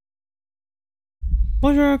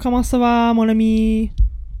Bonjour, comment ça va, mon ami?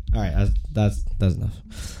 All right, that's enough.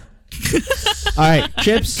 All right,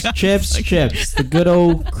 chips. The good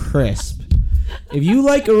old crisp. If you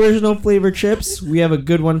like original flavor chips, we have a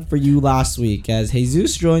good one for you last week as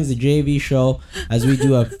Jesus joins the JV show as we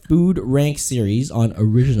do a food rank series on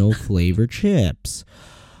original flavor chips.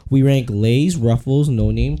 We rank Lay's, Ruffles, No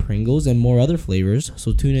Name, Pringles, and more other flavors,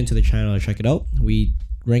 so tune into the channel and check it out. We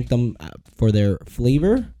rank them for their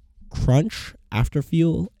flavor, crunch,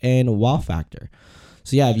 afterfeel, and wow factor.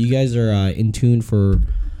 So yeah, if you guys are in tune for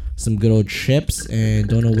some good old chips and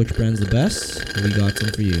don't know which brand's the best, we got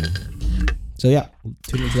some for you. So yeah,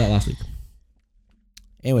 tune into that last week.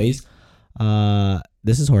 Anyways,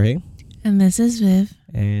 this is Jorge. And this is Viv.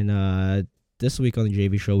 And this week on the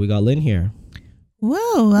JV show, we got Lynn here.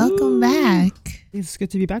 Whoa, welcome back. It's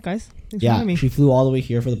good to be back, guys. Thanks for having me. She flew all the way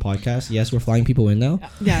here for the podcast. Yes, we're flying people in now.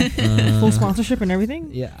 Yeah. Full sponsorship and everything.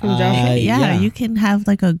 Yeah. From the job shop? Yeah, you can have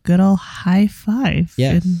like a good old high five.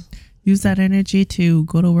 Yes. And use that energy to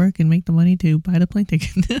go to work and make the money to buy the plane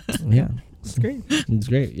ticket. Yeah. It's great. It's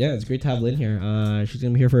great. Yeah, it's great to have Lynn here. She's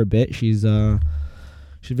gonna be here for a bit. She's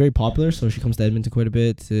very popular, so she comes to Edmonton quite a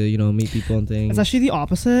bit to meet people and things. It's actually the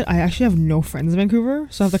opposite. I actually have no friends in Vancouver,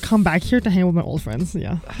 so I have to come back here to hang with my old friends.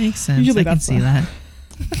 Yeah, makes sense. Usually I can see that.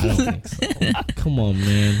 I don't think so. Come on,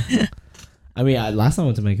 man. I mean, last time I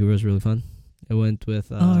went to Vancouver was really fun. I went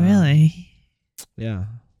with. Oh, really? Yeah.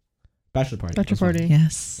 Bachelor party. Bachelor party.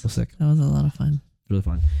 Yes. It was sick. That was a lot of fun. Really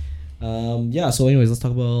fun. Yeah. So, anyways, let's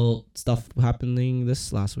talk about stuff happening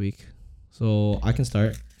this last week. So I can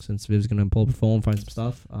start since Viv's gonna pull up her phone, find some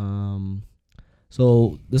stuff.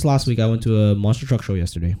 So this last week I went to a monster truck show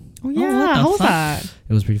yesterday. Oh yeah, how was fuck? that?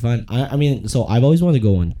 It was pretty fun. I mean, so I've always wanted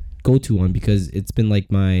to go to one because it's been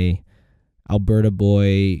like my Alberta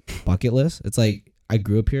boy bucket list. It's like I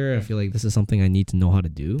grew up here. I feel like this is something I need to know how to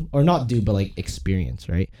do, or not do, but like experience,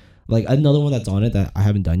 right? Like another one that's on it that I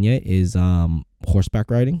haven't done yet is horseback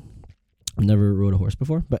riding. I've never rode a horse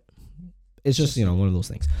before, but it's just one of those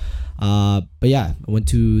things. But yeah, I went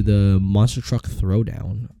to the monster truck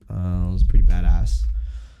throwdown. It was pretty badass.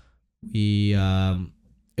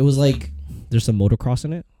 It was like there's some motocross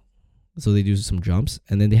in it, so they do some jumps,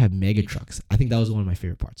 and then they have mega trucks. I think that was one of my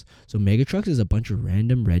favorite parts. So mega trucks is a bunch of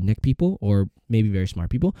random redneck people, or maybe very smart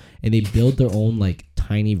people, and they build their own like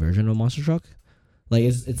tiny version of a monster truck. Like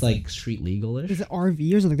it's like street legal-ish. Is it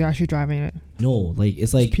RV or is it like they're actually driving it? No, like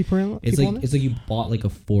it's like People it's on like you bought like a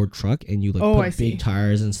Ford truck and you like I put see. big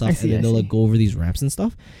tires and stuff, I and then they'll see. like go over these ramps and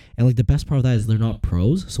stuff. And like the best part of that is they're not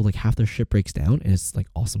pros, so like half their shit breaks down, and it's like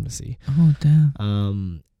awesome to see. Oh,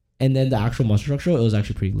 damn. And then the actual monster truck show, it was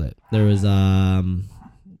actually pretty lit. There was I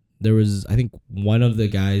think one of the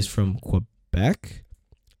guys from Quebec,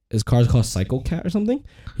 his car's called Psycho Cat or something.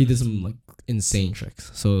 He did some like insane tricks,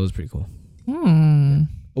 so it was pretty cool.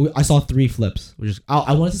 I saw 3 flips, which is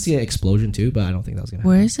I wanted to see an explosion too, but I don't think that was gonna happen.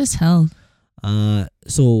 Where is this held?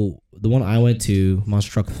 So the one I went to,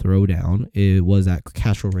 Monster Truck Throwdown, it was at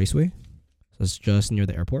Castro Raceway. So it's just near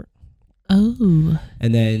the airport. Oh.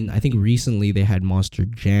 And then I think recently they had Monster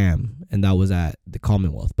Jam, and that was at the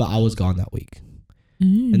Commonwealth, but I was gone that week.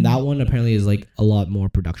 And that one apparently is like a lot more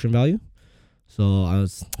production value. So I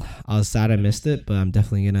was sad I missed it, but I'm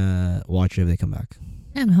definitely gonna watch it if they come back.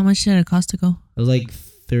 Damn, how much did it cost to go? It was like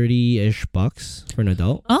 $30-ish for an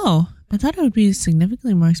adult. Oh, I thought it would be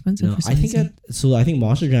significantly more expensive. No, for some I think reason. I think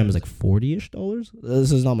Monster Jam is like $40-ish.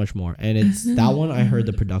 This is not much more, and it's that one. I heard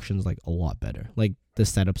the production's like a lot better, like the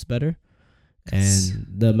setup's better, and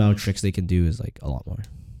the amount of tricks they can do is like a lot more.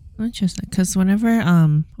 Interesting, because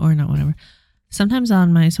sometimes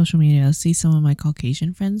on my social media I'll see some of my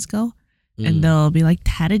Caucasian friends go. And they'll be like,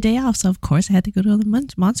 had a day off, so of course I had to go to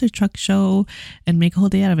the monster truck show and make a whole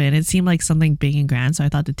day out of it. And it seemed like something big and grand, so I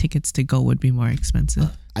thought the tickets to go would be more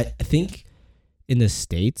expensive. I think in the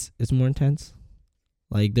States it's more intense.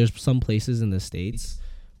 Like there's some places in the States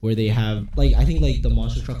where they have like, I think like the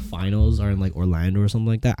monster truck finals are in like Orlando or something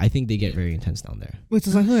like that. I think they get very intense down there. Wait,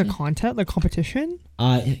 so it's like a content, like competition?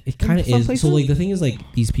 It kind of some is. places? So like the thing is like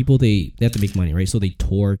these people they have to make money, right? So they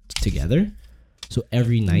tour together. So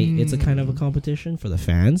every night it's a kind of a competition for the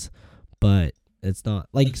fans, but it's not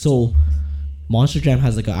like, so Monster Jam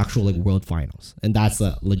has like an actual like world finals, and that's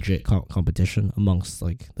a legit competition amongst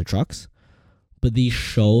like the trucks. But these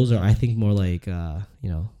shows are, I think, more like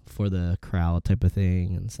for the crowd type of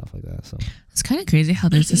thing and stuff like that. So it's kind of crazy how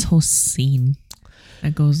there's this whole scene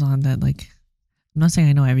that goes on that, like, I'm not saying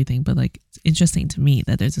I know everything, but like it's interesting to me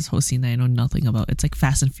that there's this whole scene that I know nothing about. It's like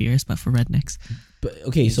Fast and Furious, but for rednecks. But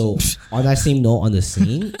okay, so on that same note, on the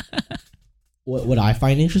scene, what I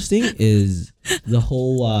find interesting is the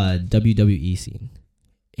whole WWE scene.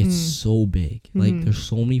 it's so big. Like there's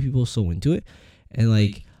so many people so into it, and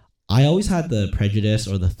like I always had the prejudice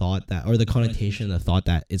or the thought that, or the connotation, the thought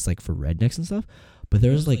that it's like for rednecks and stuff. But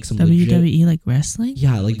there's like some WWE legit, like wrestling.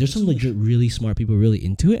 yeah, like there's some legit really smart people really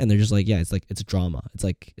into it, and they're just like, yeah, it's like it's a drama. It's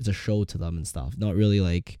like it's a show to them and stuff. Not really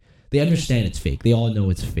like they understand it's fake. They all know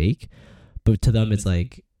it's fake, but to them it's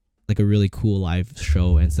like a really cool live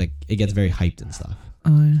show, and it's like it gets very hyped and stuff.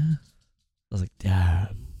 Oh yeah. I was like,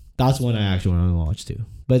 damn, that's one I actually want to watch too.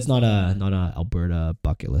 But it's not a Alberta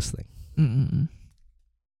bucket list thing. Mm-mm.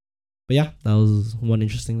 But yeah, that was one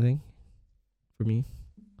interesting thing for me.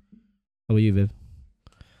 How about you, Viv?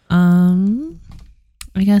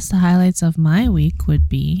 I guess the highlights of my week would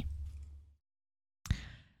be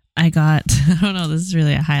I got I don't know, this is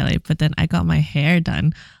really a highlight, but then I got my hair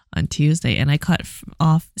done on Tuesday, and I cut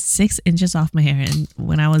off 6 inches off my hair, and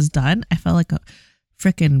when I was done, I felt like a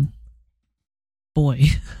freaking boy.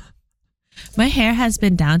 My hair has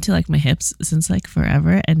been down to like my hips since like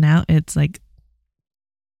forever, and now it's like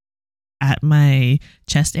at my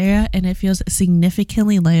chest area, and it feels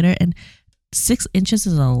significantly lighter, and 6 inches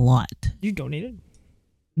is a lot. You donated?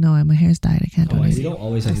 No, my hair's dyed. I can't donate. We don't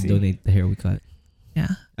always have to donate the hair we cut. Yeah.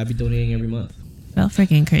 I'd be donating every month. Felt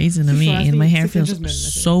freaking crazy to me, So and my hair 6 inches feels min,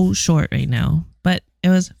 so short right now. But it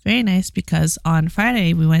was very nice because on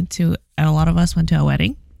Friday a lot of us went to a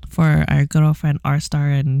wedding for our good old friend R Star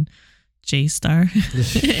and J Star.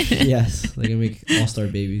 Yes, they're gonna make all-star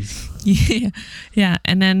babies. Yeah,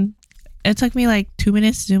 and then it took me like 2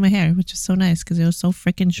 minutes to do my hair, which is so nice because it was so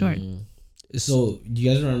freaking short. So, do you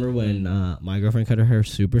guys remember when my girlfriend cut her hair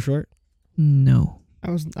super short? No. I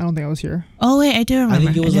don't think I was here. Oh wait, I do remember. I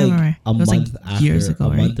think it was like a month after, years ago, a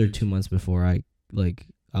right? month or 2 months before I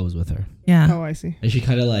was with her, Yeah, Oh, I see. and she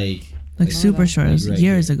kind of like super short. It was right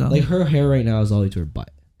years here. ago. Like her hair right now is all the way to her butt,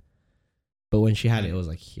 but when she had it was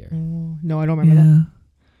like here. Oh, no, I don't remember that.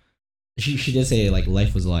 yeah, She did say like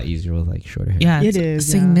life was a lot easier with like shorter hair. yeah, It it's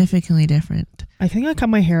is, yeah. significantly different. I think I cut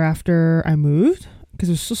my hair after I moved because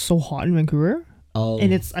it was just so hot in Vancouver. Oh,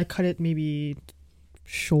 And I cut it maybe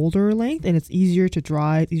shoulder length, and it's easier to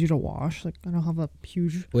dry, it's easier to wash. Like I don't have a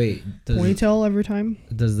huge wait. ponytail every time.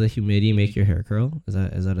 Does the humidity make your hair curl? Is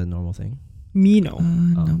that a normal thing? Me, no.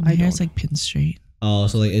 No, my I hair's don't. like pin straight. Oh,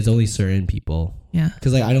 so like it's only certain people. Yeah.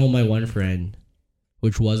 Because like I know my one friend,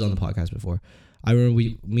 which was on the podcast before. I remember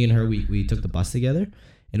me and her, we took the bus together,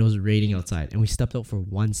 and it was raining outside, and we stepped out for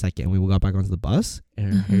 1 second, and we got back onto the bus,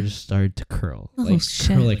 and her hair just started to curl, Oh, shit.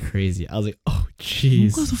 curl like crazy. I was like, oh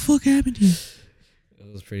jeez, What the fuck happened here?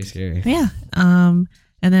 it was pretty scary. But yeah. And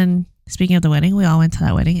then speaking of the wedding, we all went to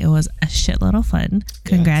that wedding. It was a shitload of fun.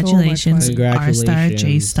 Congratulations, fun. R Star,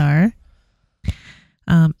 J Star.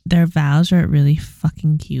 Their vows were really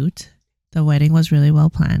fucking cute. The wedding was really well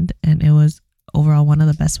planned, and it was overall one of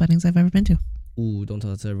the best weddings I've ever been to. Ooh, don't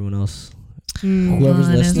tell that to everyone else. Mm. Whoever's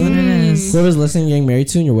Well, it is listening, what it is. whoever's listening, getting married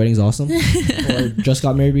soon, your wedding's awesome. Or just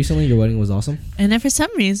got married recently, your wedding was awesome. And then for some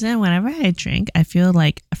reason, whenever I drink, I feel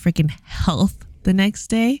like a freaking health the next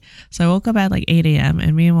day. So I woke up at like 8 a.m.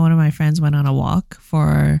 and me and one of my friends went on a walk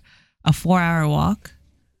for a 4-hour walk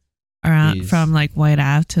around Jeez. from like White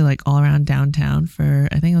Ave to like all around downtown for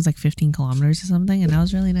I think it was like 15 kilometers or something, and that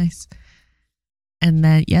was really nice. And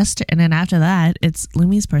then after that, it's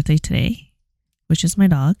Lumi's birthday today, which is my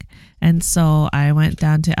dog. And so I went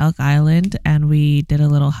down to Elk Island and we did a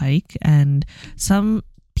little hike, and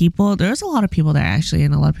there was a lot of people there actually,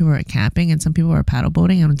 and a lot of people were camping, and some people were paddle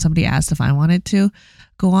boating, and somebody asked if I wanted to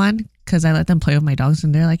go on because I let them play with my dogs,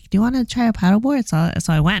 and they're like, do you want to try a paddleboard?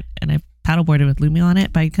 So I went and I paddleboarded with Lumi on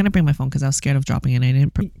it, but I couldn't bring my phone because I was scared of dropping it. I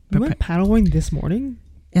didn't You went paddling this morning?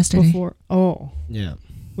 yesterday, Before? Oh. Yeah.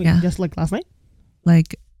 Wait, Yeah. just like last night?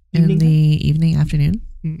 like Evening in time? the evening, afternoon.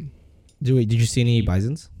 Mm. Did you see any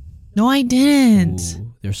bisons? No, I didn't.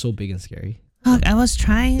 Ooh, they're so big and scary. Fuck, I was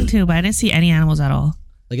trying to, but I didn't see any animals at all.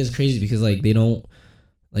 Like it's crazy because like they don't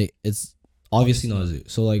like it's obviously not a zoo.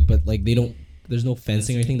 So like but like they don't there's no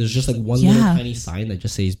fencing or anything. There's just like one little Yeah. tiny sign that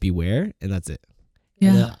just says beware, and that's it. Yeah.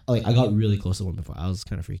 And then, like I got really close to one before. I was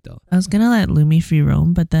kind of freaked out. I was gonna let Lumi free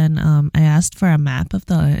roam, but then I asked for a map of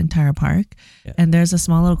the entire park, Yeah. and there's a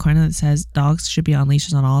small little corner that says dogs should be on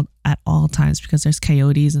leashes at all times because there's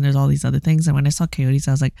coyotes and there's all these other things. And when I saw coyotes,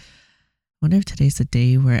 I was like, I wonder if today's the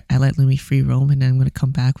day where I let Lumi free roam and then I'm gonna come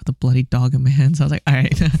back with a bloody dog in my hands. I was like, all right,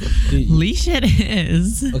 Dude, leash it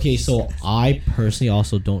is. okay, so I personally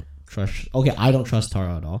also don't trust. Okay, I don't trust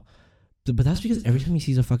Taro at all. But that's because every time he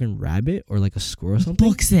sees a fucking rabbit or like a squirrel or something,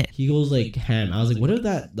 Books it. he goes like ham. I was like, what if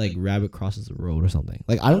that like rabbit crosses the road or something?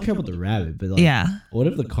 Like I don't care about the rabbit, but like, Yeah, what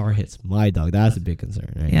if the car hits my dog? That's a big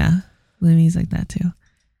concern, right? yeah. Lumi's like that too.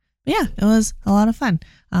 But yeah, it was a lot of fun.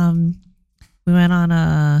 we went on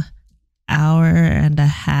a hour and a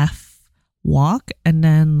half walk, and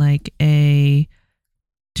then like a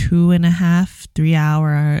 2.5, 3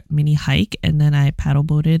 hour mini hike, and then I paddle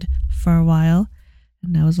boated for a while,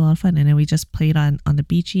 and that was a lot of fun. And then we just played on the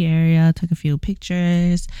beachy area, took a few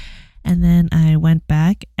pictures, and then I went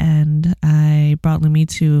back and I brought Lumi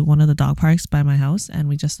to one of the dog parks by my house, and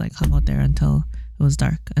we just like hung out there until it was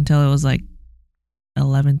dark, until it was like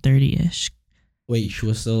 11:30 ish. Wait, she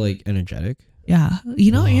was still like energetic. Yeah,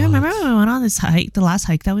 you remember What? when we went on this hike, the last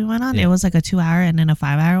hike that we went on? Yeah. It was like a 2 hour and then a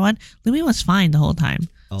 5 hour one. Lumi was fine the whole time,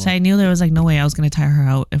 Oh. so I knew there was like no way I was gonna tire her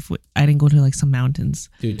out if I didn't go to like some mountains.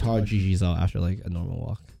 Dude, Tara Gigi's out after like a normal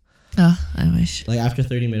walk. Oh, I wish. Like after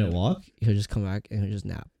 30-minute walk, he'll just come back and he'll just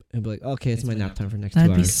nap. And be like, okay, it's my nap time for next 2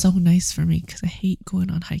 That'd be hours. so nice for me because I hate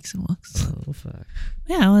going on hikes and walks. Oh, fuck.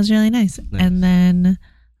 Yeah, it was really nice. Nice. And then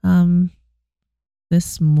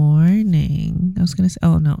this morning, I was gonna say,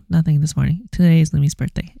 oh no, nothing this morning. Today is Lumi's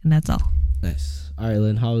birthday, and that's all. Nice. All right,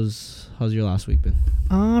 Lynn, how's your last week been?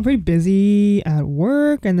 Pretty busy at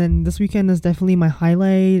work, and then this weekend is definitely my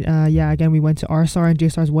highlight. Again, we went to R-Star and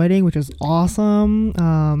J-Star's wedding, which was awesome.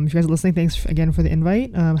 If you guys are listening, thanks again for the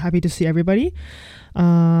invite. Happy to see everybody.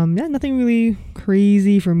 Nothing really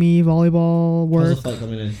crazy for me. Volleyball, work. How's the flight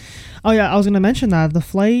coming in? Oh yeah, I was gonna mention that the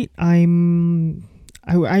flight. I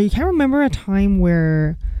can't remember a time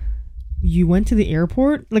where you went to the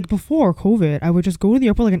airport, like before COVID. I would just go to the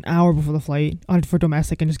airport like an hour before the flight for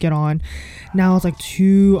domestic and just get on. Now it's like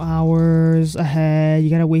 2 hours ahead.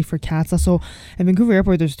 You gotta wait for CATSA. So at Vancouver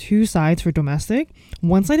Airport, there's 2 sides for domestic.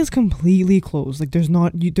 One side is completely closed. Like there's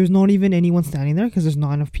not even anyone standing there because there's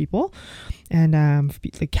not enough people. And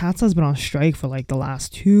like CATSA has been on strike for like the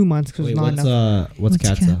last 2 months because there's not enough. What's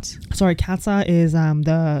CATSA? Sorry, CATSA is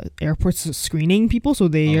the airport's screening people, so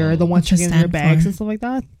they are the ones What does checking it their stand bags for? and stuff like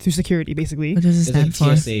that through security, basically. What does it It's like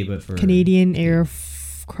stand for? TSA, but for Canadian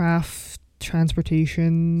Aircraft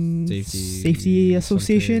Transportation Safety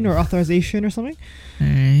Association something. or authorization or something. All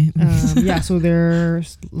right. So their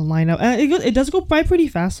lineup. It does go by pretty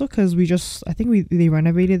fast though, because I think they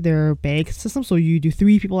renovated their bag system, so you do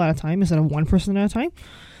 3 people at a time instead of 1 person at a time.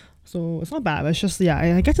 So it's not bad. It's just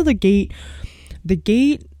I get to the gate. The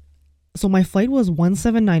gate. So my flight was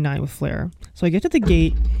 1799 with Flair. So I get to the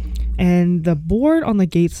gate, and the board on the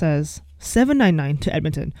gate says 799 to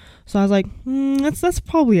Edmonton. So I was like, that's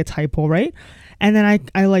probably a typo, right? And then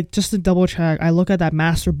I like, just to double check, I look at that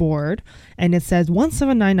master board and it says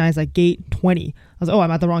 1799 is at gate 20. I was like, oh,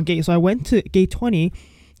 I'm at the wrong gate. So I went to gate 20.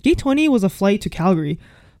 Gate 20 was a flight to Calgary.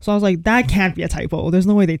 So I was like, that can't be a typo. There's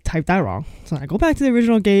no way they typed that wrong. So I go back to the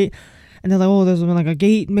original gate, and they're like, oh, there's been like a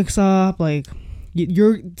gate mix up. Like,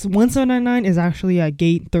 your 1799 is actually at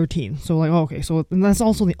gate 13. So like, oh, okay, so and that's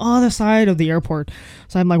also the other side of the airport.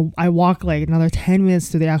 So I'm like, I walk like another 10 minutes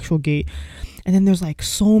to the actual gate, and then there's like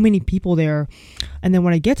so many people there. And then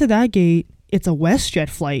when I get to that gate, it's a WestJet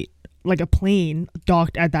flight, like a plane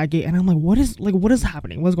docked at that gate. And I'm like, what is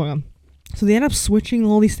happening? What's going on? So they end up switching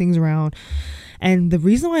all these things around. And the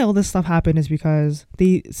reason why all this stuff happened is because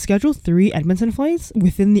they scheduled 3 Edmonton flights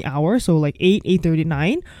within the hour. So like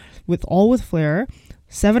 8:39 with Flair,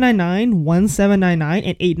 799, 1799,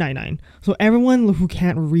 and 899. So everyone who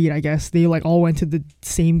can't read, I guess, they like all went to the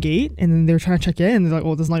same gate, and then they're trying to check in, and they're like,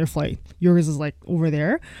 oh, this is not your flight. Yours is like over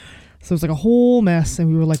there. So it's like a whole mess, and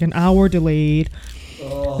we were like an hour delayed.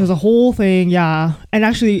 There's a whole thing, yeah. And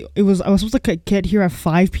actually, I was supposed to get here at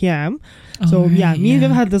 5 p.m. So me and Viv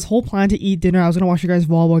had this whole plan to eat dinner. I was gonna watch you guys'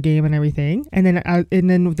 volleyball game and everything, and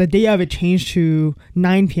then the day of it changed to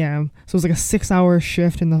 9 p.m. So it was like a 6-hour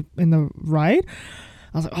shift in the ride.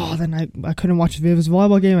 I was like, oh, then I couldn't watch Viv's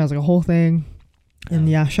volleyball game. I was like a whole thing. And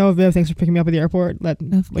shout out Viv, thanks for picking me up at the airport at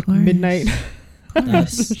like midnight.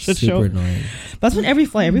 Nice. Shit Super show. annoying. That's been every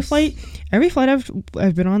flight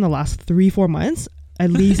I've been on the last 3-4 months, at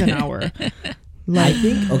least an hour. I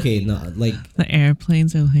think The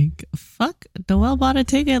airplanes are like, fuck, Noelle bought a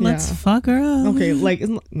ticket, let's Yeah. fuck her up. Okay, like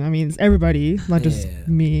it's everybody, not just Yeah.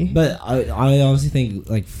 me. But I honestly think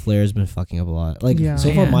like Flair's been fucking up a lot. Like Yeah.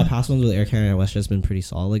 so far, Yeah. my past ones with Air Canada and WestJet's been pretty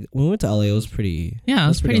solid. Like when we went to LA, it was pretty. Yeah, it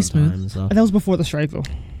was pretty on smooth. time and stuff. That was before the strike though.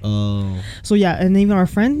 Oh, So yeah, and even our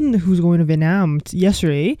friend who's going to Vietnam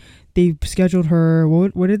yesterday, they scheduled her.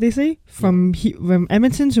 What did they say? From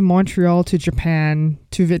Edmonton to Montreal to Japan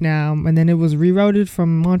to Vietnam, and then it was rerouted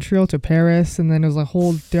from Montreal to Paris, and then it was a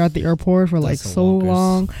whole. They're at the airport for like That's so so bonkers.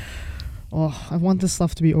 long. Oh, I want this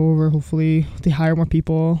stuff to be over. Hopefully, they hire more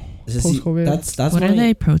people post COVID. That's What why, are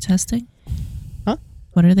they protesting? Huh?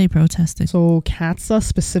 What are they protesting? So CATSA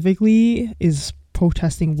specifically is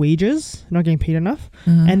protesting wages, not getting paid enough,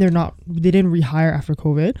 Uh-huh. and they didn't rehire after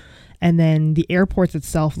COVID. And then the airports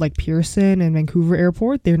itself, like Pearson and Vancouver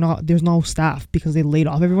Airport, there's no staff because they laid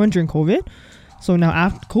off everyone during COVID. So now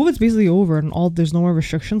after COVID's basically over and there's no more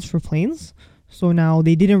restrictions for planes. So now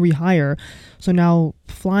they didn't rehire. So now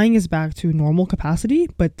flying is back to normal capacity,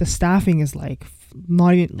 but the staffing is like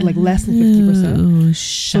not even like less than 50%.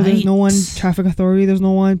 So there's no one, traffic authority, there's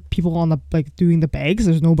no one, people on the like doing the bags,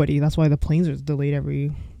 there's nobody. That's why the planes are delayed every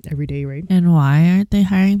day, right? And why aren't they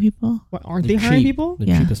hiring people? What, aren't they hiring people?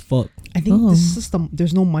 They're cheap as fuck. I think the system,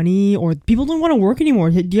 there's no money or people don't want to work anymore.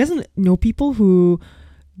 Do you guys know people who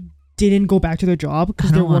didn't go back to their job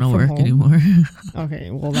because they work from home anymore? Okay,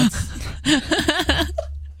 well that's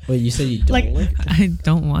Wait, you said you don't like I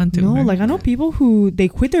don't want to. no, work. like I know people who they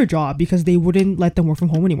quit their job because they wouldn't let them work from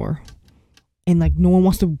home anymore, and like no one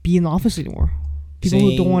wants to be in the office anymore. People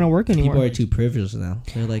who don't want to work anymore. People are too privileged now.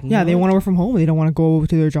 They're like, yeah, they want to work from home. They don't want to go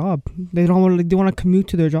to their job. They want to commute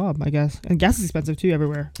to their job, I guess. And gas is expensive too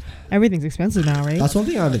everywhere. Everything's expensive now, right? That's one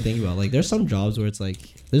thing I've been thinking about. Like, there's some jobs where it's like,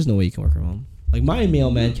 there's no way you can work from home. Like, my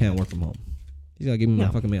mailman can't work from home. He's gotta give me my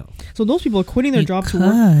fucking mail. So those people are quitting their job to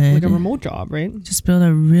work like a remote job, right? Just build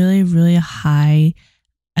a really, really high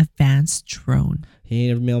advanced drone. He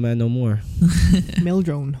ain't a mailman no more. Mail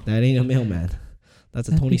drone. That ain't a mailman. That's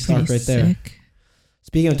a That'd Tony be Stark pretty right there. sick.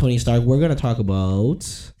 Speaking of Tony Stark, we're gonna talk about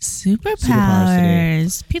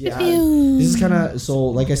Superpowers. Pew, pew, Yeah, pew. this is kind of so.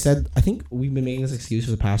 Like I said, I think we've been making this excuse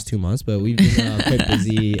for the past 2 months, but we've been quite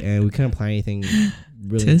busy and we couldn't plan anything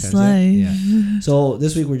really intense yet. Yeah. So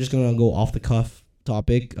this week we're just gonna go off the cuff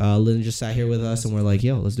topic. Lynn just sat here with us and we're like,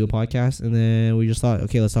 "Yo, let's do a podcast." And then we just thought,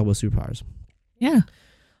 okay, let's talk about superpowers. Yeah.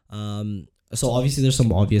 So obviously there's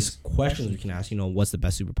some obvious questions we can ask, what's the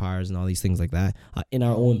best superpowers and all these things like that, in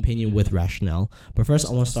our own opinion with rationale. But first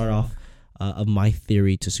I want to start off of my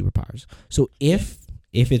theory to superpowers. So if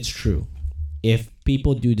it's true, if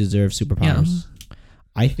people do deserve superpowers,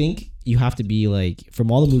 I think you have to be like,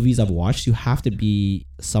 from all the movies I've watched, you have to be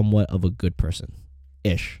somewhat of a good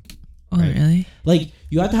person-ish. Oh, right? really? Like,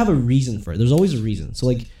 you have to have a reason for it. There's always a reason. So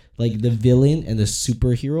like the villain and the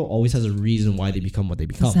superhero always has a reason why they become what they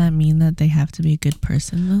become. Does that mean that they have to be a good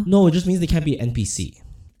person though? No, it just means they can't be an NPC.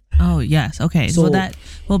 Oh yes, okay. So Not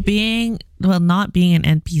being an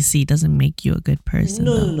NPC doesn't make you a good person.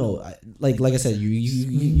 No. Like I said,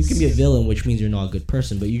 you can be a villain, which means you're not a good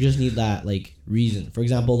person, but you just need that like reason. For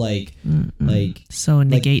example, so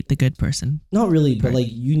negate the good person. Not really, but like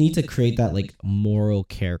you need to create that like moral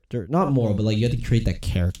character. Not moral, but like you have to create that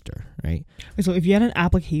character, right? So if you had an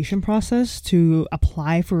application process to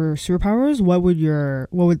apply for superpowers, what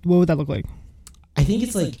would that look like? I think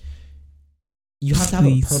it's like you have to have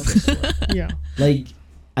a purpose for it. Yeah. Like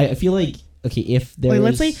I feel like, okay, if there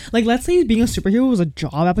let's say being a superhero was a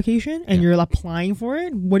job application and you're applying for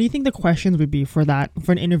it, what do you think the questions would be for that,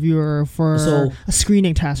 for an interviewer, for a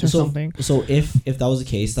screening test or something? So if that was the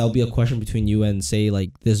case, that would be a question between you and say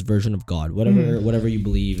like this version of God, whatever you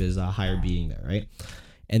believe is a higher being there, right?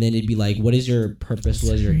 And then it'd be like, what is your purpose?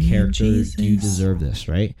 What is your character? Jesus. Do you deserve this,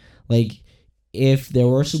 right? Like, if there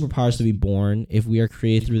were superpowers to be born, if we are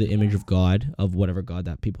created through the image of God, of whatever God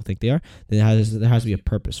that people think they are, then there has to be a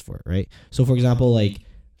purpose for it, right? So, for example, like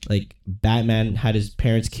Batman had his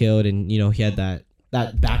parents killed, and he had that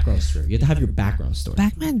background story. You have to have your background story.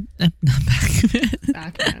 Batman.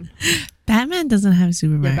 Batman. Batman doesn't have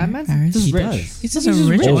superpowers. Yeah, Batman's just He rich. does. He's just a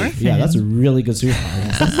rich orphan. Yeah, that's a really good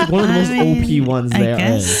superpower. That's like one of the most OP ones there. I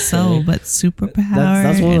guess so, but superpower.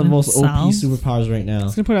 That's one of the most itself? OP superpowers right now. I'm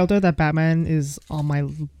just gonna put it out there that Batman is on my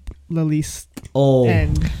least Oh,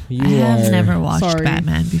 end. you I have are, never watched Sorry.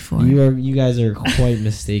 Batman before. You guys are quite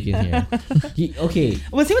mistaken here. Okay.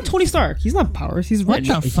 Well, same with Tony Stark. He's not powers. He's What rich.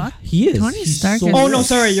 the fuck? He is. Tony He's Stark so is- Oh no, rich.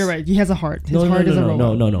 sorry, you're right. He has a heart. His heart is a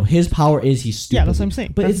robot. No. His power is he's stupid. Yeah, that's what I'm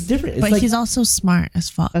saying. But That's- it's different. It's But like, he's also smart as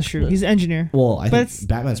fuck. That's true. He's an engineer. well, I but think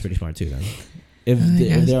Batman's pretty smart too. Then, if I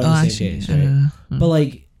guess. they're on the same page, right? But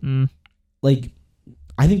like,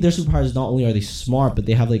 I think their superpowers, not only are they smart, but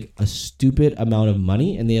they have like a stupid amount of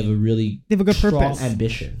money, and they have a really They have a good strong purpose.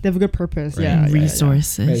 ambition. They have a good purpose. Right. Yeah,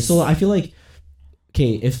 resources. Right. So I feel like,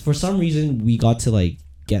 okay, if for some reason we got to like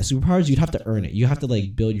get superpowers, you'd have to earn it. You have to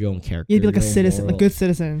like build your own character. You'd be like a your own citizen, a moral- good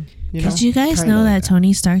citizen. You know? Did you guys Kinda know like that that.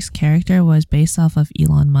 Tony Stark's character was based off of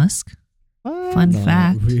Elon Musk? What? Fun No,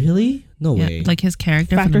 fact. Really? No Yeah, way. like his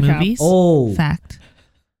character Fact from the or cap? movies. Oh, Fact.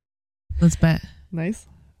 Let's bet. Nice.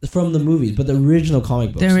 from the movies, but the original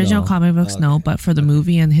comic books. The original no. comic books, no, Okay. but for the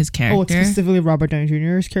movie and his Oh, it's character, specifically Robert Downey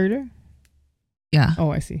Jr.'s character. yeah, Oh,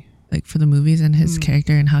 I see. like for the movies and his Hmm.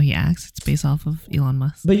 character and how he acts, it's based off of Elon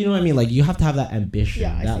Musk. But you know what I mean? Like, you have to have that ambition.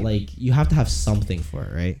 Yeah, I that see. like you have to have something for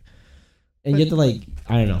it, right? And But- you have to like,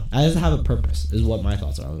 I don't know. I have to have a purpose. Is what my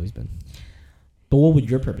thoughts have always been. But what would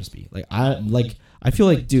your purpose be? I feel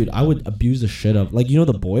like, dude, I would abuse the shit of, like, you know,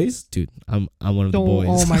 the boys, dude. I'm one of the boys.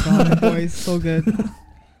 Oh my god, the boys, so good.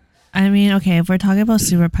 I mean, okay, if we're talking about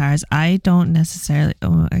superpowers, I don't necessarily.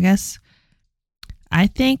 I guess I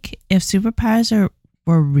think if superpowers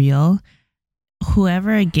were real,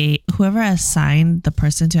 whoever assigned the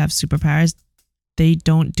person to have superpowers, they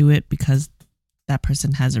don't do it because that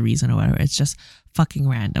person has a reason or whatever. It's just fucking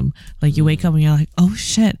random. Like you wake up and you're like, oh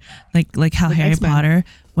shit, like how Harry X-Men. Potter.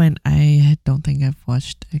 When I don't think I've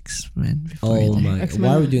watched X-Men before. Oh either. my! X-Men,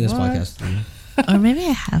 Why are we doing this what? podcast? Or maybe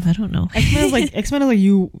I have. I don't know. X-Men is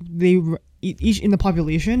like each in the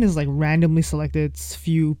population is like randomly selected.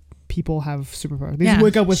 Few people have superpowers. They just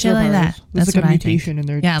wake up with shit superpowers. like that. It's That's like what a I think. mutation in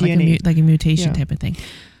their Yeah, DNA. like a mutation Yeah. type of thing.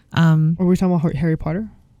 Or we're talking about Harry Potter.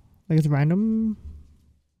 Like it's random.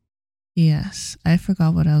 Yes, I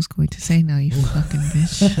forgot what I was going to say now. You fucking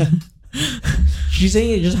bitch. She's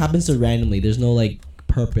saying it just happens to randomly. There's no like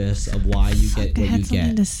purpose of why you get I what had you something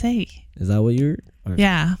get. to say. Is that what you're? Or?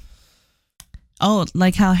 Yeah. Oh,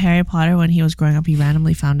 like how Harry Potter, when he was growing up, he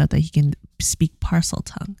randomly found out that he can speak parcel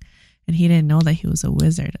tongue, and he didn't know that he was a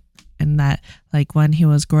wizard. And that, like, when he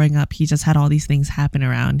was growing up, he just had all these things happen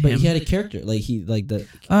around But him. he had a character, like the.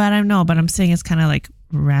 Oh, I don't know, but I'm saying it's kind of like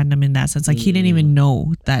random in that sense. Like he didn't even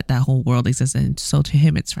know that that whole world existed, and so to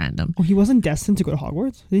him, it's random. Oh, he wasn't destined to go to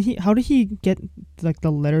Hogwarts. How did he get like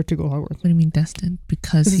the letter to go to Hogwarts? What do you mean destined?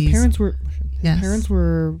 Because His parents were. Yes. Parents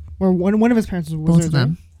were, or one of his parents was both wizards, of them.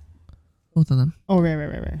 right? Both of them. Oh,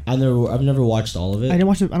 right. I've never watched all of it. I didn't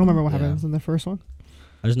watch it. I don't remember what Yeah. happens in the first one.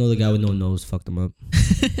 I just know the guy with no nose fucked him up.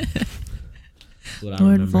 What I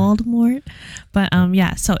Lord remember. Voldemort. But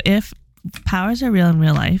yeah, so if powers are real in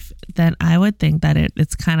real life, then I would think that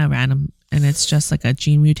it's kind of random and it's just like a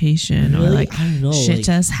gene mutation or Really? like I don't know. shit like,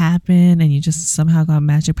 just happened and you just somehow got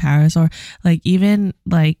magic powers, or like even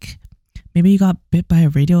like maybe you got bit by a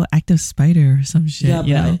radioactive spider or some shit. yeah,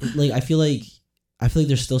 you know? but I feel like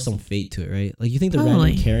there's still some fate to it, right? Like you think the Totally.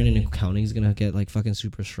 random Karen in accounting is gonna get like fucking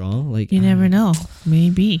super strong? Like You never know.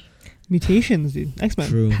 Maybe. Mutations, dude. X-Men.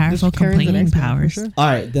 True. Powerful There's Karens and complaining X-Men, for powers. sure. All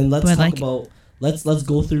right, then let's But, talk like- about let's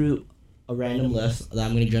go through a random list that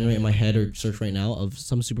I'm gonna generate in my head or search right now of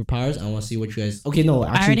some superpowers. I want to see what you guys. Okay, no, I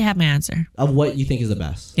already actually, have my answer. of what you think is the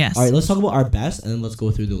best. Yes. All right, let's talk about our best, and then let's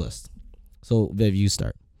go through the list. So Viv, you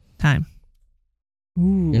start. Time. Ooh.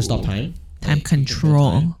 You're gonna stop time. Time Like, you can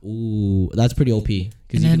control. build time. Ooh, that's pretty OP.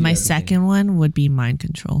 'cause And you then can my do everything. second one would be mind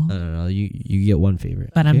control. No. You get one favorite.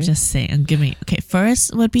 But I'm okay? just saying, I'm giving. Okay,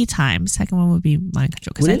 first would be time. Second one would be mind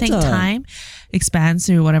control. Because I Wouldn't, think time expands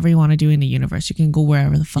through whatever you want to do in the universe. You can go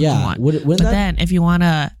wherever the fuck you yeah. want. Wouldn't But that, then if you want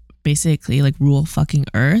to basically like rule fucking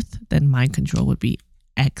Earth, then mind control would be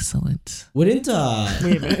excellent. wouldn't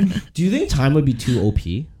Wait a minute. do you think time would be too OP?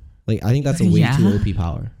 Like I think that's a way Yeah. too OP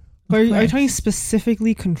power. Are you course. talking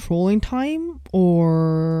specifically controlling time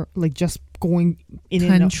or like just going in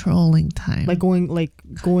and out? Controlling time. Like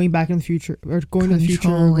going back in the future or going to the future,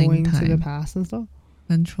 Controlling going to the time. past and stuff?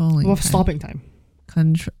 controlling Well, time. stopping time.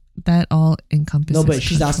 That all encompasses. No, but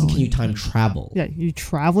she's asking, can you controlling. time travel? Yeah, you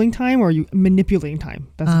traveling time or are you manipulating time?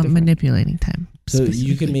 That's the difference. Manipulating time. So you can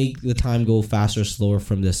specifically. make the time go faster, or slower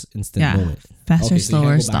from this instant Yeah. moment. faster, Okay, so you slower,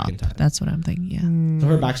 can't go back stop. in time. That's what I'm thinking. Yeah. So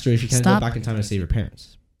her backstory, she can't Stop. go back in time to save her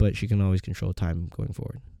parents, but she can always control time going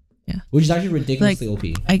forward. Yeah. Which is actually ridiculously OP.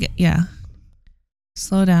 I get, yeah.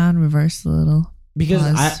 Slow down, reverse a little. Because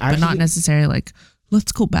pause, I but actually not necessarily like,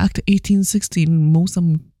 let's go back to 1860 and mow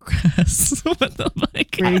some grass. What the fuck?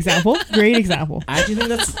 Great example. Great example. I actually think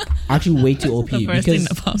that's actually way too OP The first thing because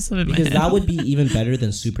that pops up in my because head. that would be even better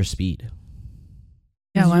than super speed.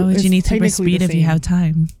 Yeah, why would It's you need super technically speed the if you same. have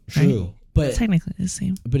time? Right? True. But Technically the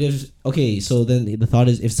same. if okay, so then the thought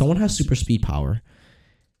is if someone has super speed power,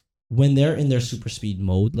 when they're in their super speed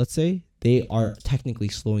mode, let's say, they are technically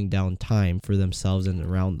slowing down time for themselves and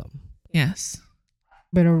around them. Yes,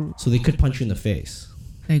 But So they could punch you in the face.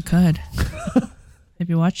 they could. Have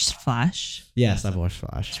you watched Flash? Yes, I've watched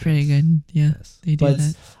Flash. It's pretty good. Yeah, Yes. they do But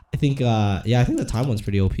that. I think I think the time one's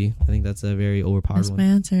pretty OP. I think that's a very overpowered That's one. my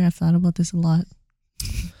answer. I've thought about this a lot.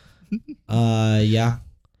 Yeah.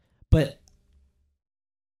 But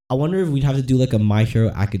I wonder if we'd have to do like a My Hero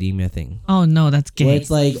Academia thing. Oh no, that's gay. Where it's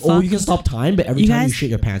like, oh, Fuck. you can stop time, but every You time you guys- shit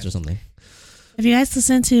your pants or something. Have you guys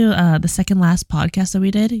listened to the second last podcast that we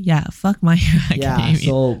did? Yeah, fuck My Hero Yeah, Academia.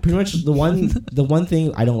 so pretty much the one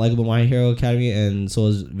thing I don't like about My Hero Academia and so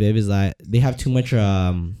is Viv is that they have too much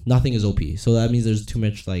nothing is OP. So that means there's too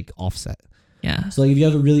much like offset. Yeah. So like if you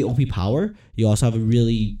have a really OP power, you also have a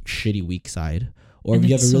really shitty weak side. Or And if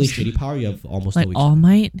you have it's a so really stupid. shitty power, you have almost Like no weak All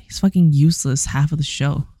Might, he's fucking useless half of the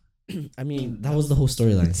show. side. I mean, that was the whole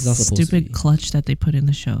storyline. He's not supposed to Stupid be. clutch that they put in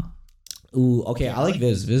the show. Ooh, okay. I like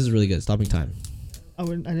Viz. Viz is really good. Stopping time. I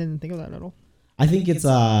didn't think of that at all. I think it's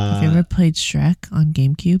Have you ever played Shrek on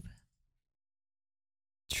GameCube?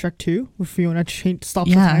 Shrek 2 with Fiona stop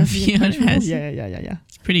the Yeah, time. Fiona has- Yeah.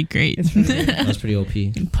 It's pretty great. It's really good. that's pretty OP.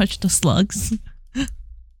 You can punch the slugs.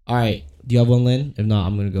 All right. Do you have one, Lynn? If not,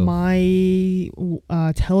 I'm gonna go. My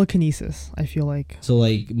telekinesis, I feel like. So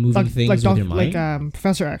like moving things with your mind. Like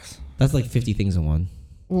Professor X. That's like 50 things in one.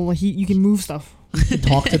 Well, you can move stuff. He can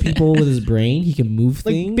talk to people with his brain. He can move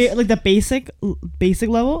Like things. like the basic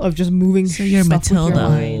level of just moving. So you're stuff with your Matilda.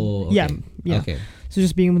 mind. Oh, okay. Yeah. Okay. So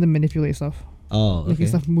just being able to manipulate stuff, Oh, making okay.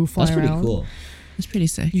 stuff move, fly That's pretty around. cool. It's pretty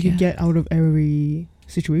sick. You yeah. can get out of every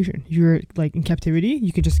situation. You're like in captivity.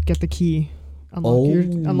 You can just get the key,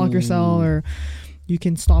 unlock your cell, or you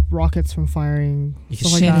can stop rockets from firing. You can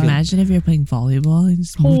Stuff like Shit, that. imagine if you're playing volleyball and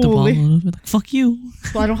just move the ball a Holy. little bit. Like, fuck you.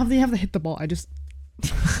 So I don't have to hit the ball. I just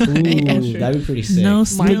Ooh, sure. that'd be pretty sick. No Mind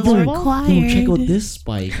skills blow? required. Yo, check out this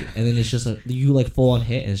spike, and then it's just you like full on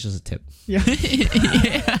hit, and it's just a tip. yeah.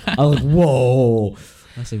 Yeah. I was like, whoa,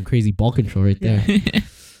 that's some crazy ball control right there.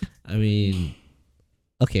 I mean,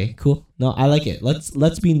 okay, cool. No, I like it.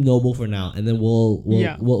 Let's be noble for now, and then we'll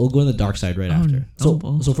go on the dark side right Oh, after.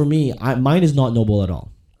 noble. So for me, mine is not noble at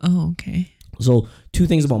all. Oh, okay. So 2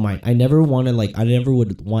 things about mine. I never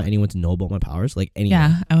would want anyone to know about my powers, like anyone.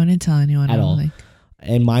 Yeah, I wouldn't tell anyone At all. Like,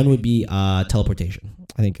 And mine would be teleportation.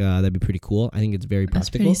 I think that'd be pretty cool. I think it's very that's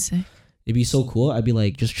practical. pretty sick. It'd be so cool. I'd be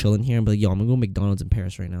like just chilling here and be like, yo, I'm gonna go McDonald's in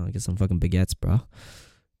Paris right now and get some fucking baguettes, bro.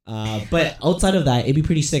 But outside of that, it'd be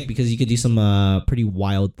pretty sick because you could do some pretty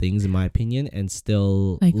wild things, in my opinion, and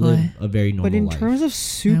still Like live what? a very normal But in life. terms of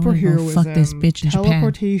I wanna go superheroism, fuck this bitch in Japan.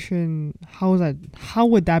 teleportation, how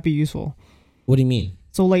would that be useful? What do you mean?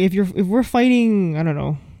 So like if we're fighting, I don't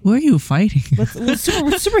know, Who are you fighting? we're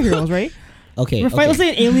superheroes, right? Okay. Let's say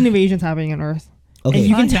an alien invasion's happening on Earth, Okay. and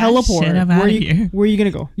you can Fuck that teleport. shit, I'm Where outta you here. where are you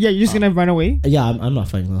gonna go? Yeah, you're just gonna run away. Yeah, I'm not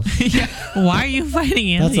fighting those. Why are you fighting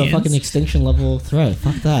aliens? That's a fucking extinction level threat.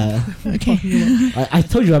 Fuck that. Okay. I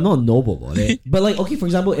told you I'm not noble about it. But like, okay, for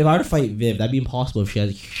example, if I were to fight Viv, that'd be impossible if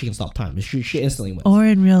she can stop time. She instantly wins. Or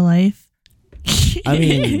in real life. I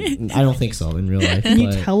mean, I don't think so in real life. Can you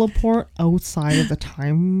but- teleport outside of the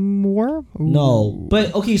time warp? No, Ooh.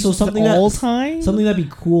 but okay, so something all that time. something that'd be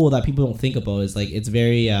cool that people don't think about is like it's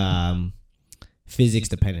very physics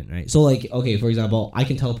dependent, right? So like, okay, for example, I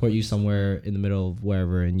can teleport you somewhere in the middle of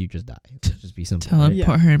wherever and you just die. Just be simple. right?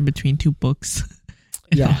 Teleport her in between 2 books.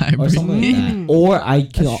 Yeah, or something like that. Mm. Or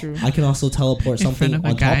That's true. I can also teleport In something front of a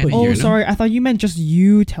on guy top of in Oh, you. You're sorry. I thought you meant just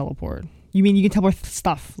you teleport. You mean you can teleport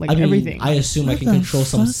stuff, like I mean, everything? I assume I What can the control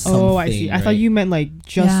fuck? something. Oh, I see. I thought you meant like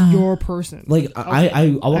just Yeah. your person. Like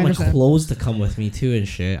I want my understand. clothes to come with me too and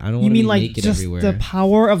shit. I don't You want to mean be like naked just everywhere. the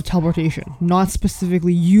power of teleportation, not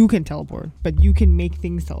specifically you can teleport, but you can make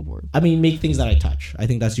things teleport. I mean, make things that I touch. I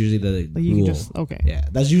think that's usually the Like you rule. can just okay. Yeah,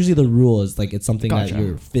 that's usually the rule. Is like it's something Gotcha. that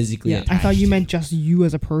you're physically. Yeah, I thought you attached meant just you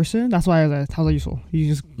as a person. That's why I was like, how's that useful?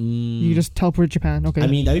 You to. just teleport to Japan. Okay. I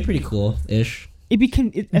mean, that'd be pretty cool ish. it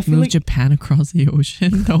became. I Move feel like Japan across the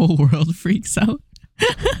ocean. The whole world freaks out.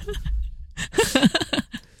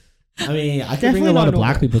 I mean, I could Definitely bring a lot not of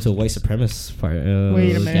black noble. people to a white supremacist part.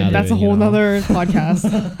 wait a minute. That's a whole nother podcast.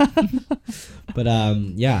 But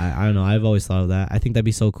yeah, I don't know. I've always thought of that. I think that'd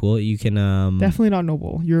be so cool. You can Definitely not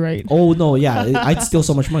noble. You're right. Oh no, yeah, I'd steal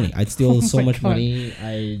so much money. I'd steal Oh so my much God. money.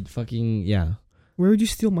 I'd fucking yeah. Where would you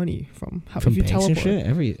steal money from? How, From if you banks and teleport? shit.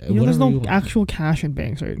 Every You know, there's whatever no you want. actual cash in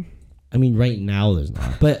banks, right? I mean, right now there's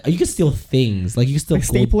not, but you can steal things like you can steal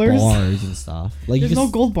Like gold staplers? bars and stuff. Like There's you can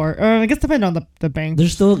no gold bar. I guess depending on the bank.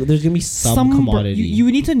 There's gonna be some commodity. You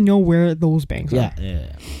would need to know where those banks yeah, are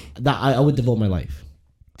yeah. That I would devote my life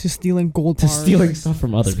to stealing gold to bars. stealing stuff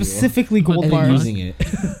from other specifically gold people and then bars. using it.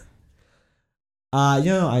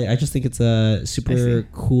 I just think it's a I super see.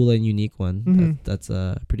 cool and unique one. Mhm. That's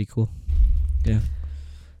pretty cool. Yeah.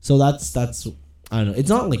 So that's I don't know. It's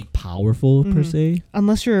not like powerful per Mhm. se.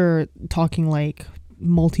 Unless you're talking like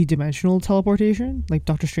multi-dimensional teleportation, like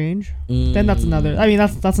Doctor Strange, then that's another. I mean,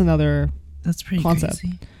 that's another. That's pretty Concept.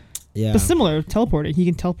 crazy. Yeah. But similar, teleporting. He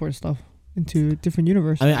can teleport stuff into different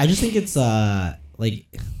universe. I mean, I just think it's like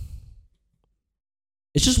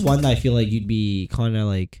it's just one that I feel like you'd be kind of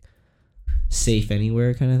like safe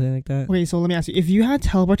anywhere, kind of thing like that. Okay, so let me ask you: if you had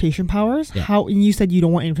teleportation powers, Yeah. how? And you said you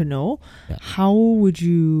don't want anyone to know. Yeah. How would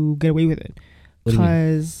you get away with it? What do you mean?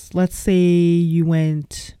 Because let's say you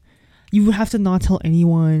would have to not tell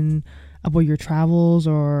anyone about your travels,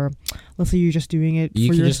 or let's say you're just doing it You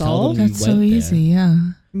for can just tell yourself. them That's you so went there. easy, yeah.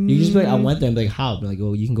 You just be like, I Mm, went there and be like, how? Be like,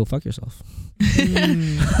 well, you can go fuck yourself.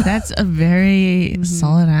 mm. That's a very Mhm.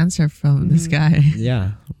 solid answer from this Mhm. guy.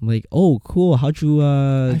 Yeah. I'm like, oh, cool. How'd you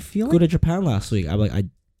I feel go to Japan last week? I'm like, I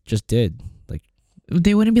just did. Like,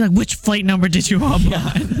 They wouldn't be like, which flight number did you hop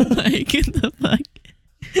on? Like, the fuck?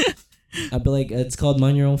 I'd be like, it's called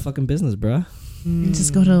mind your own fucking business, bruh. You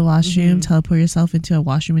just go to the washroom, teleport yourself into a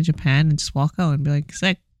washroom in Japan, and just walk out and be like,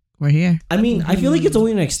 sick, we're here. I mean, I feel like it's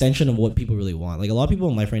only an extension of what people really want. Like, a lot of people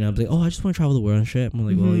in life right now are like, oh, I just want to travel the world and shit. I'm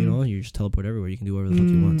like, well, you know, you just teleport everywhere. You can do whatever the fuck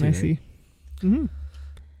you want to. I right? see. Mm-hmm.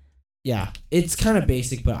 Yeah, it's kind of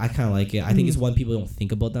basic, but I kind of like it. I think it's one people don't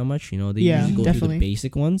think about that much. You know, they Yeah, usually go definitely. through the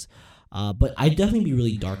basic ones. But I definitely be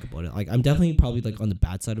really dark about it. Like, I'm definitely probably like on the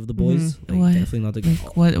bad side of the boys. Like, What? definitely not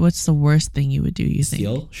the Like, what's the worst thing you would do, you think?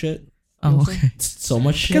 steal shit. Oh, okay. So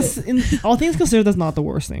much shit. Because in all things considered, that's not the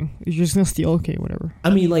worst thing. You're just gonna steal. Okay, whatever. I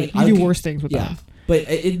mean, like, You I do could- worse things with Yeah, that. but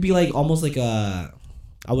it'd be like almost like a,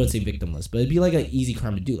 I wouldn't say victimless, but it'd be like an easy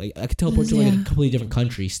crime to do. Like, I could teleport to like a Yeah. completely different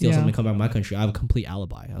country, steal Yeah. something, come back to my country. I have a complete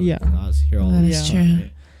alibi. I was Yeah. like, I was here all That the is time, true.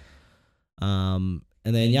 right?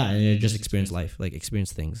 And then and just experience life, like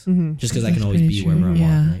experience things, Mm-hmm. just because I can That's always pretty be wherever I true,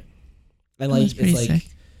 want, yeah. right? And like That's pretty it's like,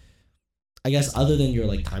 sick. I guess other than your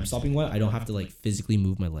like time stopping one, I don't have to like physically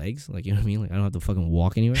move my legs, like, you know what I mean? Like, I don't have to fucking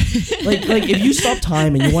walk anywhere. like if you stop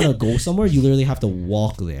time and you want to go somewhere, you literally have to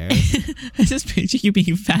walk there. I just picture you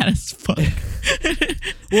being fat as fuck.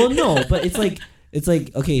 Well, no, but it's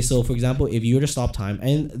like okay. So for example, if you were to stop time,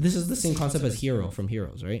 and this is the same concept as Hero from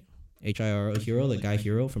Heroes, right? HIRO, Hero, the guy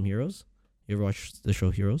Hero from Heroes. You ever watch the show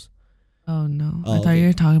Heroes? Oh, no. Oh, I thought okay. you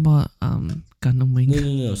were talking about Gundam Wing.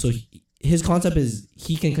 No. So his concept is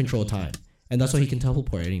he can control time, and that's why he can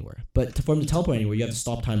teleport anywhere. But for him to teleport anywhere, you have to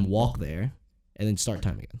stop time, walk there, and then start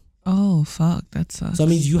time again. Oh, fuck. That sucks. So that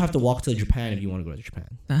means you have to walk to Japan if you want to go to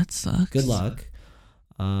Japan. That sucks. Good luck.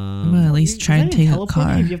 I'm gonna at least try and take a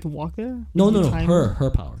car. If you have to walk there. No. Time? Her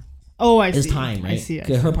power Oh, I is see. time, right? I see.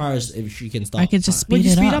 'Cause her power is if she can stop. I could just time. But you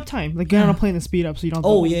speed it speed up. up time. Like get on a plane and speed up, so you don't.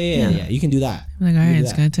 Oh yeah. You can do that. I'm like, all You right, do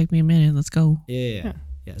it's that. gonna take me a minute. Let's go. Yeah.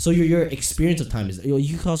 So your experience of time is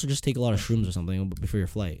you can also just take a lot of shrooms or something before your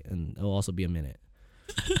flight, and it'll also be a minute.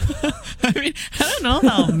 I mean, I don't know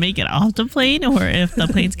how I'll make it off the plane, or if the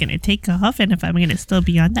plane's gonna take off, and if I'm gonna still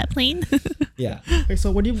be on that plane. Yeah. Okay, so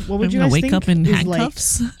what would I'm you gonna guys wake think up in is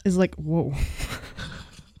handcuffs. is like whoa?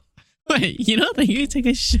 Wait, you know that you take a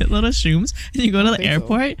shitload of shrooms and you go to the think so.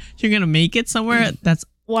 airport, you're gonna make it somewhere that's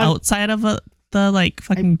Well, outside of the like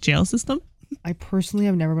fucking jail system. I personally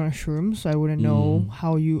have never been on shrooms, so I wouldn't know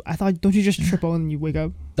how you. I thought, don't you just trip out and you wake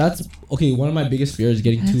up? That's okay. One of my biggest fears is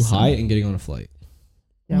getting too That's high and getting on a flight.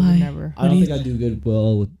 Yeah, I Why? would never. I don't do you- think I do good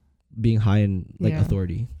well with being high and like Yeah.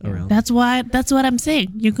 authority around. That's what I'm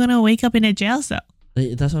saying. You're gonna wake up in a jail cell,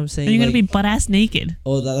 That's what I'm saying. and you're gonna be like- butt ass naked.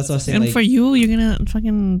 Oh, that's what I'm saying. And Like, for you, you're gonna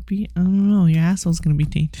fucking be, I don't know, your asshole's gonna be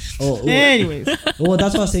tainted. Anyways, well,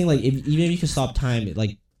 that's what I was saying. Like, even if you can stop time,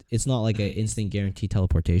 it's not like an instant guaranteed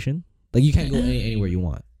teleportation. Like, you can't go anywhere you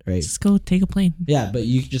want, right? Just go take a plane. Yeah, but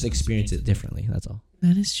you can just experience it differently. That's all.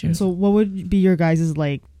 That is true. so what would be your guys'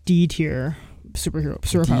 like D tier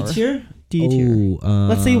superpower? D tier. D tier. Oh,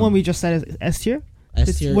 Let's say one we just said is S tier.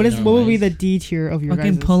 S tier. What in our would be the minds. D tier of your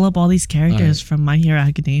Fucking guys'? pull up all these characters Alright. from My Hero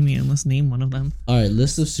Academia and let's name one of them. All right,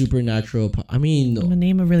 list of supernatural. I mean, I'm gonna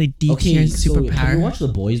name a really D tier okay. So have you superpower. watched The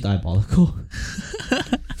Boys Diabolical?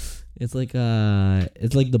 It's like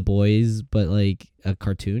The Boys, but like a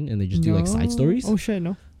cartoon, and they just do like side No. stories. Oh shit,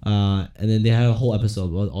 no. And then they had a whole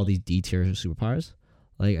episode about all these D tier superpowers.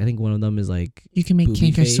 Like, I think one of them is like You can make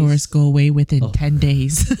Booby Cankersaurus face. go away within Oh. 10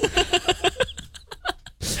 days.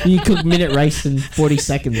 you cook minute rice in 40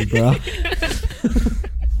 seconds, bro.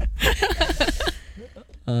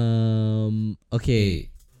 Okay.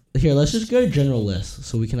 Here, let's just go to general list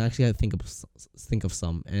so we can actually think of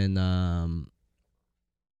some. And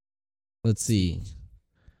let's see.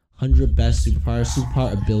 100 best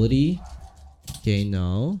superpower ability. Okay,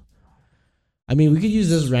 no. I mean, we could use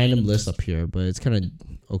this random list up here, but it's kind of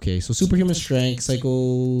okay. So superhuman strength,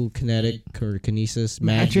 psychokinetic, or kinesis,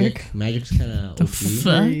 magic. Magic's kind of The OP.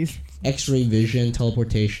 fuck? Jeez. X-ray vision,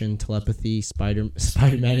 teleportation, telepathy.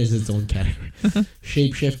 Spider-Man is its own category.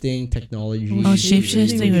 Shape-shifting, technology. Oh,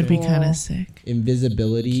 shapeshifting would be Cool. kind of sick.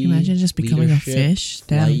 Invisibility. Can you imagine just becoming a leadership, fish?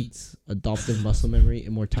 Damn. Flight, adoptive muscle memory,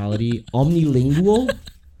 immortality, omnilingual.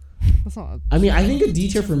 That's not. I mean, I think a D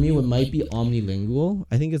tier for me might be omnilingual.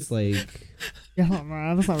 I think it's like, Yeah,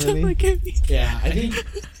 that's not really. Look at me. yeah,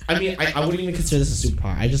 I wouldn't even consider this a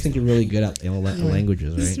superpower. I just think you're really good at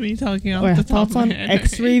languages, This is right? me talking off Wait, the top thoughts of my on head.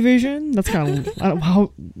 X-ray vision? That's kind of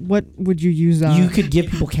how. What would you use that? You could give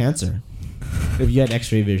people cancer. if you had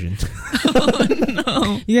X-ray vision. Oh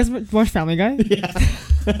no. You guys watch Family Guy? Yeah.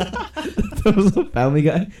 There was a Family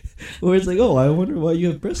Guy where it's like, oh, I wonder why you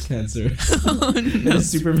have breast cancer. Oh And no. there's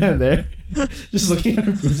Superman there, just looking at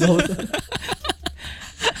her boobs all the time.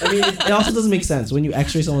 I mean, it also doesn't make sense. When you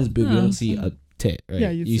X-ray someone's boob, you don't see a tit, right? Yeah,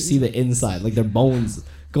 you see the inside, like their bones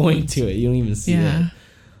going to it. You don't even see Yeah.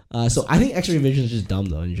 it. So I think X-ray vision is just dumb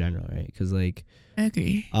though in general, right? Because like, I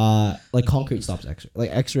agree. like concrete stops X-ray. Like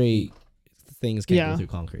X-ray things can't go through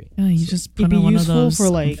concrete. Yeah, you just put It'd be on one of useful those for,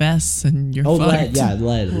 like- vests and you're Oh, fucked. lead, yeah,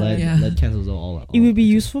 lead Yeah. cancels all. It would be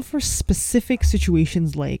useful for specific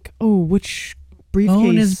situations like, oh, which briefcase?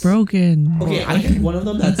 Bone is broken. Okay, I think one of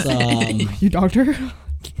them that's You doctor?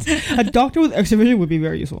 A doctor with X-ray vision would be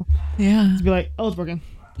very useful. Yeah. To be like, oh, it's broken.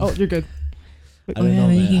 Oh, you're good. I Oh don't yeah, know,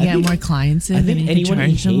 then you man. can I get think- more clients in I and think you can anyone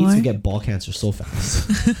he charge them hates more. would get ball cancer so fast.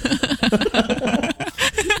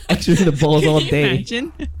 X-ray the balls all Can you day.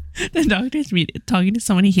 imagine the doctor's talking to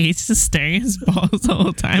someone he hates, just staring at his balls the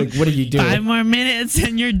whole time. Like, what are you doing? 5 more minutes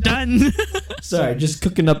and you're done. Sorry, just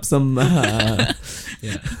cooking up some.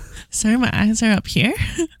 Yeah. Sir, my eyes are up here.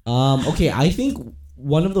 Okay, I think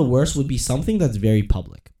one of the worst would be something that's very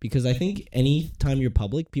public, because I think anytime you're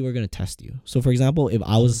public, people are gonna test you. So, for example, if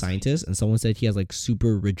I was a scientist and someone said he has like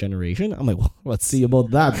super regeneration, I'm like, well, let's see about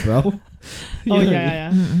that, bro. You know Oh, what I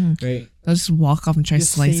yeah. Mm-mm. mean? Right? They'll just walk off and try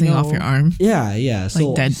Just say slicing off no. your arm. Yeah. So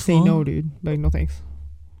Like Deadpool. Say no, dude. Like, no thanks.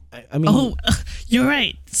 I mean, Oh, you're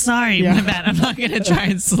right. Sorry, Yeah. my bad. I'm not gonna try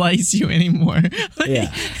and slice you anymore.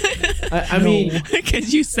 yeah. I mean,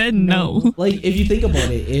 Because you said no. like if you think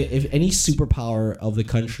about it, if any superpower of the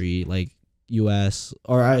country, like U.S.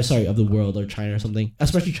 or of the world or China or something,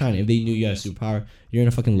 especially China, if they knew you had a superpower, you're in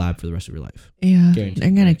a fucking lab for the rest of your life. Yeah, Guaranteed.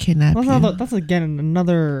 they're gonna kidnap That's, you. that's again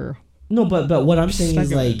another. No, but what I'm saying is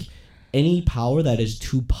Segment. like any power that is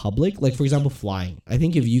too public, like for example, flying. I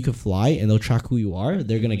think if you could fly and they'll track who you are,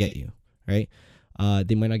 they're gonna get you, right?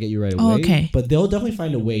 They might not get you right away, Oh, okay. but they'll definitely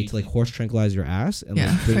find a way to like horse tranquilize your ass and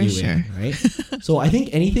Yeah, like bring for you sure. in, right? So I think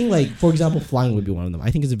anything like, for example, flying would be one of them.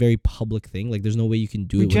 I think it's a very public thing. Like there's no way you can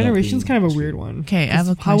do it. without Regeneration's being kind of a extreme. weird one. Okay, I have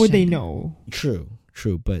a 'Cause How would they question. know? True,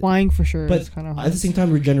 but Flying for sure but is kind of hard. at the same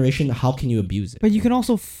time, regeneration. How can you abuse it? But you can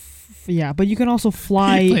also, but you can also I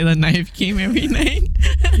play fly. the knife game every night.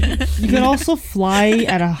 You can also fly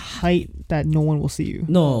at a height that no one will see you.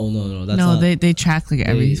 No. That's No, not, they track like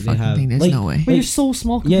every they fucking have- thing. There's like- no way. But you're so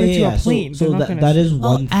small compared to a plane. So They're not that, gonna that is Oh,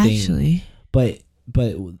 one thing. actually, But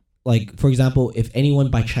like for example, if anyone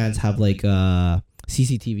by chance have like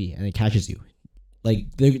CCTV and it catches you, like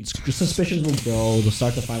suspicions will grow. They'll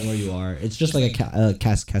start to find where you are. It's just like a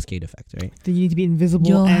cascade effect, right? Then you need to be invisible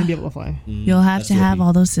You'll and ha- be able to fly. you'll have That's to have OP.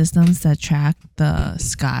 all those systems that track the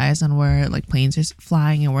skies and where like planes are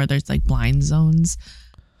flying and where there's like blind zones.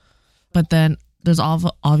 But then there's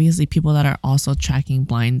obviously people that are also tracking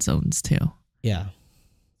blind zones too. Yeah.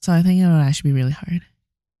 So I think it would actually be really hard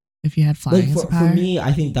if you had flying Like as a for power. me,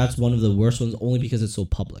 I think that's one of the worst ones, only because it's so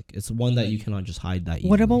public. It's one that you cannot just hide that.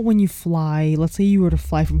 What easily. about when you fly? Let's say you were to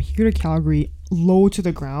fly from here to Calgary, low to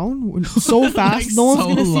the ground, so fast, Like, no one's so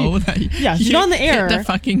gonna see. low that Yeah, you you're not in the hit air. the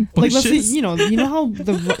fucking Like bushes. let's say you know how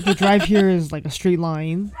the drive here is like a straight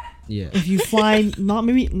line. Yeah. If you fly not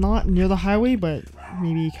near the highway, but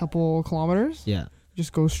maybe a couple kilometers, Yeah.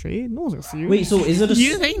 just go straight. No one's gonna see you. Wait. So is it a?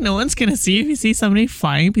 You think no one's gonna see if you see somebody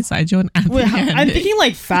flying beside you on Wait, I'm thinking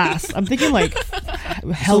like fast. I'm thinking like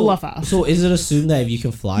hella fast. So is it assumed that if you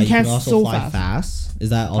can fly, You you, can can't also so fly fast. fast?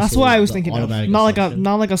 Is that also? That's what I was the thinking of. automatic Not assumption?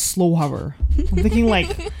 like a slow hover. I'm thinking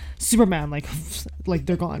like Superman, like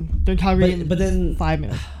they're gone. They're in Calgary in But then 5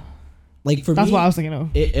 minutes. like for That's me, what I was thinking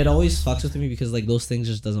of. it always fucks with me because like those things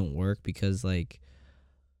just doesn't work, because like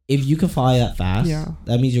if you can fly that fast, Yeah.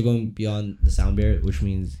 that means you're going beyond the sound barrier, which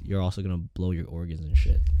means you're also gonna blow your organs and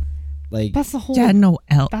shit. Like That's the whole. Yeah, no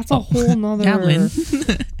L. That's a whole nother. Yeah, Lynn.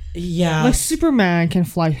 yeah. Like Superman can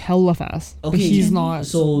fly hella fast, but he's not.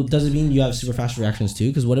 So does it mean you have super fast reactions too?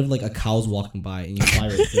 Because what if like a cow's walking by and you fly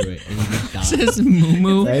right through it and you just die? Just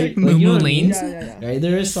moo Right? Like, moo you know moo what I mean? lanes. yeah. Right?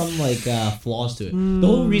 There is some like flaws to it. The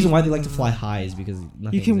whole reason why they like to fly high is because You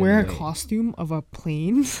nothing's can in wear a the way. costume of a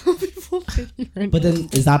plane. People think you're But then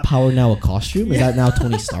is that power now a costume? Is that now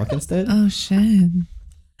Tony Stark instead? Oh shit!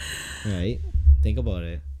 Right? Think about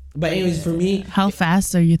it. But anyways, for me, How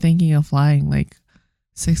fast are you thinking of flying? Like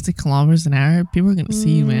 60 kilometers an hour? People are gonna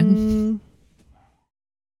see you, man.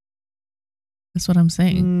 That's what I'm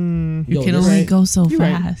saying. Mm, You Yo, can this- only right. go so You're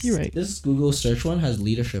right. fast. You're right. this Google search one has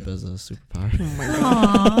leadership as a superpower. Oh my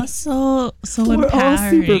god. Aw, so We're all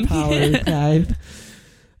empowering. superpowered, guys.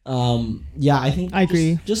 Yeah, I think I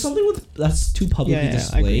agree. Just something with that's too publicly Yeah,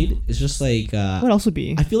 I agree. displayed. It's just like What else would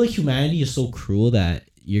be? I feel like humanity is so cruel that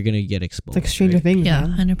you're gonna get exposed. It's like Stranger right? Things. Yeah,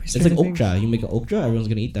 man. 100%. It's like okja. You make an okja, everyone's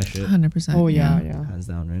gonna eat that shit. 100%. Oh yeah, yeah. Hands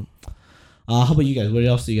down, right? How about you guys? What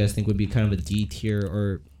else do you guys think would be kind of a D tier,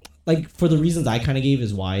 or like for the reasons I kind of gave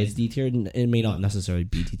is why it's D tier? It may not necessarily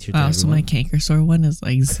be D tier. Wow, so my canker sore one is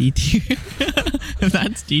like C tier. If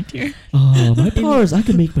that's D tier. Oh, my power is I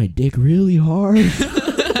can make my dick really hard.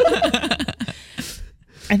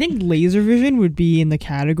 I think laser vision would be in the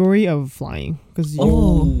category of flying because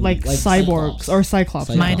like cyborgs or Cyclops.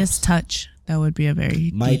 Midas touch. That would be a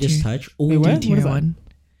very Midas D-tier. touch. Oh, Wait, what? D-tier is that? one.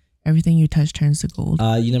 Everything you touch turns to gold.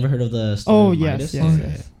 You never heard of the story of yes, Midas?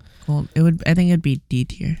 yes. Gold. It would. I think it'd be D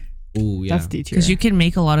tier Oh yeah. That's D tier. because you can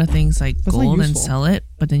make a lot of things like That's not gold and useful. sell it,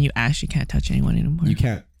 but then you actually can't touch anyone anymore. You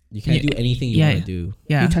can't Yeah. do anything you Yeah. want to do.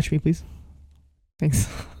 Yeah. You touch me, please. Thanks.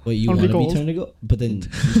 What you I wanna want be to be gold. turned to go, but then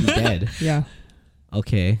you'd be dead. Yeah.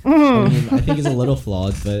 Okay. I mean, I think it's a little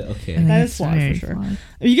flawed, but I okay. think That it's is flawed for very sure. flawed.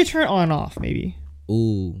 You could turn it on and off, maybe.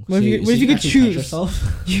 Ooh. What if you could actually touch choose?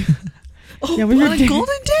 yourself? Yeah, when you're What a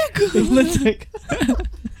golden dick. It's like-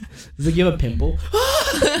 Does it give a pimple?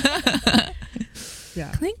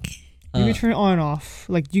 yeah. Clink. You can turn it on and off.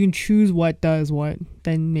 Like you can choose what does what.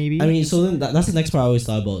 Then maybe. I mean, so then that's the next part I always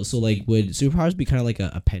thought about. So like, would superpowers be kind of like an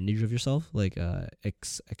appendage of yourself, like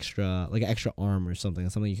extra, like an extra arm or something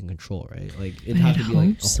you can control, right? Like it'd have to be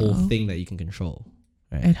like hope a whole so. thing that you can control,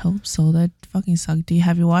 right? I'd hope so. That fucking sucked.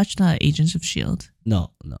 Have you watched Agents of S.H.I.E.L.D.?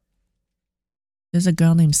 No. There's a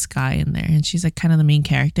girl named Sky in there, and she's like kind of the main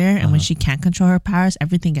character. And when she can't control her powers,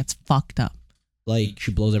 everything gets fucked up. Like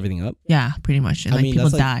she blows everything up. Yeah, pretty much. And I like mean, people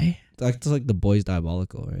that's like- die. That's like the Boys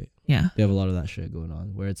Diabolical, right? Yeah. They have a lot of that shit going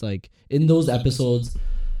on where it's like in those episodes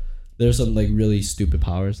there's some like really stupid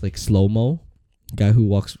powers like slow-mo, guy who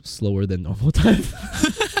walks slower than normal time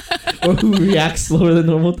or who reacts slower than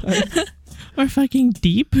normal time. Or fucking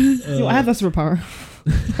deep. Yo, I have that superpower.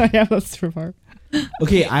 I have that superpower.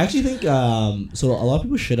 Okay, I actually think so a lot of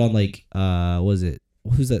people shit on like what is it,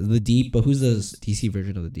 who's that, the Deep, but who's the DC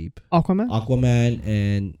version of the Deep? Aquaman.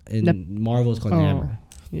 And Marvel's called Namor.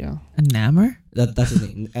 Yeah. A Namor? That's his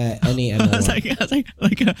name. N-A-M-O-R. I was like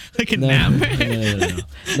a No, Namor.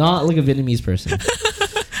 no. Not like a Vietnamese person.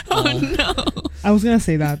 Oh no. I was gonna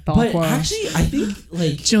say that. The But Aqua. actually, I think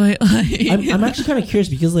like Joy. I'm actually kind of curious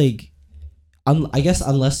because like I guess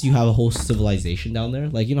unless you have a whole civilization down there,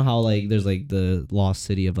 like you know how like there's like the lost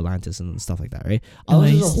city of Atlantis and stuff like that, right?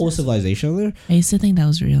 Unless there's a whole civilization down there, I used to think that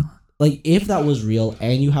was real. like if that was real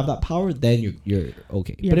and you have that power, then you're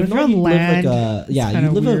okay. Yeah, but if but not, if you you're on land, live like it's you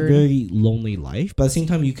kinda live weird. a very lonely life. But at the same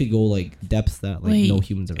time, you could go like depths that like Wait, no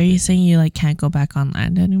humans ever. Are you been. saying you like can't go back on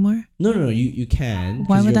land anymore? No, you can.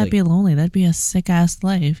 Why 'cause would you're, that like, be lonely? That'd be a sick ass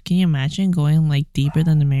life. Can you imagine going like deeper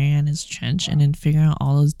than the Marianas Trench and then figuring out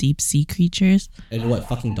all those deep sea creatures? And what,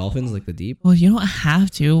 fucking dolphins like the Deep? Well, you don't have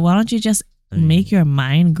to. Why don't you just make your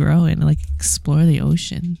mind grow and like explore the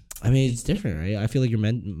ocean? I mean, it's different, right? I feel like you're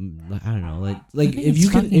meant. I don't know, like think if it's you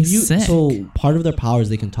can, fucking if you sick. so part of their powers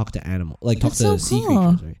they can talk to animal, like talk That's to so sea cool.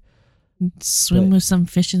 creatures, right? Swim But- with some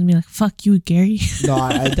fishes and be like, "Fuck you, Gary." No,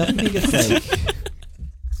 I definitely think it's like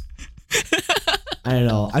I don't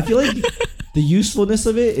know. I feel like the usefulness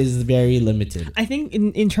of it is very limited. I think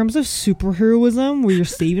in terms of superheroism, where you're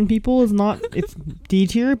saving people is not, it's D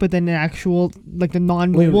tier, but then the actual like the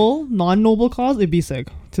non-noble cause, it'd be sick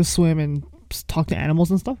to swim and talk to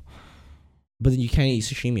animals and stuff. But then you can't eat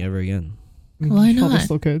sashimi ever again Why You probably not?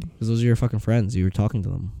 still could. because those are your fucking friends. You were talking to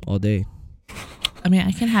them all day. I mean,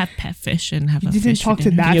 I can have pet fish and have You a didn't fish for talk to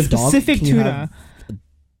dinner. that Can you have dog? specific Can you tuna. have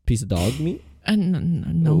piece of dog meat?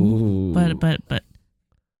 No, Ooh. but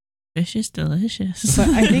fish is delicious. But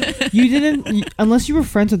I think you didn't, unless you were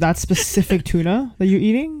friends with that specific tuna that you're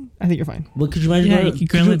eating. I think you're fine. Well, could you imagine? Yeah, going you to- could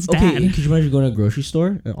grill its okay, dad. could you imagine going to a grocery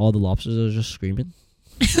store and all the lobsters are just screaming?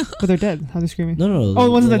 But they're dead. How are they screaming? No. Oh,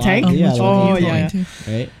 the ones in the tank? Yeah. which the one ones Oh, in the yeah, tank,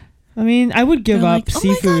 Right. I mean, I would give They're up like,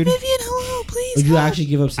 seafood. Oh my God, Vivian, hello, please. Would you help." actually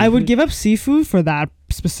give up seafood? I would give up seafood for that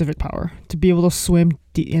specific power to be able to swim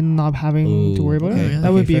and not having to Ooh, worry about okay, it. really?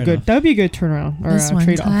 That would be a fair good. enough. That would be a good turnaround or This one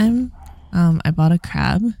trade off. time, I bought a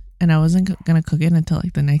crab and I wasn't gonna cook it until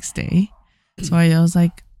like the next day. So I was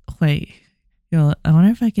like, wait, I wonder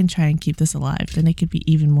if I can try and keep this alive. Then it could be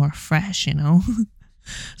even more fresh, you know?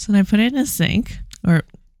 So then I put it in a sink, I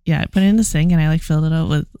put it in the sink and I like filled it up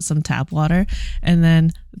with some tap water. And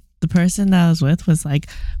then the person that I was with was like,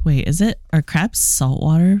 wait, are crabs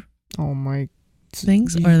saltwater Oh my!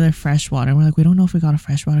 things or they're freshwater? And we're like, we don't know if we got a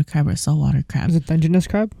freshwater crab or a saltwater crab. Is it Dungeness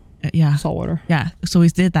crab? Yeah. Salt water. Yeah. So we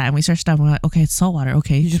did that and we searched up and we're like, okay, it's salt water.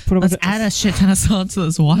 Okay. You just put a Let's bunch of- add a shit ton of salt to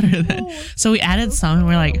this water then. So we added some and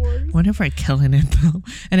we're like, what if we're killing it though?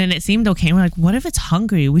 And then it seemed okay. We're like, what if it's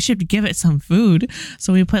hungry? We should give it some food.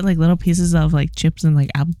 So we put like little pieces of like chips and like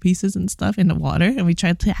apple pieces and stuff in the water and we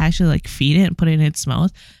tried to actually like feed it and put it in its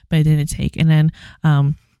mouth, but it didn't take. And then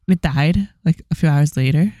it died like a few hours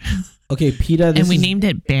later. Okay, PETA. And we named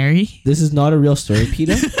it Barry. This is not a real story,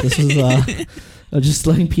 PETA. This is I'm just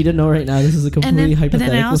letting PETA know right now. This is a completely But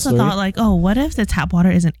hypothetical then I also story. thought like, oh, what if the tap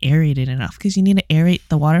water isn't aerated enough? Because you need to aerate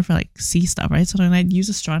the water for like sea stuff, right? So then I'd use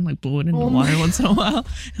a straw and like blow it in the water once in a while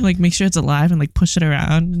and like make sure it's alive and like push it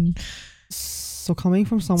around. And So coming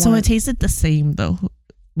from someone, so it tasted the same though.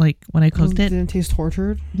 Like when I cooked it, didn't taste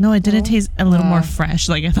tortured. no, it didn't No? taste a little more fresh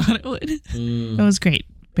like I thought it would. Mm. It was great.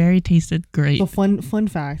 Berry tasted great. So fun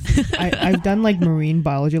fact. I've done like marine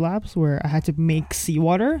biology labs where I had to make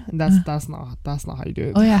seawater, and that's not how you do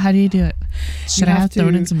it. Oh yeah, how do you do it? Should I have have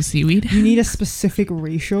thrown to- in some seaweed? You need a specific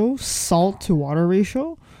ratio, salt to water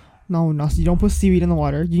ratio. No, you don't put seaweed in the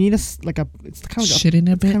water. You need it's kind of like Shit in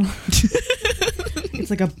a bit. it's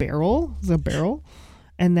like a barrel. It's a barrel.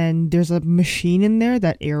 And then there's a machine in there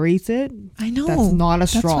that aerates it. I know. That's not a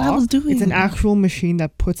That's straw. what I was doing. It's an actual machine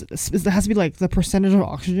that puts. It has to be like the percentage of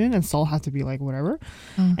oxygen, and salt has to be like whatever.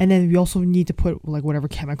 Oh. And then we also need to put like whatever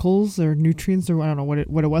chemicals or nutrients or I don't know what it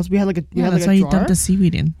was. We had like a we Yeah, had that's like why a you jar. dumped the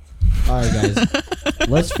seaweed in. All right, guys.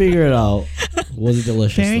 Let's figure it out. Was it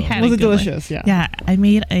delicious? Very though? had Was a it good one. delicious? Yeah. Yeah, I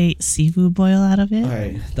made a seafood boil out of it. All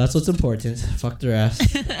right, that's what's important. Fuck the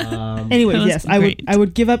rest. Anyway, That was yes, great. I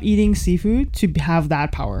would give up eating seafood to have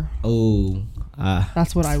that power. Oh,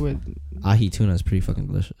 That's what I would. ahi tuna is pretty fucking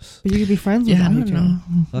delicious. But you could be friends with Yeah, I them. don't know.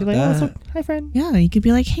 Fuck Be like, that. oh, so, hi friend. Yeah, you could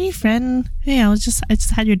be like, "Hey, friend. Hey, I just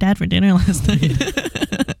had your dad for dinner last night."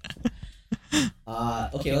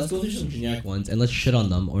 Okay, let's go through some generic ones and let's shit on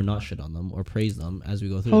them or not shit on them or praise them as we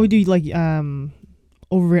go through. How would them. you like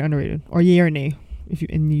overrated, underrated, or yay or nay if you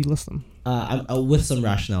list them? I'm with some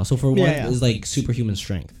rationale. So for one Yeah. is like superhuman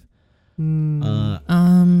strength. Mm,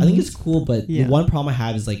 I think it's cool, but Yeah. the one problem I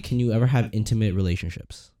have is like, can you ever have intimate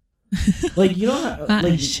relationships? Like you know,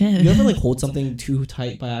 like shit. you ever like hold something too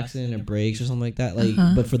tight by accident and it breaks or something like that. Like,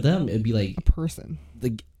 but for them it'd be like a person.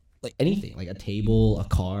 like anything, like a table, a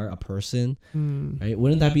car, a person, Mm. right?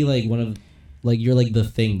 Wouldn't that be like one of like you're like the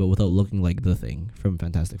thing, but without looking like the thing from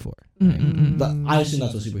Fantastic Four? Right? I assume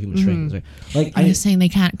that's what superhuman strength is, right? Like Are you saying they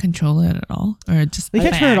can't control it at all, or just They by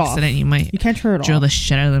can't turn it off. accident you might You can't turn it drill off. the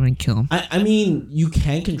shit out of them and kill them? I mean, you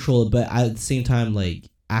can control it, but at the same time, like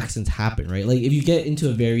accidents happen, right? Like if you get into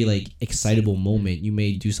a very like excitable moment, you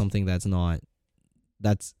may do something that's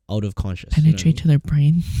out of conscious. you know what I Penetrate mean? to their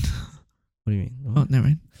brain. What do you mean? Oh, never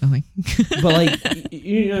mind. Nothing. But like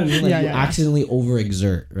you know what I mean? Like Yeah, you yeah. accidentally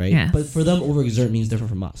overexert, right? Yes. But for them, overexert means different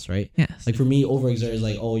from us, right? Yes. Like for me, overexert is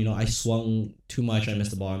like, oh, you know, I swung too much, I missed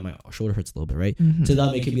the ball, and my shoulder hurts a little bit, right? Mhm. To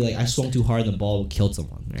them, it could be like I swung too hard and the ball killed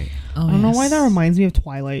someone, right? Oh, I don't know why that yes. reminds me of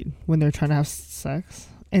Twilight when they're trying to have sex,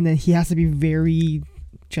 and then he has to be very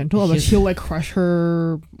gentle, otherwise he'll like crush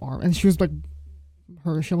her arm, and she was like,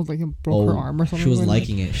 she almost like broke her arm or something. She was when-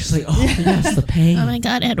 liking it. She's like, oh, yes, the pain. Oh my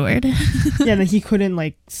god, Edward. yeah, and then he couldn't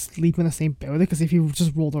like sleep in the same bed with it because if he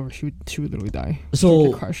just rolled over, she would literally die. She would So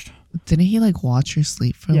get crushed. Didn't he like watch her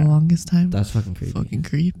sleep for Yeah. the longest time? that's fucking creepy. Fucking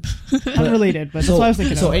creep. Unrelated, but that's what I was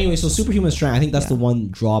thinking. So of. anyway, so superhuman strength, I think that's Yeah. the one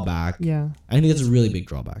drawback. Yeah, I think that's a really big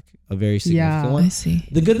drawback, a very significant Yeah. one. I see.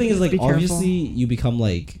 The good thing is like Be careful. obviously you become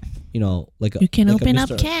like, you know, like You can like open up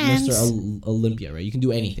Mr. cans. Mr. Olympia, right? You can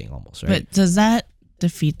do anything almost, right? But does that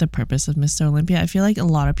defeat the purpose of Mr. Olympia? I feel like a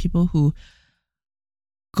lot of people who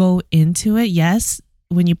go into it, yes,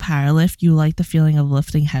 when you powerlift, you like the feeling of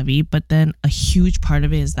lifting heavy, but then a huge part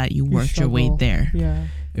of it is that you worked your way struggle. there. Yeah,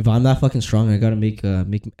 If I'm that fucking strong, I gotta make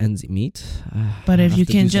ends meet. But I if have you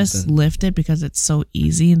to can do just something. lift it because it's so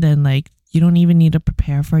easy, then like you don't even need to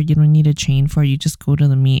prepare for it. You don't need to train for it. You just go to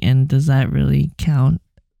the meet, and does that really count?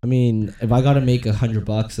 I mean, if I gotta make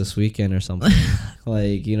 $100 this weekend or something,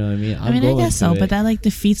 like you know what I mean. I mean, I guess so, but that like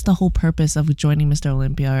defeats the whole purpose of joining Mr.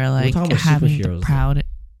 Olympia or like talking about having the superheroes, proud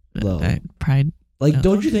though. pride. Like, Yeah.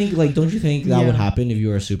 don't you think that Yeah. would happen if you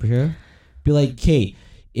were a superhero? Be like, okay,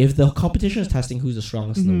 if the competition is testing who's the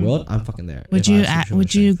strongest in Mhm. the world, I'm fucking there. Would if I you have superhuman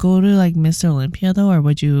would you strength. go to like Mr. Olympia though, or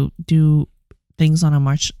would you do things on a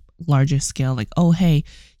much larger scale? Like, oh hey,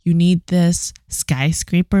 you need this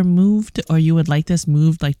skyscraper moved, or you would like this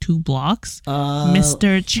moved like 2 blocks,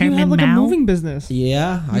 Mr. you Chairman have like Mao. a moving business.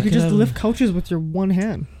 Yeah, You could just have- lift couches with your one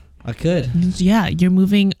hand. I could. Yeah, you're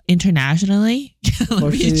moving internationally. Let me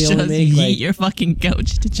Fortunately, they just only make, yeet like- your fucking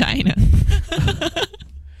couch to China.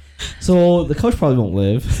 So the coach probably won't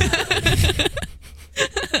live.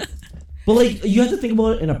 But like you have to think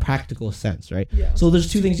about it in a practical sense, right? Yeah. So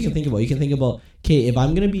there's two things you can think about. You can think about, okay, if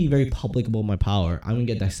I'm gonna be very public about my power, I'm gonna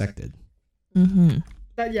get dissected. Mm-hmm.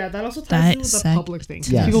 That also ties into the public thing.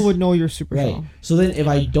 Yes. People would know you're super Right. strong. So then if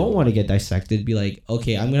I don't want to get dissected, be like,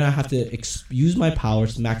 okay, I'm gonna have to use my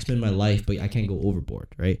powers to maximize my life, but I can't go overboard,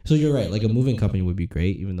 right? So you're right. Like a moving company would be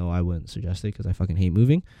great, even though I wouldn't suggest it because I fucking hate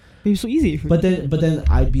moving. It'd be so easy. But then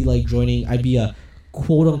I'd be like I'd be a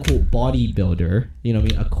quote unquote bodybuilder. You know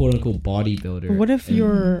what I mean? A quote unquote bodybuilder. But what if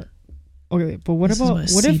you're okay? But what This is about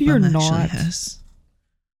what if you're CBUM not? actually has.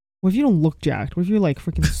 What if you don't look jacked? What if you're like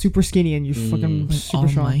freaking super skinny and you're fucking Like super All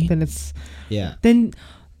strong? Might? Then it's Yeah. then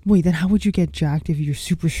wait. Then how would you get jacked if you're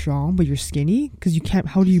super strong but you're skinny? Because you can't.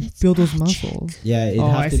 How do you build those muscles? Yeah, it'd Oh,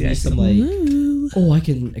 I have to see, I be see. some like, Ooh. oh, I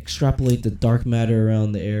can extrapolate the dark matter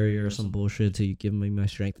around the area or some bullshit to give me my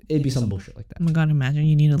strength. It'd be some bullshit like Oh that. my god, imagine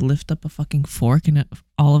you need to lift up a fucking fork and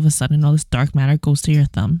all of a sudden all this dark matter goes to your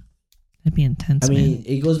thumb. That'd be intense, I man. mean,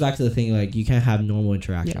 it goes back to the thing like you can't have normal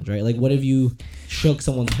interactions, right? Like, what if you shook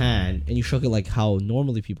someone's hand and you shook it like how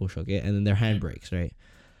normally people shook it, and then their hand breaks, right?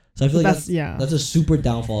 So I feel like that's a super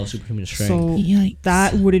downfall of superhuman strength. So Yikes.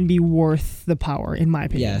 that wouldn't be worth the power, in my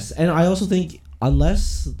opinion. Yes, and I also think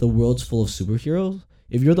unless the world's full of superheroes,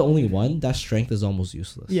 if you're the only one, that strength is almost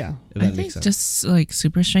useless. Yeah. if I that think makes sense. just like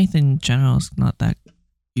super strength in general is not that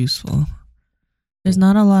useful. There's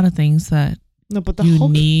not a lot of things that No, but the you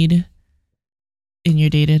Hulk. need in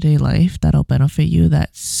your day-to-day life that'll benefit you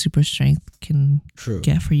that super strength can True.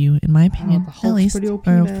 get for you, in my opinion, the at Hulk's least, pretty OP,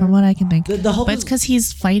 or man. from what I can think. The Hulk But it's is- because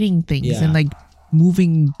he's fighting things Yeah. and like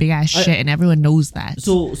moving big ass I- shit, and everyone knows that.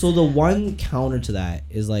 So the one counter to that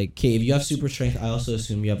is like, okay, if you have super strength, I also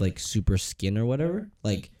assume you have like super skin or whatever.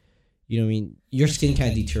 Like, you know what I mean? Your skin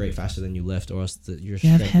can't deteriorate faster than you lift, or else your You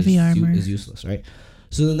have strength heavy is, armor. is useless, right?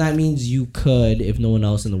 So then that means you could, if no one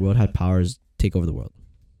else in the world had powers, take over the world.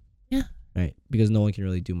 Yeah. Right? Because no one can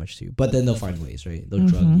really do much to you. But then they'll find ways, right? They'll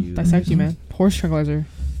drug Mhm. you. Dissect you, man. Horse tranquilizer.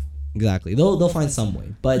 Exactly. They'll find some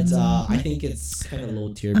way. But I think it's kind of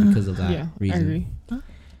low tier because of that Yeah, reason. I agree.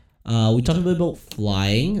 We talked a bit about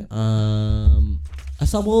flying. I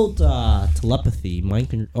saw about telepathy,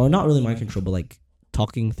 or not really mind control, but like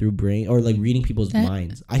talking through brain or like reading people's That-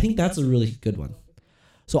 minds. I think that's a really good one.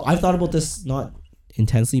 So I've thought about this not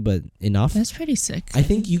intensely, but enough. That's pretty sick. I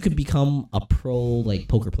think you could become a pro like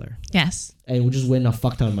poker player Yes. and would just win a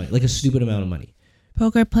fuck ton of money, like a stupid amount of money.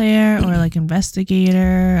 Poker player or like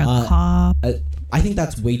investigator, a cop, I think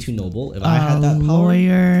that's way too noble. If I had that power,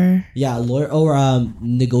 lawyer. yeah, lawyer or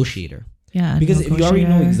negotiator. Yeah. Because if you already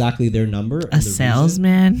know negotiator, exactly their number, and a the reason-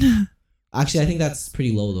 salesman. actually, I think that's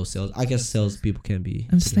pretty low. Those sales, I guess, sales people can be.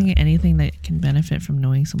 I'm just thinking anything that can benefit from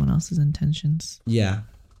knowing someone else's intentions. Yeah,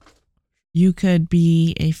 You could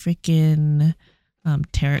be a freaking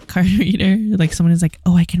tarot card reader. Like someone is like,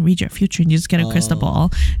 oh, I can read your future, and you just get a crystal Oh. ball.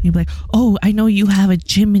 And you'd be like, oh, I know you have a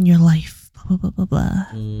gym in your life. Blah blah blah blah.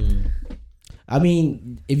 I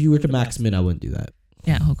mean, if you were to max min, I wouldn't do that.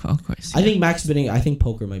 Yeah, of course. I think max minning. I think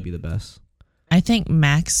poker might be the best. I think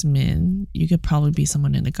max min, you could probably be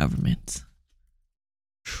someone in the government.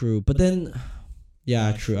 True, but then,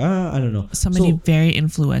 yeah, true. I don't know. Somebody So- very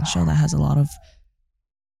influential that has a lot of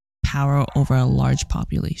power over a large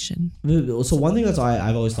population. So one thing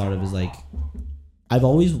I've always thought of is like, I've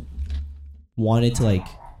always wanted to like,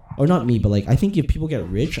 or not me, but like I think if people get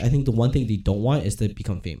rich, I think the one thing they don't want is to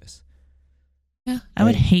become famous. Yeah, I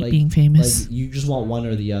would Like- hate like- being famous. Like you just want one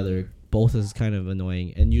or the other. Both is kind of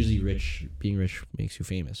annoying, and usually being rich makes you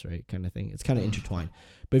famous, right? Kind of thing. It's kind of intertwined.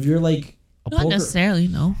 But if you're like a Not poker, necessarily,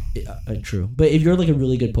 no. true. But if you're like a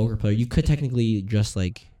really good poker player, you could technically just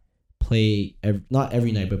like play not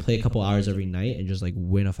every night, but play a couple hours every night and just like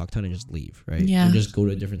win a fuck ton and just leave, right? Yeah. And just go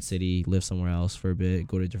to a different city, live somewhere else for a bit,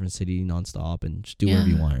 go to a different city nonstop, and just do whatever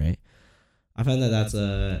you want, right? I find that that's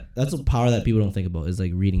a power that people don't think about is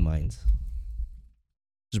like reading minds.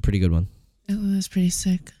 It's a pretty good one. Oh, that's pretty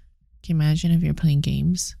sick. Can you imagine if you're playing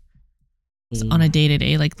games so Mm. on a day to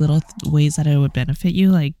day, like little ways that it would benefit you?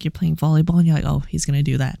 Like you're playing volleyball and you're like, oh, he's gonna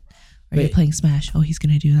do that. Or you're But- playing Smash. Oh, he's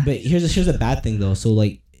gonna do that. But here's a bad thing though. So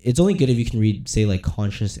like it's only good if you can read, say, like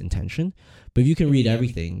conscious intention. But if you can read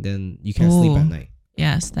everything, then you can't sleep at Oh, night.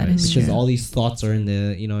 Yes, that right? is Because true. all these thoughts are in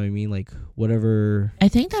the, you know what I mean, like whatever. I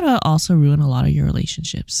think that will also ruin a lot of your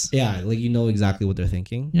relationships. Yeah, like you know exactly what they're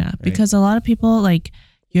thinking. Yeah, right? because a lot of people, like,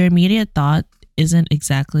 your immediate thought isn't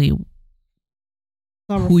exactly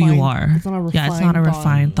Not who you refined- are. It's not a refined Yeah, it's not a thought.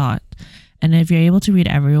 refined thought. And if you're able to read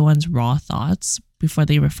everyone's raw thoughts before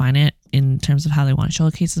they refine it in terms of how they want to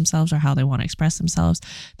showcase themselves or how they want to express themselves,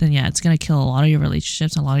 then yeah, it's going to kill a lot of your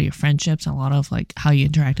relationships and a lot of your friendships and a lot of like how you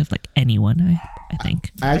interact with like anyone, I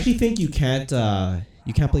think. I actually think you can't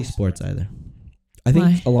You can't play sports either. I think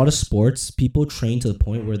Why? a lot of sports people train to the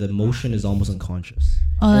point where the motion is almost unconscious.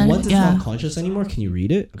 Oh, And once it's yeah. not conscious anymore, can you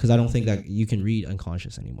read it? Because I don't think that you can read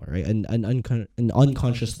unconscious anymore, right? An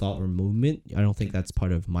unconscious thought or movement, I don't think that's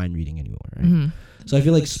part of mind reading anymore, right? Mm-hmm. So I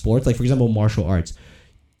feel like sports, like for example, martial arts,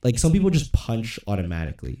 like some people just punch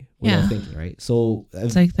automatically without Yeah. thinking, right? So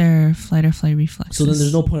It's like their fight or flight reflexes. so then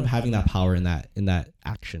there's no point of having that power in that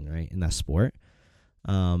action, right? In that sport.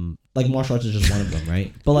 Like martial arts is just one of them,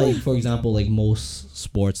 right? But like for example, like most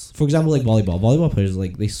sports, for example, like volleyball players,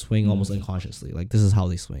 like they swing almost unconsciously. Like this is how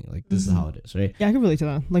they swing. Like this is how it is, right? Yeah, I can relate to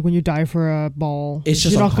that. Like when you dive for a ball, It's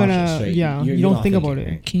just you're not unconscious, gonna. right? Yeah, You're you don't not think thinking, about it.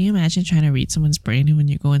 right? Can you imagine trying to read someone's brain and when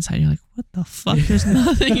you go inside, you're like, what the fuck? There's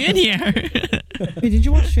nothing in here. Wait, did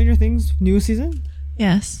you watch Stranger Things new season?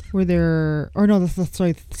 Yes. Where they're that's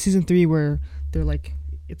sorry, season 3 where they're like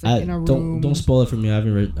it's like in a room. Don't spoil it for me. I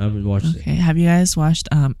haven't watched Okay. Have you guys watched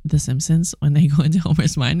The Simpsons when they go into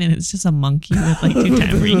Homer's mind and it's just a monkey with like two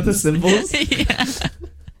tambourines? With the symbols.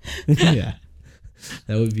 Yeah. Yeah,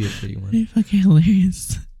 that would be a pretty one. They're fucking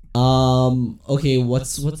hilarious. Okay,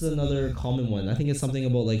 what's another common one? I think it's something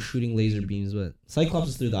about like shooting laser beams, but Cyclops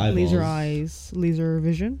is through the eyeballs. Laser eyes, laser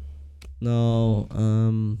vision. No.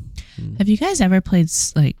 Have you guys ever played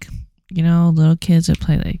like, little kids would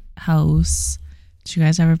play like House? Did you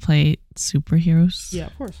guys ever play superheroes? Yeah,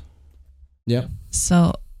 of course. Yeah.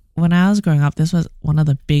 So when I was growing up, this was one of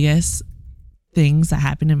the biggest things that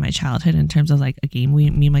happened in my childhood in terms of like a game me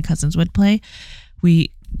and my cousins would play.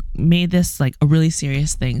 We made this like a really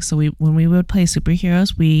serious thing. So when we would play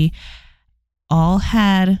superheroes, we all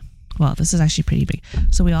had, well, this is actually pretty big.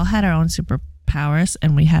 So we all had our own superpowers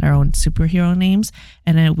and we had our own superhero names,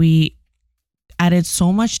 and then we added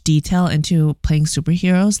so much detail into playing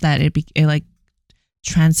superheroes that it like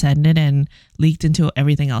transcended and leaked into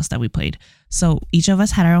everything else that we played. So each of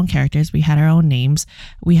us had our own characters, we had our own names,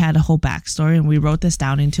 we had a whole backstory, and we wrote this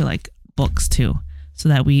down into like books too, so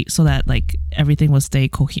that like everything would stay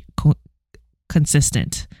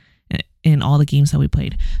consistent in all the games that we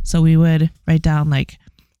played. So we would write down like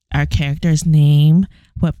our character's name,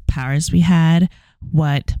 what powers we had,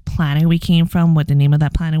 what planet we came from, what the name of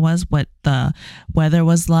that planet was, what the weather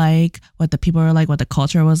was like, what the people were like, what the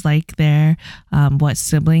culture was like there, what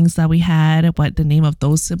siblings that we had, what the name of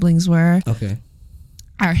those siblings were, Okay.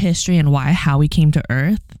 our history and how we came to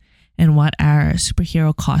Earth, and what our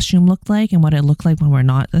superhero costume looked like and what it looked like when we're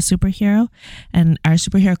not a superhero. And our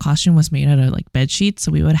superhero costume was made out of like bed sheets,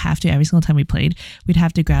 so we would have to, every single time we played, we'd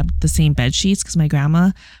have to grab the same bed sheets because my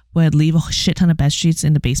grandma would leave a shit ton of bed sheets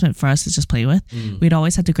in the basement for us to just play with. We'd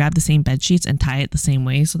always have to grab the same bed sheets and tie it the same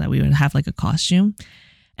way so that we would have like a costume.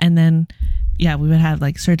 And then we would have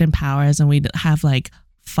like certain powers, and we'd have like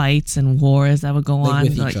fights and wars that would go on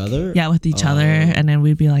With each other? Yeah, with each other. And then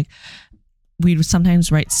we'd be like, we'd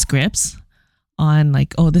sometimes write scripts on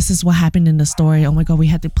like, oh, this is what happened in the story. Oh my God, we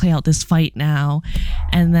had to play out this fight now.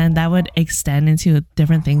 And then that would extend into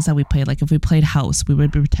different things that we played. Like if we played House, we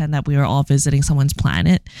would pretend that we were all visiting someone's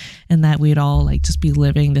planet and that we'd all like just be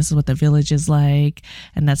living. This is what the village is like.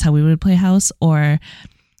 And that's how we would play House. Or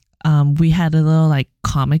we had a little like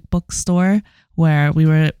comic book store where we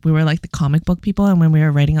were like the comic book people. And when we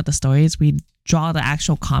were writing out the stories, we'd draw the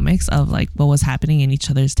actual comics of like what was happening in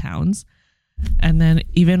each other's towns. And then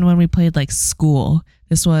even when we played like school,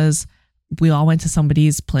 we all went to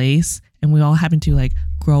somebody's place and we all happened to like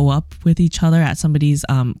grow up with each other at somebody's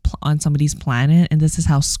on somebody's planet, and this is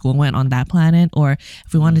how school went on that planet. Or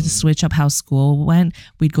if we wanted to switch up how school went,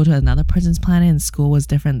 we'd go to another person's planet and school was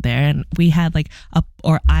different there. And we had like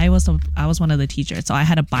I was one of the teachers, so I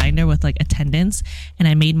had a binder with like attendance, and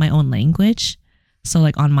I made my own language. So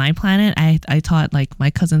like on my planet, I taught like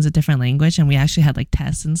my cousins a different language, and we actually had like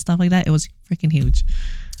tests and stuff like that. It was freaking huge.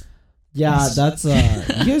 Yeah, that's you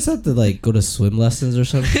guys have to like go to swim lessons or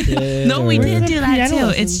something. No, we did do that piano too.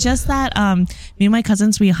 lessons? It's just that me and my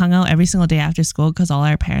cousins, we hung out every single day after school because all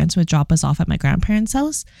our parents would drop us off at my grandparents'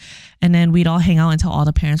 house, and then we'd all hang out until all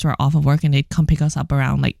the parents were off of work, and they'd come pick us up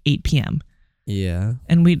around like 8 p.m. Yeah,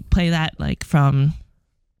 and we'd play that like from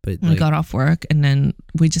but when we got off work, and then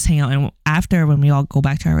we just hang out. And after, when we all go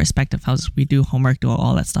back to our respective houses, we do homework, do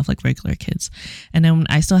all that stuff like regular kids. And then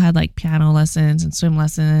I still had like piano lessons and swim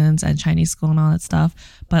lessons and Chinese school and all that stuff.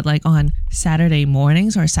 But like on Saturday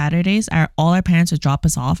mornings or Saturdays, all our parents would drop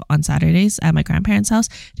us off on Saturdays at my grandparents' house.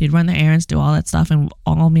 They'd run their errands, do all that stuff, and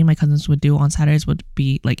all me and my cousins would do on Saturdays would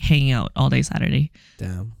be like hanging out all day Saturday.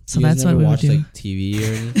 damn. So You guys that's what never we would watched do. like TV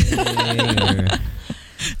or anything? Or?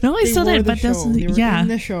 No, I They still were did, the but this, show. They were yeah. in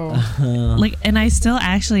the show. Like, and I still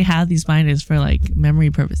actually have these binders for like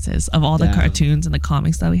memory purposes of all the Damn. cartoons and the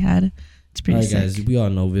comics that we had. It's pretty All right, sick. guys. We all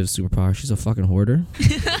know Viv's superpower. She's a fucking hoarder.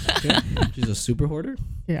 Okay? She's a super hoarder.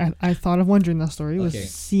 Yeah, I thought of one during that story. Was Okay.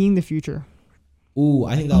 seeing the future. Ooh,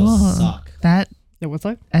 I think that would Oh. suck. That Yeah, what's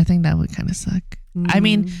that? I think that would kind of suck. I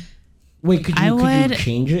mean, Mm. Wait, could I you would-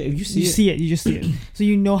 change it if you see you it? see it. You just see it. So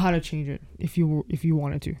you know how to change it if you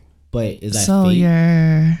wanted to. But is that so fate?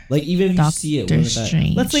 you're Like even if you see it, Doctor wouldn't that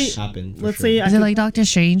Strange. Let's say- happen? For let's sure? say I Is it could- like Doctor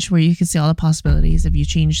Strange where you can see all the possibilities? If you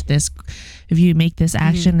change this, if you make this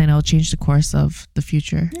action, then it'll change the course of the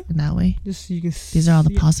future Yeah. in that way. just you can. These are all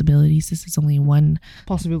the see it. possibilities. This is only one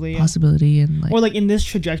possibility. Yeah. possibility, and like Or like in this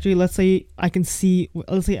trajectory, let's say I can see.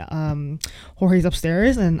 Let's say Jorge's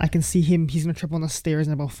upstairs and I can see him. He's gonna trip on the stairs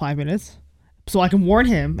in about 5 minutes. So I can warn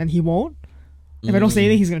him and he won't. If I don't say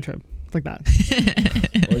anything, he's gonna trip. Like that.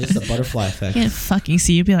 Or just a butterfly effect. can't fucking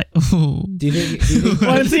see. You'd be like, oh, Do you think?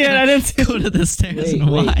 I didn't see it. I didn't see it. go to the stairs Wait,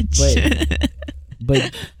 and wait,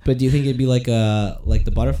 watch. but do you think it'd be like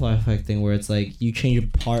the butterfly effect thing where it's like you change a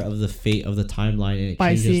part of the fate of the timeline and it By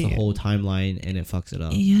changes seeing the it. whole timeline and it fucks it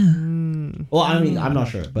up? Yeah, Well, I mean, I'm not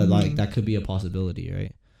sure, but like Mm. that could be a possibility,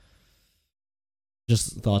 right?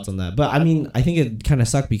 Just thoughts on that. But I mean, I think it kind of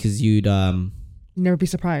sucked because you'd Never be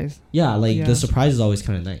surprised. yeah, like Yeah. the surprise is always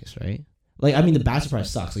kind of nice, right? Like I mean, the bad surprise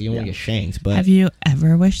sucks. Like you don't want to Yeah. get shanked, but have you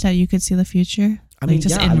ever wished that you could see the future? I mean,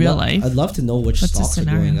 just yeah, in real life? I'd love to know which What's the stocks are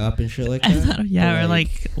scenario? going up and shit like I that. thought, yeah, But, or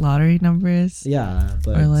like lottery numbers, yeah,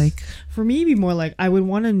 but or like For me, it'd be more like I would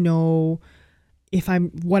want to know if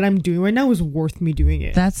what I'm doing right now is worth me doing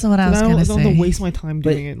it. that's what I So was I don't gonna have to say. waste my time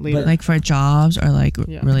doing it later. Like for jobs or like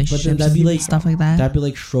Yeah. relationships, that'd be like- stuff like that. that'd be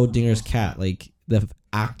like Schrodinger's cat. Like the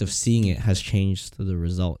act of seeing it has changed to the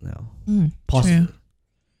result now. Possibly. True.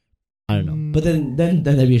 I don't know. But then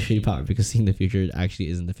that'd be a shitty power because seeing the future actually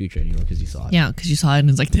isn't the future anymore because you saw it. Yeah, because you saw it and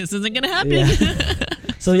it's like this isn't gonna happen. Yeah.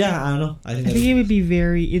 So yeah, I don't know. I think, I think it would be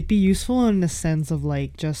it'd be useful in the sense of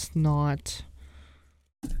like just not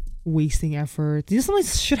wasting effort. Just something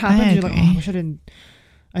shit happens. I You're like, agree. oh, I wish I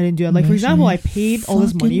didn't do it. Like for example, I paid all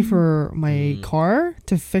this money Fucking- for my car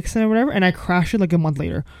to fix it or whatever, and I crashed it like a month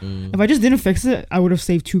later. Mm. If I just didn't fix it, I would have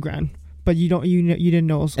saved $2,000. But you didn't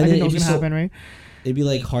know. So I And didn't then know it was it'd be gonna so- happen, right? It'd be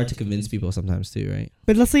like hard to convince people sometimes too, right?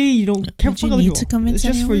 But let's say you don't care Did for you other need people. to convince It's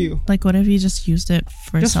just for anyone? you. Like, what if you just used it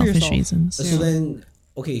for Just for selfish yourself. reasons? So then,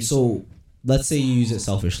 okay, so let's say you use it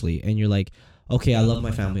selfishly and you're like, okay, I love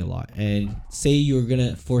my family a lot. And say you're going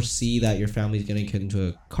to foresee that your family's going to get into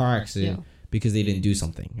a car accident Yeah. because they didn't do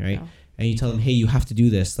something, right? Yeah. And you tell them, hey, you have to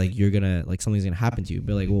do this. Like, you're going to, like, something's going to happen to you.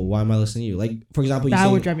 But like, well, why am I listening to you? Like, for example, you That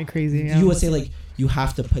say, would drive me crazy. Yeah. you would say like, you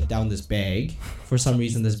have to put down this bag. For some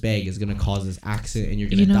reason, this bag is going to cause this accident and you're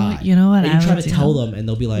going to die. You know what And I you try would to do? tell them and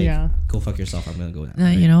they'll be like, Yeah. go fuck yourself. I'm going to go now. No,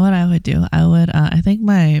 right? you know what I would do? I would. I think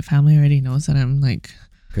my family already knows that I'm like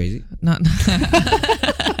Crazy. not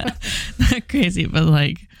not crazy, but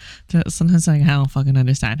like sometimes like I don't fucking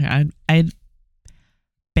understand her. I'd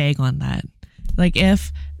beg on that. Like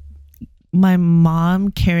if my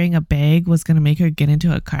mom carrying a bag was gonna make her get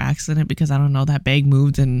into a car accident because I don't know that bag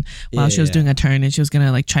moved and while she was doing a turn and she was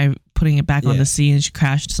gonna like try putting it back on Yeah. the seat and she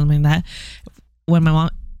crashed something like that.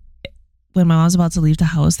 When my mom's about to leave the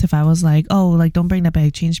house, if I was like, oh, like don't bring that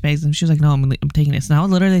bag, change bags, and she was like, no, I'm taking this, and I would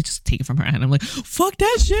literally just take it from her hand. I'm like, fuck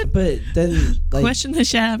that shit. But then, like, Question the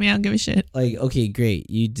shit out of me. I don't give a shit. like, okay, great,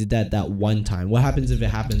 you did that one time. What happens if it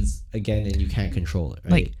happens again and you can't control it,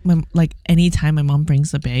 right? Like anytime my mom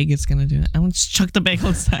brings the bag, it's gonna do it. I'm gonna just chuck the bag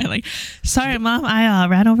outside. Like, sorry, mom, I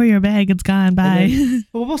ran over your bag. It's gone. Bye.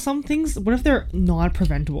 But what about some things? What if they're not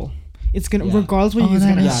preventable? It's gonna, Yeah. regardless what Oh, you use, that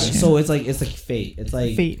gonna yeah, is happen. true. so it's like fate. It's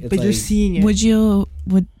like Fate, it's but like, you're seeing it.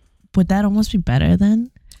 would that almost be better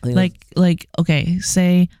then? I think Like okay,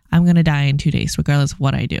 say I'm gonna die in 2 days, regardless of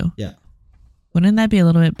what I do. Yeah. Wouldn't that be a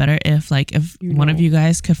little bit better if You one of know. you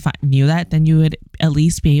guys knew that, then you would at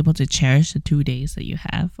least be able to cherish the 2 days that you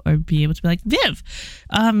have, or be able to be like, Viv,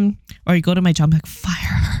 or you go to my job like, fire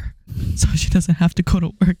her, so she doesn't have to go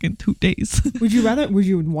to work in 2 days. Would you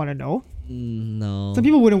want to know? no. Some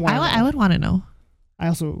people wouldn't want. I would want to know. I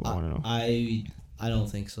also want to know. I don't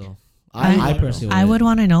think so. I- I personally I would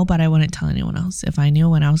want to know, but I wouldn't tell anyone else if I knew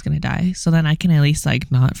when I was gonna die. So then I can at least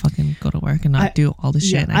like not fucking go to work and not do all the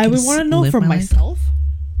shit. Yeah, and I can would just want to know live for my life. myself,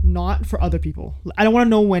 not for other people. I don't want to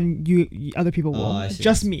know when other people will. I see.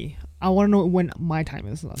 Just me. I want to know when my time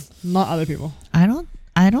is, not other people. I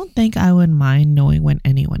don't think I would mind knowing when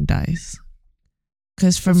anyone dies.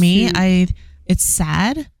 Because for That's me, true. it's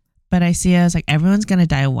sad, but I see it as like everyone's gonna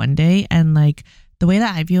die one day, and like the way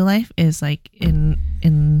that I view life is like in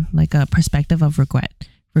like a perspective of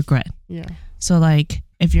regret. Yeah. So like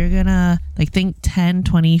if you're gonna like think 10,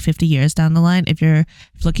 20, 50 years down the line, if you're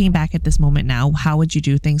looking back at this moment now, how would you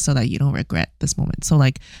do things so that you don't regret this moment? So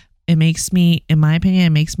like it makes me, in my opinion, it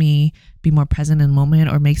makes me be more present in the moment,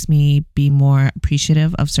 or makes me be more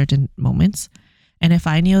appreciative of certain moments. And if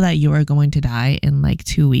I knew that you were going to die in like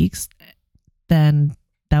 2 weeks, then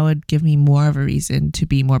that would give me more of a reason to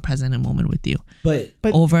be more present in the moment with you. But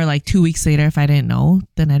Over like 2 weeks later, if I didn't know,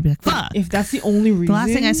 then I'd be like, fuck. If that's the only reason, The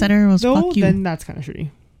last thing I said to her was, though, fuck you. then that's kind of shitty.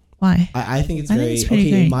 Why? I think it's I think very it's pretty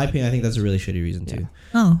okay. great. In my opinion, I think that's a really shitty reason too.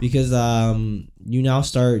 Oh. Because you now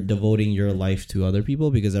start devoting your life to other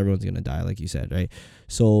people because everyone's gonna die, like you said, right?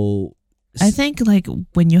 So I think like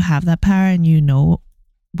when you have that power and you know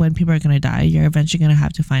when people are going to die, you're eventually going to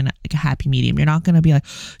have to find like a happy medium. You're not going to be like,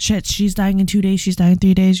 shit, she's dying in 2 days, she's dying in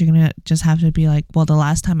 3 days. You're going to just have to be like, well, the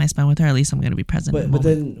last time I spent with her, at least I'm going to be present. But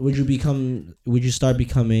then would you start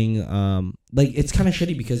becoming like, it's kind of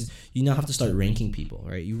shitty because you now have to start ranking people,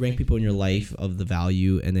 right? You rank people in your life of the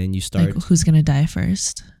value, and then you start like, who's going to die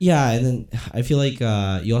first? yeah, and then I feel like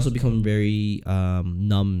you also become very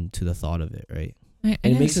numb to the thought of it, right? I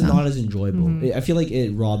And it makes guess it so. not as enjoyable. Mhm. I feel like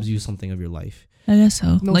it robs you something of your life. I guess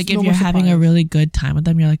so. No- like if no you're more having a surprise. really good time with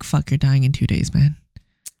them, you're like, fuck, you're dying in 2 days, man.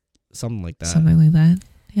 Something like that. Something like that.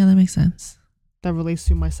 Yeah, that makes sense. That relates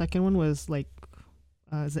to my second one was like,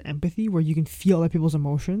 is it empathy, where you can feel other people's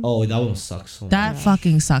emotions. Oh, that one sucks so That much.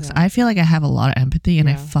 fucking sucks. Yeah. I feel like I have a lot of empathy and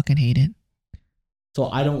I Yeah. fucking hate it. So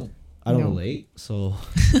I don't No. relate. So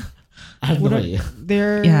I have no What are- idea.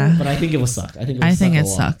 They're Yeah. But I think it will suck. I think it, I would think suck it a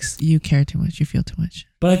lot. sucks. You care too much. You feel too much.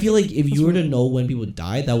 But I feel like if That's you were to weird. know when people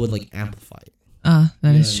die, that would like amplify it. That You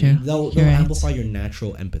know is what I true. mean? That'll You're right. amplify your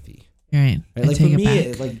natural empathy. You're right. Right? I Like for take it me,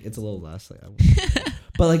 back. it's a little less. Like,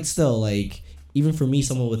 but like still, like even for me,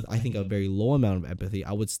 someone with I think a very low amount of empathy,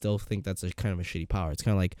 I would still think that's a kind of a shitty power. It's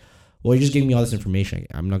kind of like, well, you're just giving me all this information.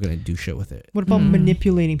 I'm not gonna do shit with it. what about Mm.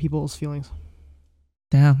 manipulating people's feelings?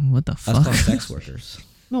 Damn, what the That's fuck? called sex workers.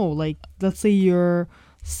 No, like let's say you're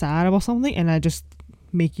sad about something, and I just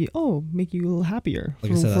make you a little happier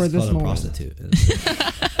Like I said, that's called a moment. prostitute.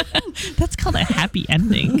 That's called a happy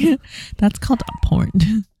ending. That's called a porn.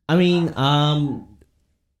 I mean,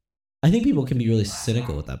 I think people can be really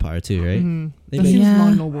cynical with that power too, right? Mhm. They That make- seems Yeah.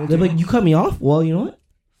 not noble. They're to like, me. you cut me off. Well, you know what?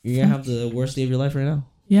 You're gonna have the worst day of your life right now,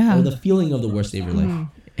 Yeah. or the feeling of the worst day of your life. Mhm.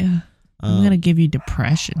 Yeah. I'm Um, gonna give you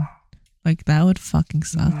depression. Like that would fucking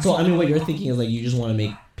suck. So I mean, what you're thinking is like you just want to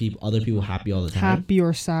make other people happy all the time. Happy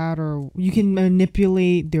or sad, or you can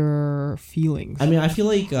manipulate their feelings. I mean, I feel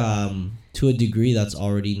like to a degree that's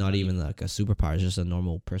already not even like a superpower; it's just a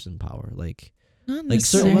normal person power. Like Not like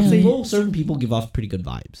certain necessarily. certain people give off pretty good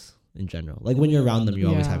vibes in general. Like when you're around them, you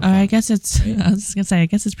always Yeah. have. Or I fun. guess it's. Right? I was just gonna say. I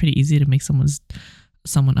guess it's pretty easy to make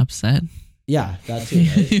someone upset. Yeah, that's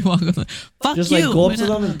it. Right? You walk up, like, fuck Just you. like go up to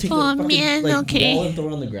them and take Oh, the fucking man, like okay. wall and throw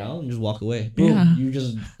it on the ground and just walk away. Boom! Yeah. You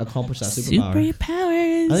just accomplished that superpower. I think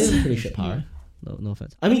Superpowers. it's a pretty shit power. No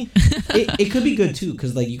offense. I mean, it could be good too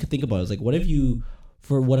because like you could think about it. It's like what if you,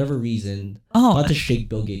 for whatever reason, Oh, got to shake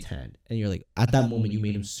Bill Gates' hand, and you're like, at that moment, you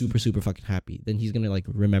made him super, super fucking happy. Then he's gonna like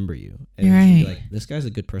remember you, and You're he's gonna be right. like, this guy's a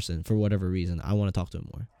good person for whatever reason. I want to talk to him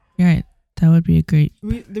more. you're right. That would be a great.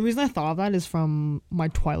 The reason I thought of that is from my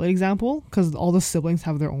Twilight example, because all the siblings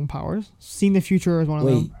have their own powers. Seeing the future is one of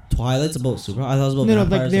Wait, them. Twilight's about super. I thought it was about No, vampires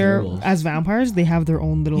like and they're werewolves. as vampires, they have their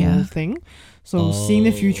own little Yeah. thing. So seeing the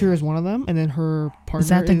Oh. future is one of them, and then her partner Is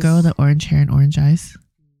that the girl with the orange hair and orange eyes?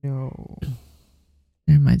 no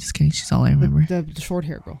Never mind. Just kidding. She's all I remember. the short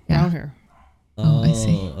hair girl, Yeah. brown hair. Oh, I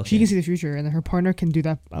see. Okay. She can see the future, and then her partner can do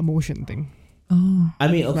that emotion thing. Oh. I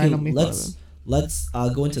mean, okay, randomly thought of let's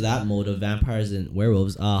go into that mode of vampires and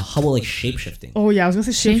werewolves. How about like shape shifting? Oh yeah, I was gonna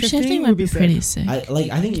say Shapeshifting would be pretty sick. I think.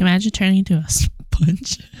 Can you imagine turning into a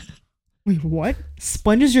sponge? Wait, what?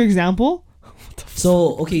 Sponge is your example?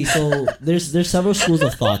 So okay, so there's several schools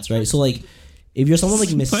of thoughts, right? So like, if you're someone like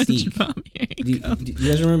Mystique, SpongeBob, here do you go. you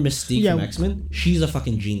guys remember Mystique Yeah. from X-Men? She's a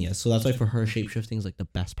fucking genius. So that's why for her, shapeshifting is like the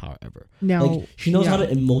best power ever. Now Like she knows how yeah.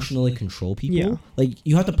 to emotionally control people. Yeah. Like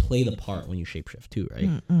you have to play the part when you shapeshift too, right?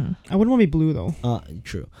 Mm-mm. I wouldn't want to be blue though.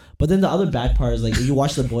 True. But then the other bad part is like if you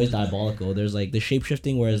watch The Boys Diabolical, there's like the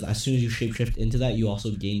shapeshifting, whereas as soon as you shapeshift into that, you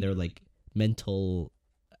also gain their like mental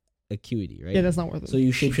acuity, right? Yeah, that's not worth it. so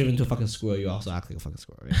you shapeshift into a fucking squirrel, you also act like a fucking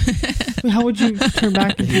squirrel, right? Wait, how would you turn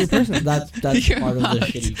back into a person? That's You're part of the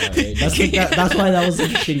fucked. shitty part, right? That's like that's why that was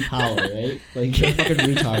like a shitty power, right? Like you're a fucking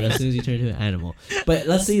retard as soon as you turn into an animal. But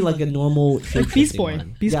let's say like a normal Like Beast shapeshifting Boy.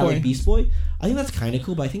 one. Beast yeah, Boy. like Beast Boy. I think that's kind of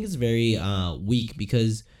cool, but I think it's very weak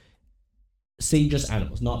because say just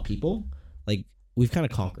animals, not people. Like we've kind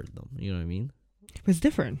of conquered them. You know what I mean? But it's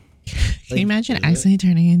different. Can you imagine is it? accidentally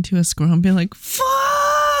turning into a squirrel and being like, fuck?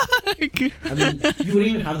 I mean, you wouldn't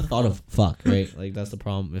even have the thought of fuck, right? Like that's the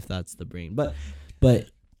problem if that's the brain. But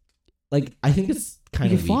Like I think it's You kind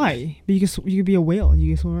could of fly, but you could be a whale. You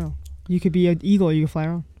can swim around. You could be an eagle. You can fly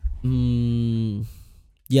around. Mm, You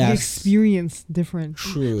yes, experience different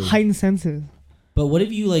true. heightened senses. But what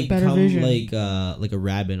if you like Better become vision. like a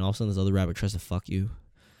rabbit, and all of a sudden this other rabbit tries to fuck you?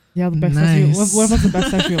 Yeah, the best. Nice. Sex what about the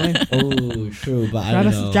best sex of your life? Oh, true, but I That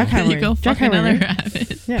don't is know. jackhammer. You go fuck Jackhammer, another right?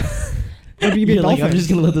 rabbit. Yeah. Or you could be a You're like, dolphin. I'm just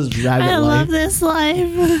gonna let this rabbit I life. love this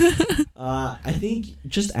life. I think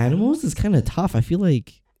just animals is kind of tough. I feel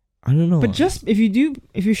like I don't know. But just if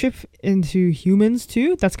you shift into humans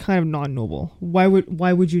too, that's kind of non-noble. Why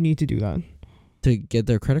would you need to do that? to get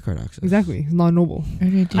their credit card access. Exactly, it's non-noble.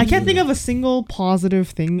 I can't think it. of a single positive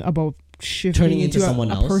thing about shifting Turning into into someone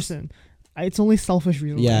a else? person. It's only selfish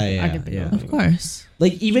reasons. Yeah, I yeah, can think yeah. of. Of course.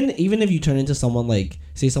 Like even if you turn into someone, like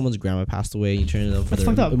say someone's grandma passed away, and you turn into them for That's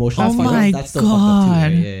their fucked up. emotional. That's Oh fucked up. my That's still fucked up God.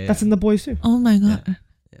 too. Yeah. That's in The Boys too. Oh my god.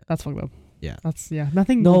 That's fucked up. Yeah. That's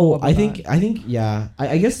nothing. No, noble about I think that. yeah.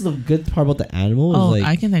 I guess the good part about the animal is Oh, like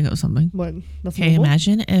I can think of something. What? That's Okay, noble?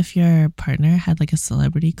 imagine if your partner had like a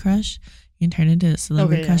celebrity crush. You can turn into a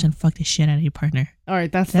celebrity Okay, crush yeah. and fuck the shit out of your partner. All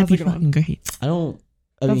right, that's That'd a be good one. fucking great. I don't.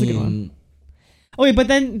 I That's a good mean, one. Oh wait, but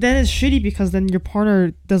then it's shitty because then your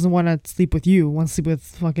partner doesn't want to sleep with you. Wants to sleep with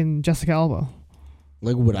fucking Jessica Alba.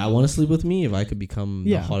 like, would I want to sleep with me if I could become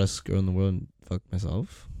Yeah. the hottest girl in the world and fuck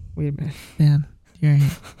myself? Wait a minute. Man, you're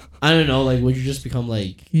I don't know. Like, would you just become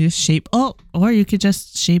like? you just shape. Oh, or you could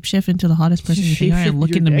just shapeshift into the hottest person Just you are and shapeshift look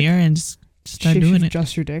your in the dick? mirror and just start Shape doing shift it.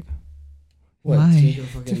 just your dick. What? Why? To make a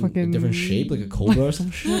fucking, fucking- a different shape, like a cobra or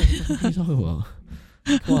some shit? What are you talking about?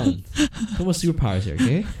 Come on, come with superpowers here,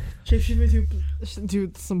 okay? Shape shift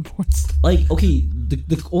into some ports. Like, okay,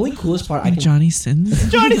 the only coolest part I can. Johnny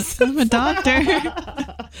Sins. Johnny I'm a doctor.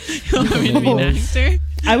 You want me to be an No. actor?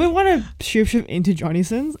 I would want to shapeshift into Johnny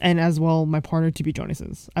Sins and as well my partner to be Johnny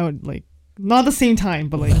Sins. I would like not at the same time,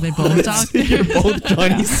 but like Are they both doctors? You're both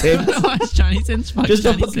Johnny Sims. Watch Johnny Sins. Fuck Just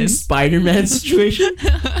a Johnny fucking Sins. Spider-Man situation,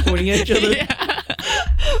 pointing at each other. Yeah.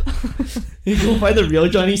 You go find the real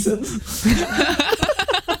Johnny Sins.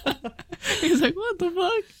 He's like, what the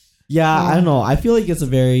fuck? Yeah, I don't know. I feel like it's a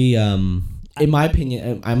very, in my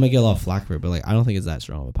opinion, I might get a lot of flack for it, but like I don't think it's that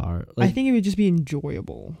strong of a power. Like, I think it would just be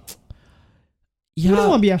enjoyable. yeah, You don't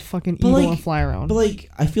want to be a fucking but eagle like- and fly around. but like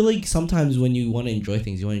I feel like sometimes when you want to enjoy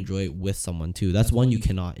things, you want to enjoy it with someone too. That's one you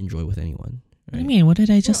cannot enjoy with anyone. What do you Right? mean? What did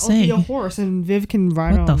I just Or be say? a horse and Viv can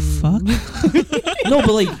ride What on. the fuck? No,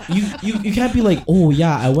 but like you can't be like, oh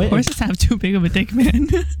yeah, I went. Horses have too big of a dick, man.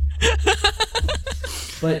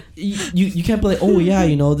 But you can't be like, oh yeah,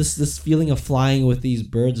 you know this feeling of flying with these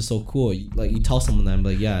birds is so cool. Like you tell someone that, I'm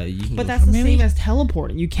like, yeah, you can. But go that's the Maybe- same as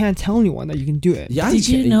teleporting. You can't tell anyone that you can do it. yeah. Did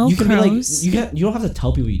you can, know you can be like, crows- you can't. You don't have to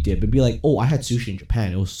tell people you did, but be like, oh, I had sushi in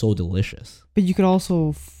Japan. It was so delicious. But you could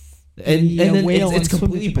also. And be a then whale it's and swim to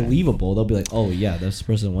completely Japan. believable. They'll be like, oh yeah, this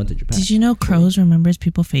person went to Japan. Did you know crows remembers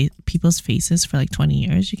people's faces for like 20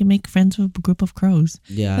 years? You can make friends with a group of crows.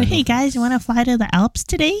 Yeah. Like, I hey know. guys, you want to fly to the Alps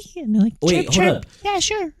today? And they're like, Wait, chirp, hold chirp. Yeah,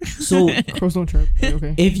 sure. So Crows don't chirp.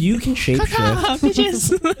 Okay. if you can Caca, shapeshift,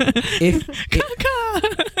 bitches.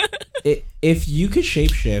 if you could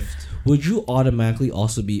shapeshift, would you automatically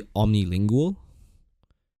also be omnilingual?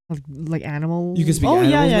 Like animal. You can speak Oh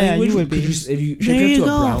animal yeah, language. you would Could be. if you There shapeshift you to a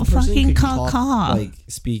go, brown person, fucking could you talk, caca. like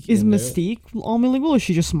speak? Is in their- Mystique omnilingual or is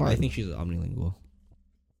she just smart? I think she's omnilingual.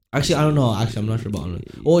 Actually, I don't know. Actually, I'm not sure about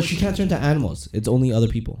omnilingual. Well, she can't turn to animals. It's only other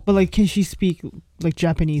people. But like, can she speak like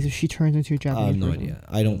Japanese if she turns into a I Japanese? have no person? idea.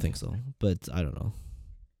 I don't think so, but I don't know.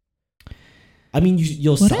 I mean,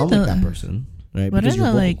 you'll What sound are like the- that person, right? what Because are your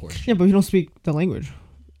the, vocal like- cords. Yeah, but you don't speak the language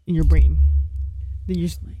in your brain. Then you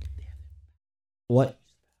just, What?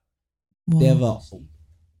 Well, They have a.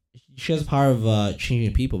 She has the power of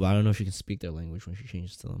changing people, but I don't know if she can speak their language when she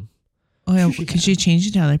changes to them. oh yeah, she could she change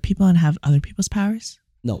it to other people and have other people's powers?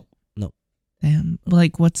 No. Damn.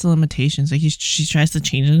 Like, what's the limitations? Like, she tries to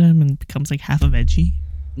change them and becomes like half a veggie.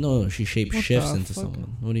 No, she shape What shifts the into fuck?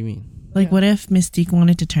 someone. What do you mean? Like, Yeah. what if Mystique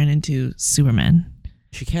wanted to turn into Superman?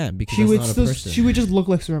 She can't because she that's would not a still, person. she would just look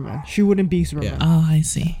like Superman. She wouldn't be Superman. Yeah. Oh, I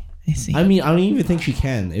see. I see. I mean, I don't even think she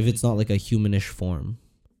can if it's not like a humanish form.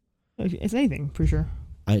 Like, it's anything for sure.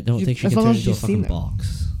 I don't You- think she as can long turn as into a you've seen fucking them.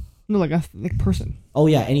 box. No, like a like person. Oh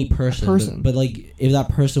yeah, any person. person. But like, if that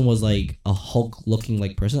person was like a Hulk-looking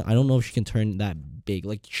like person, I don't know if she can turn that big.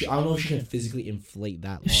 Like, I don't know if she can physically inflate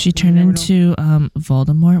that. if Long. she turned never know. into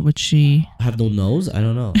Voldemort, would she? have no nose. I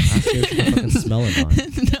don't know. Ask her if she can fucking smell it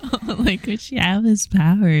on. No, like, would she have his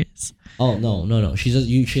powers? Oh no. She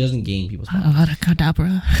doesn't gain people's powers. Avada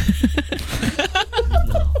Kedavra.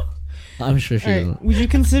 No. I'm sure she Alright, doesn't. would you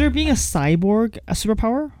consider being a cyborg a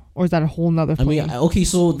superpower, or is that a whole nother? I mean, plane? okay,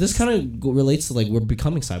 so this kind of relates to like we're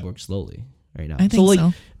becoming cyborgs slowly right now. I think so like,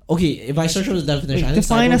 so. Okay, if I search for the definition, Like, I think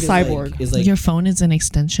define a cyborg cyborg. is like Your phone is an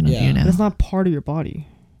extension of Yeah. you now. That's not part of your body.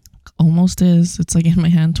 Almost is. It's like in my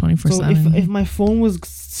hand 24/7. So if my phone was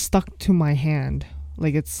stuck to my hand,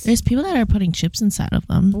 like it's There's people that are putting chips inside of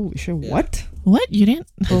them. holy shit. Yeah. What What? You didn't?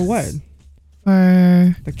 for what?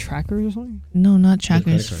 For Like trackers or something? no, not credit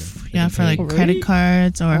trackers. card. Yeah, Like for like Oh, really? credit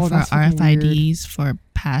cards or Oh, for that's fucking RFIDs for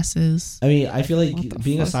passes. I mean, I feel What like the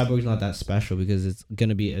being a fuck? cyborg is not that special because it's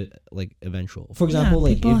gonna be like eventual. For example, Yeah,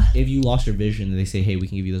 like people- if you lost your vision and they say, "Hey, we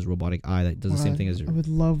can give you this robotic eye that does the same Wow. thing as your," I would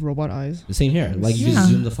love robot eyes. the same here. Like you Yeah. just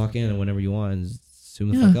zoom the fuck in and whenever you want, and zoom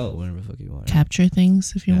the Yeah. fuck out whenever the fuck you want. Capture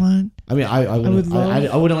things if you Yeah. want. I mean, I would wouldn't, love-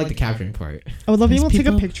 I wouldn't like the capturing part. I would love being There's able to take a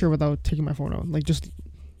people- picture without taking my phone out. Like just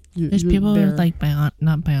There's people with like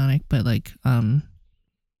not bionic, but like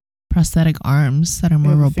prosthetic arms that are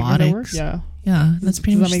more robotics. Yeah, Yeah, that's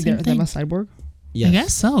pretty Does much that the make same them thing. a cyborg? Yes. I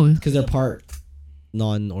guess so. because they're part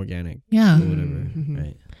non-organic Yeah. or whatever, Mhm.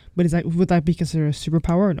 right? But would that be considered a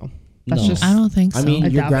superpower or no? That's No. just- I don't think so. I mean, your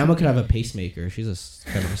Adaptive. grandma could have a pacemaker. She's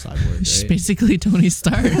kind of a cyborg, She's right? basically Tony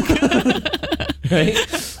Stark. Right?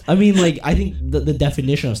 I mean, like, I think the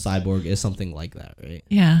definition of cyborg is something like that, right?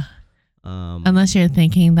 Yeah. Unless you're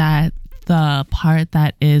thinking that the part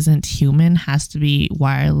that isn't human has to be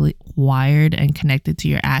wired and connected to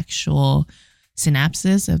your actual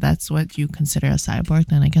synapses. If that's what you consider a cyborg,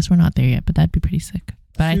 then I guess we're not there yet, but that'd be pretty sick.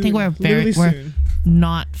 But I think we're Literally we're soon.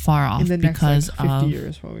 not far off In the next because like 50 of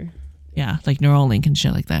years probably. yeah, like Neuralink and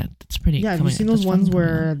shit like that. It's pretty. Yeah, have you coming- seen those that's ones fucking coming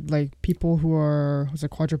where out. like people who are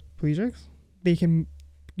quadriplegics, they can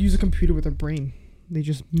use a computer with their brain. They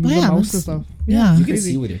just move yeah, the mouse and that's- stuff. yeah. you it's can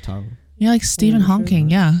crazy. see with your tongue. Yeah, like Stephen Holy shit. Hawking.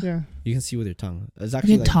 Yeah, Yeah. You can see with your tongue. It's you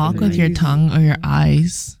actually can talk like, with your crazy. tongue or your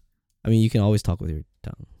eyes. I mean, you can always talk with your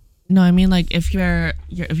tongue. No, I mean like if your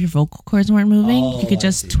vocal cords weren't moving, Oh, you could I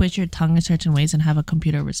just see. twitch your tongue in certain ways and have a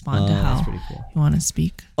computer respond to That's how pretty cool. you want to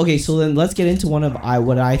speak. Okay, so then let's get into what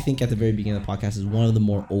I think at the very beginning of the podcast is one of the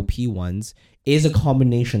more OP ones is a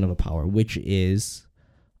combination of a power, which is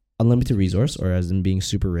unlimited resource, or as in being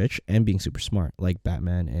super rich and being super smart, like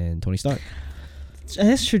Batman and Tony Stark. I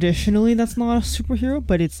guess traditionally that's not a superhero,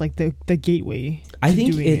 but it's like the gateway. I to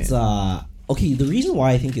think doing it's it. okay. The reason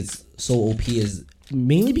why I think it's so OP is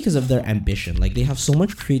mainly because of their ambition. Like they have so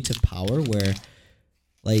much creative power. Where,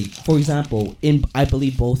 like for example, in I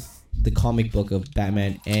believe both the comic book of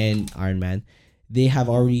Batman and Iron Man, they have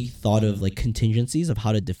already thought of like contingencies of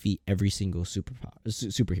how to defeat every single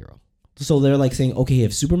superhero. So they're like saying, okay,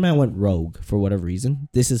 if Superman went rogue for whatever reason,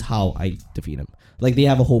 this is how I defeat him. Like they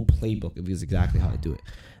have a whole playbook of exactly how to do it.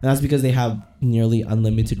 And that's because they have nearly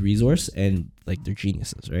unlimited resource and like they're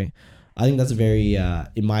geniuses, right? I think that's a very,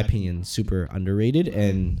 in my opinion, super underrated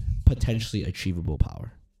and potentially achievable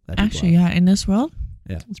power. that people Actually, have. yeah, in this world,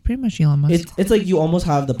 Yeah. it's pretty much Elon Musk. It's like you almost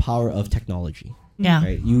have the power of technology, Yeah.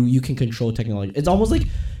 right? You can control technology. It's almost like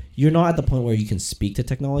you're not at the point where you can speak to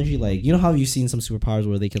technology. Like, you know how you've seen some superpowers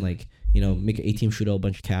where they can like, make an A-team shoot out a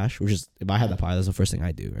bunch of cash, which is, if I had that power, that's the first thing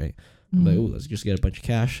I do, right? I'm like, Mhm. let's just get a bunch of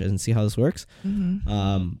cash and see how this works.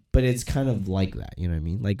 Mhm. But it's kind of like that, you know what I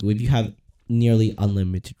mean? Like if you have nearly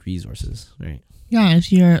unlimited resources, right? Yeah,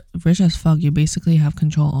 if you're rich as fuck, you basically have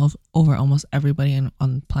control over almost everybody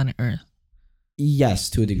on planet Earth Yes,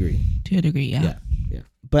 to a degree. to a degree. Yeah. Yeah.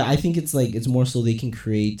 But I think it's like, it's more so they can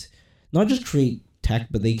create, not just create tech,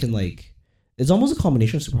 but they can like, it's almost a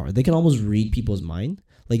combination of superpower. They can almost read people's mind.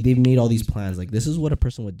 Like they've made all these plans. Like this is what a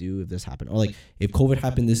person would do if this happened. Or like if COVID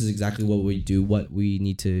happened, this is exactly what we do, what we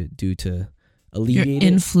need to do to Your alleviate it.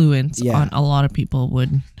 influence Yeah. on a lot of people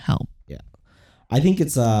would help. I think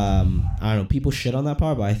it's I don't know, people shit on that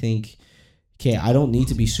part, but I think, okay, I don't need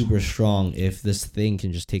to be super strong if this thing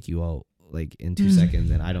can just take you out like in 2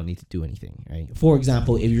 seconds and I don't need to do anything, right? For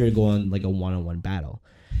example, if you're to go on like a one-on-one battle,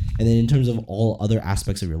 and then in terms of all other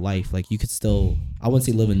aspects of your life, like you could still, I wouldn't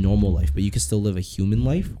say live a normal life, but you could still live a human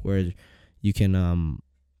life where you can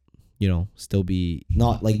still be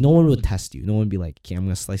not like, no one would test you. No one would be like, okay, I'm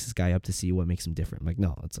gonna slice this guy up to see what makes him different. Like,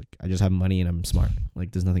 no, it's like I just have money and I'm smart.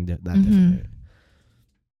 Like there's nothing that different.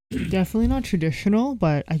 Right? Definitely not traditional,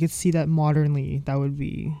 but I could see that modernly that would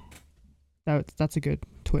be that's a good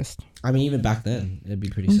twist. I mean, even back then, it'd be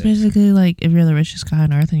pretty It's sick. basically like if you're the richest guy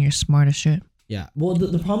on Earth and you're smart as shit. Yeah. Well,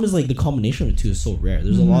 the problem is like the combination of the two is so rare.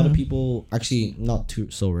 There's a lot of Mhm. people, actually not too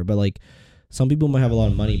so rare, but like some people might have a lot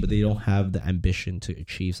of money, but they don't have the ambition to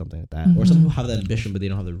achieve something like that. Or some Mhm. people have the ambition, but they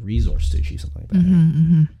don't have the resource to achieve something like that. Right?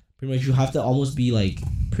 Mm-hmm. Pretty much, you have to almost be like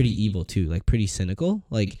pretty evil too, like pretty cynical.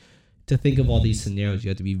 Like to think of all these scenarios, you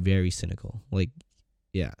have to be very cynical. Like,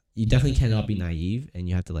 yeah, you definitely cannot be naive, and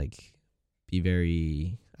you have to like be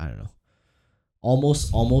very, I don't know,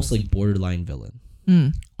 almost like borderline villain.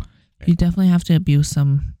 You definitely have to abuse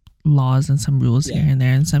some laws and some rules Yeah. here and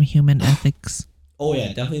there and some human ethics. Oh yeah,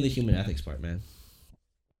 definitely the human ethics part, man.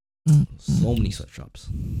 Mm. So many sweatshops.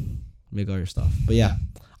 Make all your stuff. But yeah,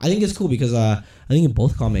 I think it's cool because I think in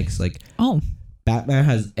both comics, like Oh, Batman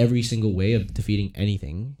has every single way of defeating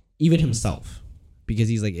anything, even himself, because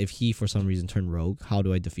he's like, if he for some reason turned rogue, how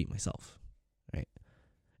do I defeat myself, right?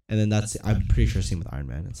 And then I'm pretty sure same with Iron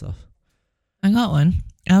Man and stuff. I got one.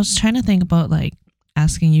 I was trying to think about like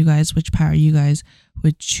asking you guys which power you guys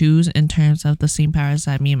would choose in terms of the same powers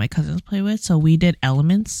that me and my cousins play with. So we did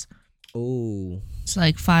elements. Oh, It's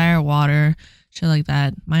like fire, water, shit like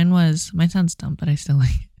that. Mine sounds dumb, but I still like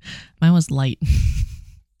it. Mine was light.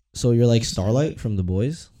 so you're like Starlight from The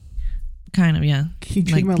Boys? Kind of, yeah. Can you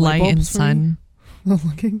Like check my light and sun.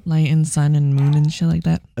 Looking. Light and sun and moon and shit like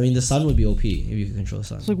that. I mean, the sun would be OP if you could control the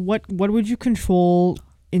sun. So like, what would you control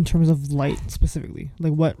in terms of light specifically?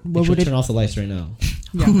 Like what You should would it? turn off the lights right now.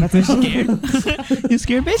 Yeah, that's it. Scared. You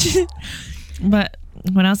scared, bitch? But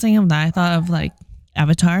when I was thinking of that, I thought of like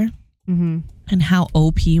Avatar Mm-hmm. and how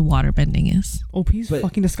OP waterbending is. OP is But-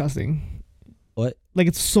 fucking disgusting. What? Like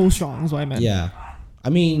it's so strong. Is what I meant. Yeah, I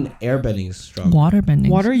mean, airbending is strong. Waterbending.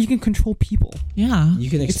 Water, you can control people. Yeah. You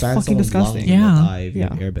can It's expand fucking someone's lungs disgusting. and they'll Yeah. die if you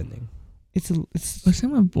have airbending. It's But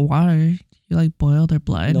same with water. You like boil their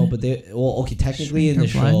blood. No, but okay, technically in the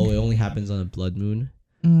Shrink their show, blood. it only happens on a blood moon.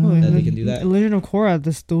 Mm. That they can do that? In Legend of Korra,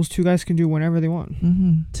 those two guys can do whenever they want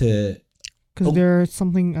Mm-hmm. because Oh. they're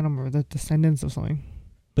something I don't remember, the descendants of something.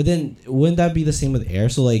 But then, wouldn't that be the same with air?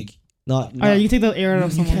 So like, not Oh yeah, you take the air out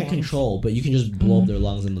of you someone. can't control, but you can just blow up their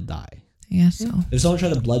lungs and they'll die. I guess so. If someone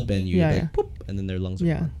tried to blood bend you, Yeah, you're yeah. like, poop, and then their lungs are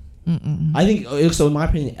Yeah. gone. Mm-mm. I think so. In my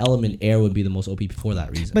opinion, element air would be the most OP for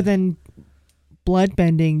that reason. But then, blood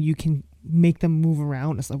bending, you can make them move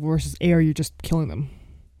around and stuff. Versus air, you're just killing them.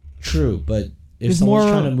 True, but if There's someone's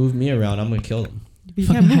more- trying to move me around, I'm gonna kill them. But you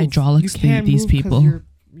Fucking can't move. hydraulics You can't feed these move 'cause people.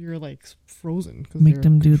 You're like frozen. 'cause Make they're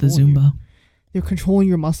them do the controlling you. Zumba. They're controlling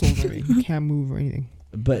your muscles. Right? You can't move or anything.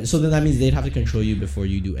 But so then that means they'd have to control you before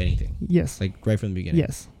you do anything, Yes. like right from the beginning.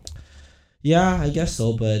 Yes. Yeah, I guess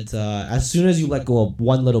so. But as soon as you let go of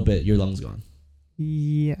one little bit, your lungs gone.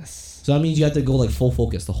 Yes. So that means you have to go like full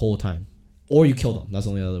focus the whole time, or you kill them. That's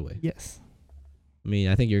the only other way. Yes. I mean,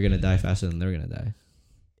 I think you're gonna die faster than they're gonna die,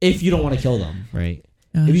 if you don't want to kill them, right?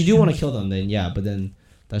 Yeah, If you do sure. want to kill them, then yeah. But then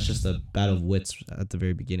that's just a battle of wits at the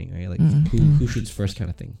very beginning, right? Like Mhm. who shoots first, kind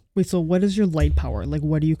of thing. Wait. So what is your light power? Like,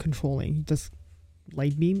 what are you controlling? Just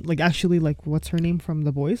light beam? Like, actually, like, what's her name from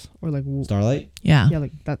The Boys? Or like, Starlight. Yeah. yeah,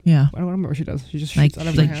 like that. Yeah. I don't remember what she does. She just Like- shoots out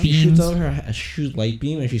of like her hand. She shoots Beams. out her shoots light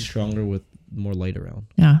beam, and she's stronger with more light around.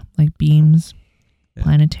 Yeah. Like beams, Yeah.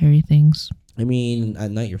 planetary things. I mean,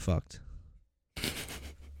 at night you're fucked.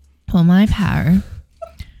 Well, my power.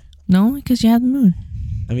 No, because you have the moon.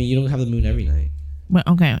 I mean, you don't have the moon every night. Well,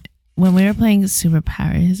 okay. When we were playing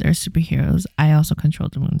superpowers or superheroes, I also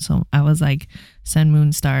controlled the moon. So I was like, sun,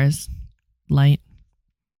 moon, stars, light.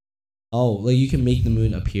 Oh, like you can make the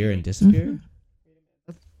moon appear and disappear.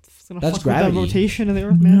 Mhm. It's gonna That's fuck with gravity. the rotation of the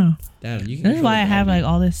Earth, man. Yeah. Damn, you can. This is control why I have gravity.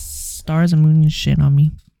 like all this stars and moon and shit on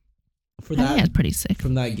me. for I think that that's pretty sick.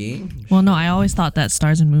 from that game. Well, no, I always thought that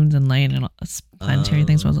stars and moons and light and planetary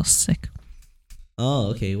things was all sick. Oh,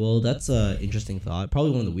 okay. Well, that's a interesting thought.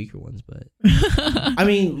 Probably one of the weaker ones, but I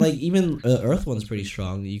mean, like even Earth one's pretty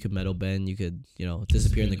strong. You could metal bend. You could,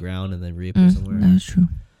 disappear in the ground and then reappear somewhere. That's true.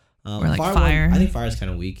 Or like one, fire. I think fire is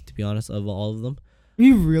kind of weak, to be honest, of all of them, If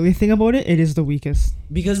you really think about it, it is the weakest.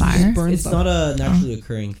 because Fire? it's, Burn it's stuff. not a naturally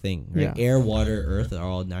occurring thing, right? Yeah. Air, water, earth are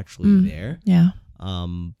all naturally Mm. there. Yeah.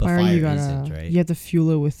 But fire you isn't, right? You have to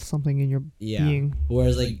fuel it with something in your Yeah. being.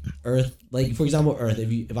 Whereas like Earth, like for example, Earth,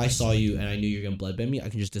 if I saw you and I knew you're gonna bloodbend me, I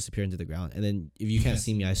can just disappear into the ground. And then if you can't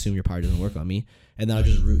see me, I assume your power doesn't work on me, and then I'll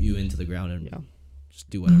just root you into the ground and Yeah. just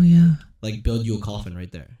do whatever. Oh yeah. Like build you a coffin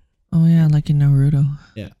right there. Oh yeah, like in Naruto.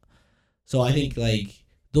 So I think like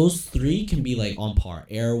those three can be like on par: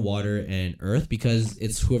 air, water, and earth, because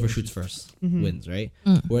it's whoever shoots first Mhm. wins, right?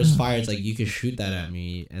 Mm, Whereas mm. fire, it's like you could shoot that at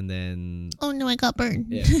me and then Oh no, I got burned.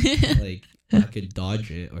 yeah, like I could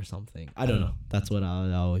dodge it or something. I don't know. That's what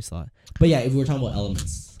I always thought. But yeah, if we were talking about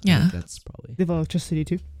elements, I Yeah. think that's probably They have electricity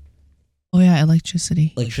too. Oh yeah,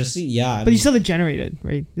 electricity. electricity. Yeah, I But you mean, still have to generate it,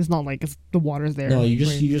 right? It's not like the water's there. no, right? you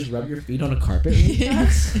just rub your feet on a carpet. Really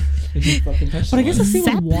fast, and you fucking touch But I guess the someone.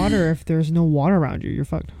 same with Zap. water. If there's no water around you, you're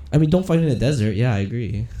fucked. I mean, don't fight in a desert. Yeah, I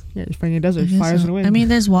agree. Yeah, you're fighting a desert. I guess Fire's so. gonna win. I mean,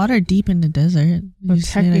 there's water deep in the desert. You but just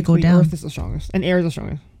need to technically, go down. Earth is the strongest, and air is the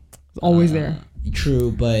strongest. It's always there.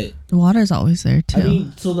 True, but The water's always there too. I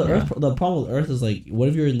mean, so the Yeah. Earth, the problem with Earth is like, what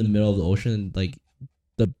if you're in the middle of the ocean, and, like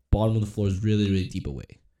the bottom of the floor is really, really deep away?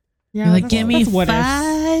 Yeah, You're like, that's- give me that's what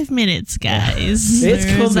ifs. 5 minutes, guys. It's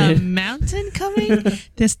There's a coming. mountain coming.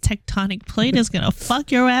 This tectonic plate is gonna fuck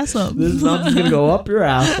your ass up. This mountain's gonna go up your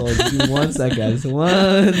asshole. Give me 1 sec, guys.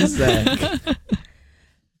 1 sec.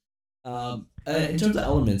 In terms of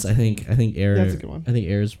elements, I think air. That's a good one. I think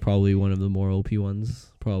air is probably one of the more OP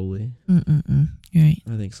ones. Probably. You're right.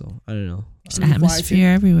 I think so. I don't know. There's You can fly, atmosphere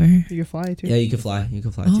everywhere. You can fly too. Yeah, you can fly. You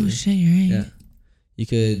can fly Oh too. shit, you're right. Yeah. You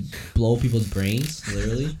could blow people's brains,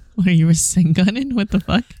 literally. Where you were sing gunning? What the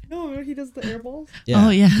fuck? No, he does the air balls. Yeah. Oh,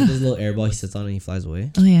 yeah. He does a little airball. He sits on it and he flies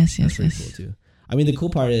away. Oh yes, That's yes, pretty yes. cool too. I mean, the cool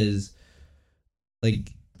part is,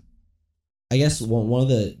 like, I guess one of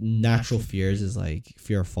the natural fears is like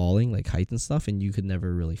fear of falling, like height and stuff, and you could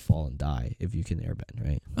never really fall and die if you can airbend,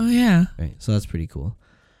 right? Oh yeah. Right. So that's pretty cool.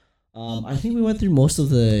 I think we went through most of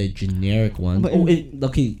the generic ones. But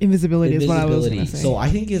Okay. Invisibility is what I was gonna say. So I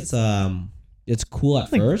think it's cool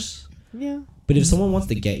at Like- first, yeah. but if someone wants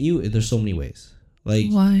to get you, there's so many ways. Like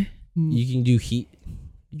Why? you can do heat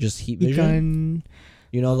You vision. can.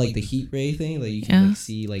 You know, like the heat ray thing, like you can Yeah. like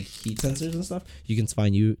see like heat sensors and stuff. You can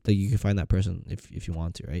find that person if you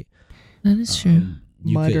want to, right? That is true.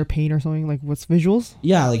 You Mud could- or paint or something like what's visuals.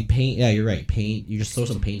 yeah, like paint. Yeah, you're right. Paint. You just throw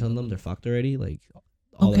some paint on them. They're fucked already. Like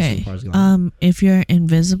all that Okay. superpower's gone. If you're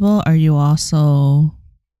invisible, are you also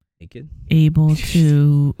Naked. able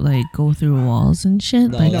to like go through walls and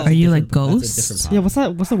shit? No, Like, that's are a you like different- that's a ghosts? different Yeah, what's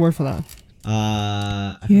that? What's the word for that?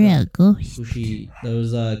 I You're forgot a ghost. who there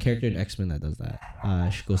was a character in X-Men that does that.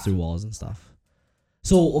 She goes through walls and stuff.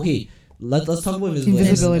 So okay, let's talk about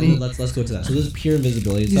Invisibility. Let's go to that. So this is pure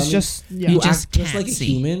invisibility. It's That means just yeah. you You just act just can't like a see.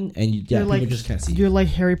 human, and you, You're people like- just can't see. You're like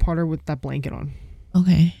Harry Potter with that blanket on.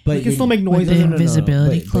 Okay. But You can you're- still make With noises. the No, no, no, no.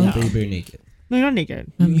 invisibility but cloak. you're naked. No, you're not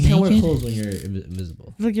naked. You, I'm you can't wear naked? clothes when you're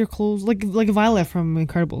invisible. It's like your clothes, like Violet from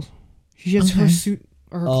Incredibles. She has her Okay. suit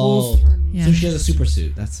or her Oh. clothes. Turn. Yeah. So she has a super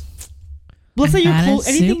suit. That's Let's say I'm your not a clothes,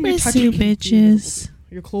 anything you're super touching, suit, can be bitches. invisible.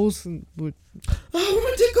 Your clothes would. oh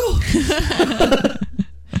my tickle.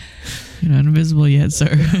 You're not invisible yet, sir.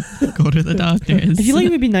 Go to the doctors. I feel like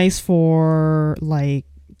it would be nice for like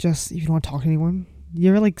just if you don't want to talk to anyone. You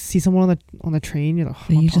ever like see someone on the train? You're like, oh,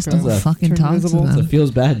 I you wanna just talk to don't them. fucking Turn talk invisible. to So them. it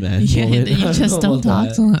feels bad, man. Yeah, Moment. you I just know don't about talk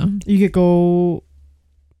that. to them. You could go.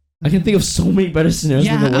 I can think of so many better scenarios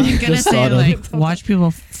Yeah, than the I'm one you gonna just say thought of. like watch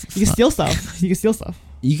people. You can steal stuff. You can steal stuff.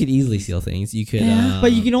 You could easily steal things. You could, Yeah.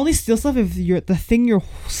 But you can only steal stuff if the thing you're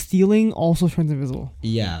stealing also turns invisible.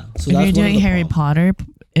 yeah. So If that's you're one of doing the Harry problems. Potter,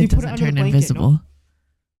 You it put it doesn't under turn the blanket, invisible. You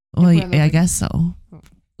Well, put it under I the guess so.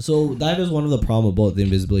 So that is one of the problem about the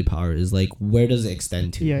invisibility power is like where does it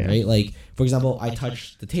extend to, Yeah, yeah. right? Like for example, I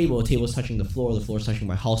touch the table is touching the floor is touching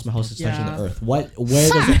my house is touching the Yeah. earth. Where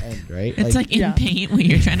does it end, right? It's like in Yeah. paint when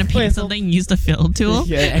you're trying to paint Wait, so- something, use the fill tool.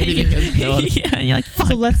 Yeah, everything is filled. Yeah, and you're like, fuck.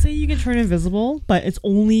 So let's say you can turn invisible, but it's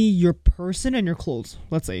only your person and your clothes.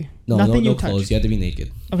 Let's say no nothing you clothes. touch. You have to be naked.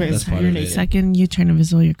 Okay, That's so part you're of it. naked. Second, you turn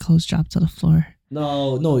invisible, your clothes drop to the floor.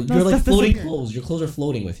 No, you're that's- like that's floating okay. clothes. Your clothes are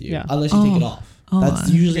floating with you Yeah. unless you take it Oh. off. Oh,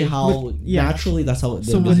 That's usually okay. how Yeah. naturally that's how the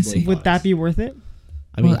So invisibility would that powers. be worth it?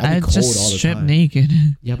 I mean, well, I'd be I'd cold just all the strip time. naked.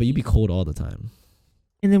 Yeah, but you'd be cold all the time.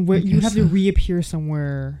 And then where I you would guess have to so. reappear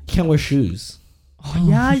somewhere. You can't wear shoes. Oh,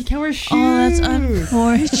 yeah, you can't wear shoes. Oh, that's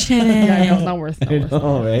unfortunate. Yeah, no, not worth. Not I worth.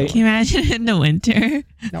 know, right? Can you imagine in the winter?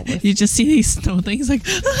 Not worth. You just see these snow things like,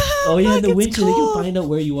 Oh yeah, in fuck, the it's winter they can cold. find out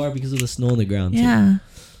where you are because of the snow on the ground. too. Yeah.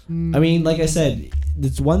 Mm. I mean, like I said,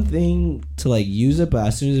 it's one thing to like use it, but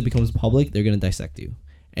as soon as it becomes public, they're gonna dissect you.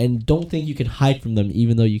 And don't think you can hide from them,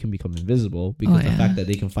 even though you can become invisible, because the yeah. fact that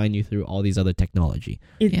they can find you through all these other technology.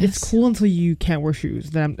 It's Yes. cool until you can't wear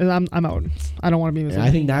shoes. Then I'm out. I don't want to be And invisible. I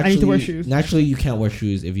think I need to wear shoes. naturally you can't wear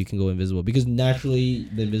shoes if you can go invisible, because naturally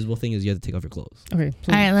the invisible thing is you have to take off your clothes. Okay.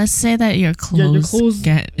 So, All right, let's say that your clothes, your clothes-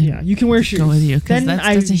 get yeah, you can wear shoes. go with you because Then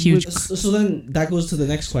that's a huge. would- So then that goes to the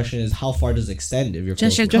next question: is how far does it extend if your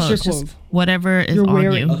Just your clothes? Just your clothes, clothes. whatever is You're on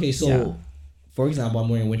wearing- you. Okay, so Yeah. for example, I'm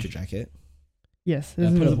wearing a winter jacket. Yes, And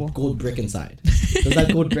it's I put invisible. a gold brick inside. Does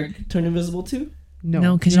that gold brick turn invisible too?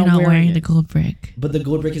 No, because you're not wearing it. the gold brick. But the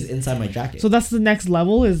gold brick is inside my jacket. So that's the next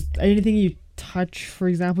level. Is anything you touch, for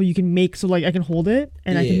example, you can make. So like I can hold it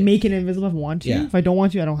and I Yeah. can make it invisible if I want to. Yeah. If I don't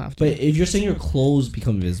want to, I don't have to. But if you're saying your clothes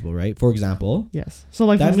become invisible, right? For example, yes. So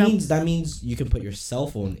like for that example, means you can put your cell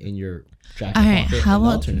phone in your jacket All right, pocket how and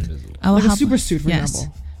that'll about- turn invisible. Oh, like how a super suit, for yes.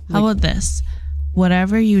 example. How about this?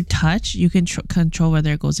 Whatever you touch, you can control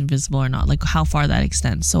whether it goes invisible or not, like how far that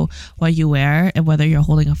extends. So what you wear, and whether you're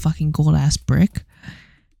holding a fucking gold ass brick,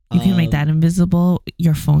 you can make that invisible.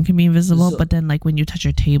 Your phone can be invisible, so- but then like when you touch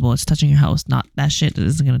your table, it's touching your house. Not that shit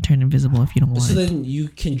isn't gonna turn invisible if you don't want So it. then you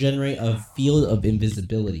can generate a field of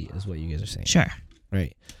invisibility, is what you guys are saying, Sure.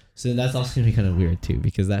 right? So then that's also gonna be kind of weird too,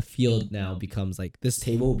 because that field now becomes like this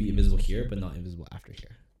table will be invisible here, but not invisible after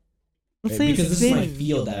here. Let's Right? say Because it's this is my thin.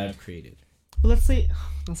 field that I've created. But let's say,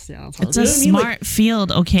 yeah, it's hard. It's You a know what I mean? Like, smart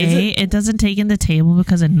field, okay? is It doesn't take in the table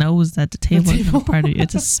because it knows that the table is table. a part of it.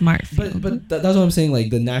 It's a smart field. But that's what I'm saying.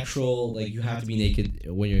 Like the natural, like you have to be naked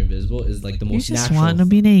when you're invisible is like the You most just natural. want to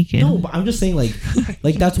be naked. No, but I'm just saying like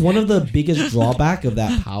that's one of the biggest drawback of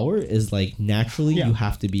that power is like naturally Yeah. you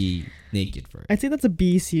have to be naked for it. I'd say that's a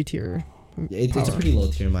B, C tier. It's a power. pretty low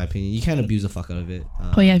tier in my opinion. You can't abuse the fuck out of it.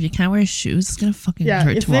 Oh yeah, if you can't wear shoes, it's gonna fucking Yeah,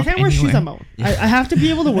 hurt if to they walk can't wear shoes, anywhere. I'm out. I have to be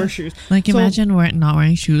able to wear shoes. Like So- imagine not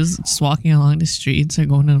wearing shoes, just walking along the streets or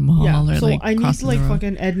going to the mall Yeah, or so like I need crossing like the road.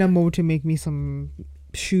 fucking Edna Mode to make me some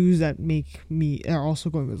shoes that make me are also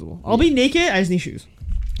go invisible. I'll be naked. I just need shoes.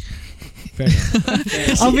 Fair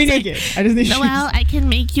enough. I'll be naked. I just need shoes. Noelle, I can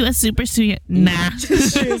make you a super suit. Nah.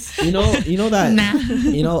 Shoes. You know that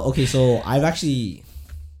Nah. okay, so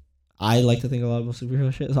I like to think a lot about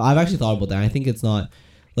superhero shit. So I've actually thought about that. I think it's not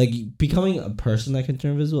like becoming a person that can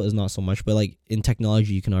turn invisible is not so much, but like in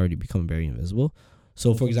technology you can already become very invisible.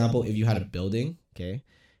 So for example, if you had a building, okay,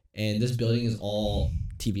 and this building is all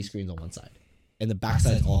TV screens on one side and the back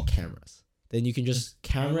side is all cameras, then you can just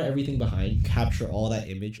camera everything behind, capture all that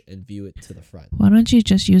image and view it to the front. Why don't you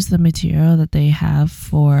just use the material that they have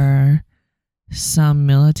for some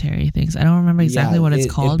military things? I don't remember exactly what it's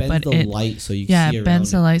called, bends but the it light so you can yeah, see it around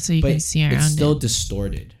bends the it. light so you But can see around it's still it.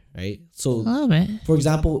 distorted, right? So A little bit. for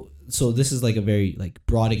example, so this is like a very like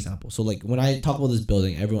broad example. So like when I talk about this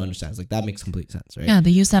building, everyone understands. Like that makes complete sense, right? Yeah,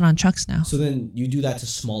 they use that on trucks now. So then you do that to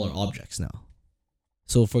smaller objects now.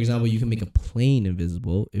 So for example, you can make a plane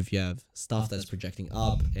invisible if you have stuff that's projecting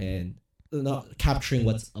up and not capturing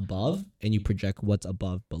what's above, and you project what's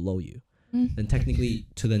above below you. Mm. Then technically,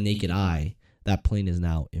 to the naked eye, that plane is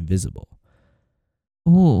now invisible.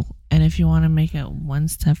 Ooh, and if you want to make it one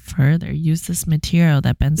step further, use this material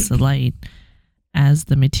that bends the light as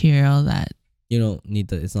the material that You don't need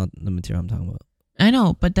the. It's not the material I'm talking about. I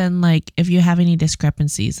know, but then like if you have any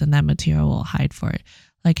discrepancies, then that material will hide for it.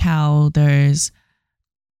 Like how there's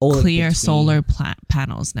Like clear between- solar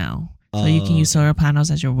panels now, so you can use solar panels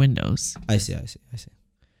as your windows. I see.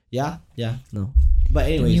 Yeah. No. But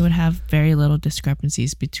And anyways, you would have very little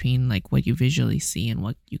discrepancies between like what you visually see and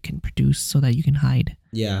what you can produce, so that you can hide.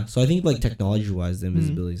 yeah. So I think like technology wise, the Hmm.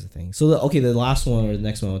 invisibility is a thing. So the last one or the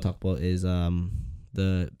next one I'll talk about is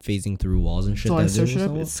the phasing through walls and shit. So I that searched it Visual up.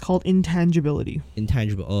 Novel. It's called intangibility.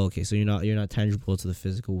 Intangible. Oh, okay. So you're not tangible to the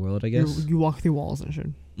physical world, I guess. You walk through walls and shit.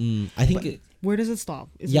 I think But- Where does it stop?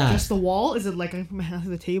 Is Yeah. it just the wall? Is it like going from my hand to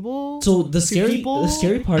the table? so. The Through people?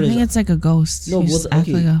 scary I part think is it's like a ghost. no. You Well, just act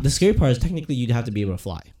okay. like a The scary part is technically you'd have to be able to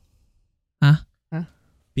fly. Huh?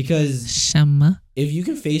 Because shama. if you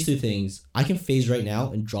can phase through things, I can phase right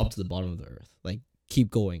now and drop to the bottom of the earth. Like keep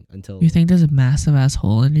going until. You think there's a massive ass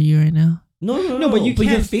hole under you right now? No, but you you're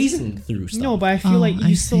can't- phasing through stuff. No, but I feel Oh, like I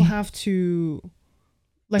you still see. have to,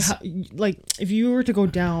 like if you were to go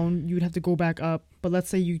down, you would have to go back up. But let's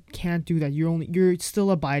say you can't do that. You're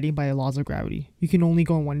still abiding by the laws of gravity. You can only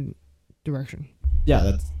go in one direction. Yeah,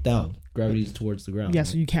 that's down. Gravity's towards the ground. Yeah,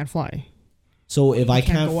 so you can't fly. So if I You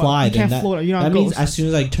can't go up. fly, You then can't that, float. You're not that a means ghost. as soon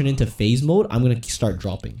as I turn into phase mode, I'm gonna start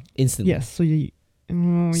dropping instantly. Yes. So you.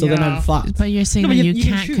 So then I'm fucked. But you're saying No, but that you- you you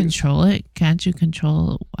can can't choose. control it. Can't you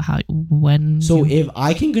control how when? So you, if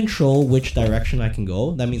I can control which direction I can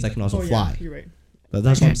go, that means I can also Oh, fly. Yeah, you're right.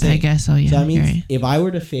 That's what I'm I saying. guess so. Yeah. So that means you're right. if I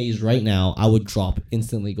were to phase right now, I would drop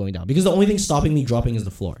instantly going down because the only thing stopping me dropping is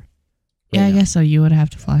the floor. Yeah, right I now. guess so. You would have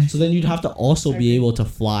to fly. So then you'd have to also I be agree. able to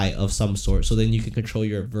fly of some sort. So then you can control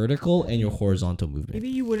your vertical and your horizontal movement. Maybe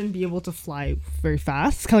you wouldn't be able to fly very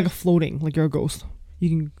fast. It's kind of like a floating, like you're a ghost. You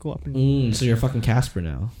can go up and. So you're fucking Casper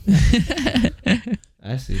now.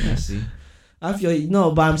 I see. I feel like,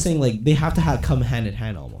 no, but I'm saying like they have to come hand in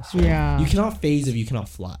hand almost. Right? Yeah. You cannot phase if you cannot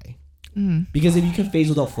fly. Mm. Because if you can phase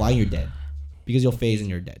without flying, you're dead. Because you'll phase and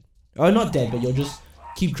you're dead. Or not dead, but you'll just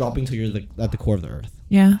keep dropping till you're at the core of the earth.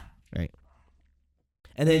 Yeah.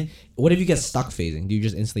 And then what if you get stuck phasing? Do you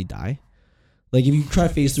just instantly die? Like if you try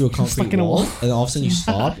to phase through a concrete Stuck in a wall, wall. and all of a sudden you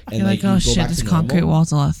stop and You're like, you oh go shit, back this to concrete normal,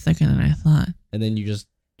 wall's a lot thicker than I thought. and then you're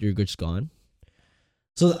just gone.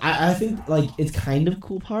 So I think like it's kind of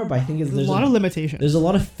cool power, but I think There's a lot of limitations. there's a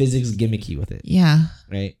lot of physics gimmicky with it, Yeah.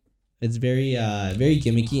 right? It's very very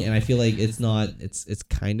gimmicky, and I feel like it's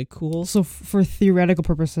kind of cool. So for theoretical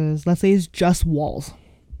purposes, let's say it's just walls,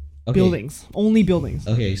 Okay. buildings, only buildings.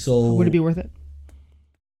 Okay, so Would it be worth it?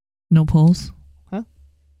 No poles. Huh?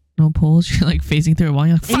 No poles. You're like phasing through a wall.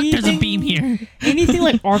 You're like, fuck, there's a Anything- beam here. Anything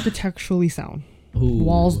like architecturally sound. Ooh.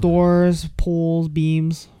 Walls, doors, poles,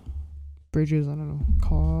 beams, bridges. I don't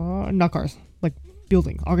know. Not cars. Like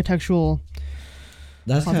building, architectural.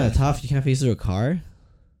 That's kind of tough. You can't face through a car.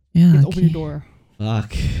 Yeah. You have to open your okay. door,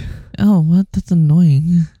 Fuck. Oh, what? That's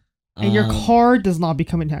annoying. and your Um, car does not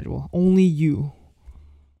become intangible. Only you.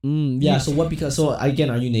 Yeah. So what? Because so again,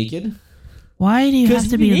 are you naked? Why do you have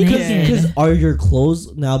to be naked. naked? Because are your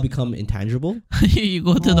clothes now become intangible? You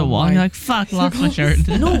go to the Oh wall, my- you're like, fuck, lost my shirt.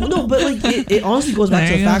 No, but like it honestly goes back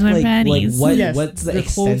There to the goes fact my like panties. what Yes, what's the your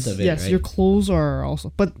extent clothes, of it? Yes, right? your clothes are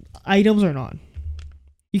also, but items are not.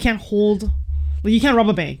 You can't hold, like you can't rob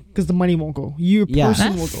a bank because the money won't go. Your Yeah.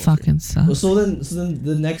 person That will go. fucking sucks. So then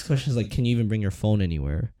the next question is like, can you even bring your phone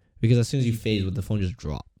anywhere? Because as soon as you phase, would the phone just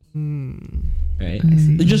drop? Right.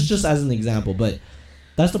 Mm. Just as an example, but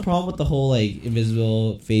that's the problem with the whole like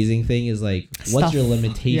invisible phasing thing is like, what's Stuff. your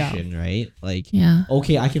limitation, right? Like, Yeah.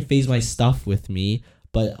 okay, I can phase my stuff with me,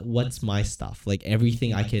 but what's my stuff? Like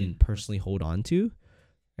everything I can personally hold on to,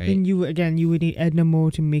 right? Then you would need Edna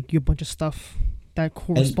mode to make you a bunch of stuff that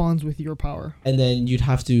corresponds with your power. And then you'd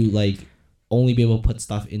have to like only be able to put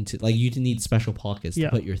stuff into like you'd need special pockets Yeah.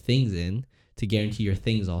 to put your things in to guarantee your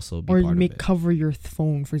things also be Or part make of it. cover your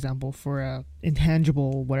phone, for example, for a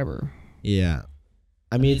intangible whatever. Yeah.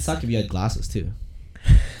 I mean, it sucked if you had glasses too.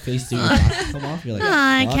 Face through your glasses come off. You're like,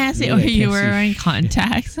 I "Fuck can't see. me, Or I you can't were see wearing shit."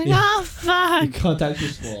 contacts. Like, Yeah. oh, Your fuck. contacts are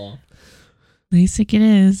small. LASIK it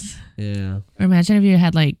is. Yeah. Or imagine if you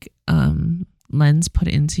had like lens put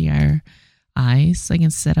into your eyes, like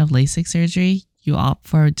instead of LASIK surgery, you opt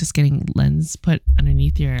for just getting lens put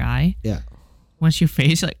underneath your eye. Yeah. Once you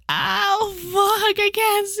face, you're like, ow, fuck, I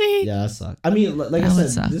can't see. Yeah, that sucks. I mean, like That I would said,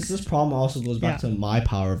 suck. this problem also goes back Yeah. to my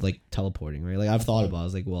power of like teleporting, right? Like I've thought about it. I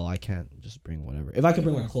was like, well, I can't just bring whatever. If I could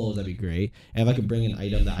bring my clothes, that'd be great. And if I could bring an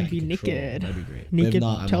item that I You'd could be control, naked. that'd be great. But if Naked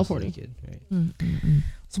not, I'm teleporting. also naked, right? Mm-mm-mm.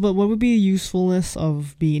 So, but what would be the usefulness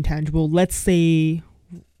of being intangible? Let's say,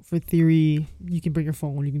 for theory, you can bring your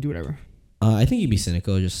phone, you can do whatever. I think you'd be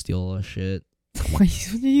cynical, just steal all that shit. Why are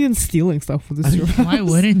you even stealing stuff with this? Why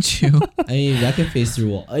wouldn't you? I mean, that could face through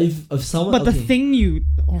wall. If someone, But the okay. thing you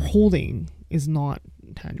are holding is not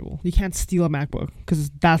tangible. You can't steal a MacBook because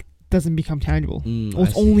that doesn't become tangible. Mm,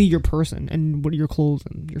 It's I see. only your person and what your clothes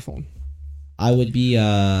and your phone. I would be.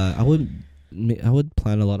 I would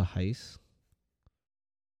plan a lot of heists.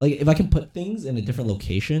 Like if I can put things in a different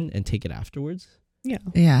location and take it afterwards, Yeah.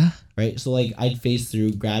 Yeah. right? So like I'd phase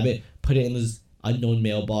through, grab it, put it in this unknown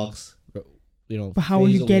mailbox. You know. But how are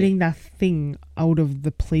phase you away. getting that thing out of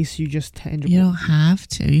the place you just tangible? You don't have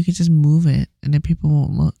to. You could just move it and then people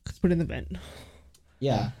won't look. Just put it in the vent.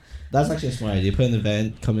 Yeah, that's actually a smart idea. Put it in the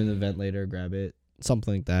vent, come in the vent later, grab it,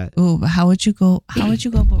 something like that. Oh, but how would you go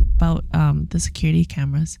about the security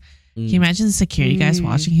cameras? Can you imagine the security guys Mm.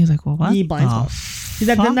 watching? He's like, well, what? He blind the spot. See,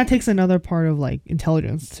 then fuck? that takes another part of like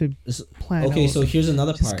intelligence to S- plan. Okay, out. so here's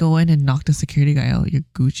another Just part. go in and knock the security guy out. You're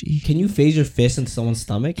Gucci. Can you phase your fist into someone's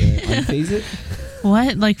stomach and then unphase it?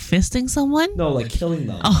 What? Like fisting someone? No, like killing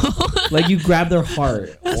them. Oh, Like you grab their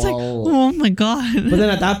heart. I was like, while- oh my god. But then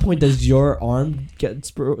at that point, does your arm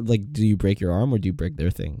like? Do you break your arm or do you break their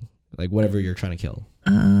thing? Like whatever you're trying to kill.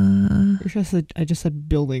 I just said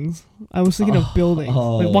buildings. I was thinking of buildings,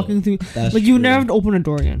 like walking through. That's Like you true. never have to open a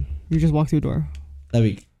door again. You just walk through a door.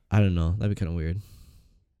 That'd be. I don't know. That'd be kind of weird.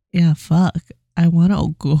 Yeah, fuck. I want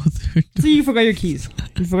to go through. So you forgot your keys.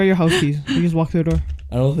 You forgot your house keys. You just walk through the door.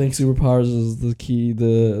 I don't think superpowers is the key.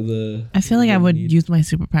 The. I feel like I would use my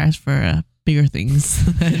superpowers for bigger things.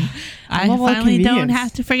 I love all the finally don't convenience.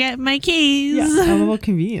 have to forget my keys. Yeah, I'm about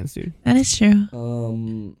convenience, dude. That is true.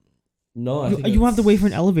 No, I think You won't have to that's- wait for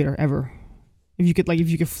an elevator ever. If you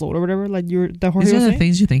could float or whatever, like the Jorge These was are the saying.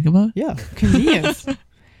 things you think about. Yeah, convenience.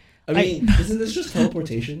 I mean, isn't this just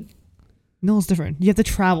teleportation? No, it's different. You have to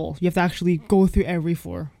travel. You have to actually go through every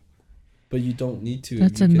floor. But you don't need to.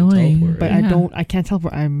 That's you can annoying. teleport, But right? I can't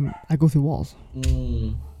teleport. I go through walls.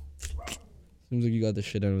 Seems like you got the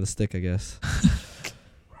shit out of the stick, I guess.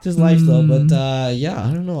 Just life though, but yeah,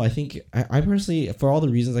 I don't know. I think I personally, for all the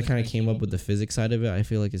reasons I kind of came up with the physics side of it, I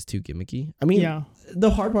feel like it's too gimmicky. I mean, Yeah. the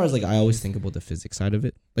hard part is like I always think about the physics side of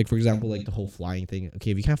it. Like for example, like the whole flying thing. Okay,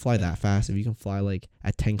 if you can't fly that fast, if you can fly like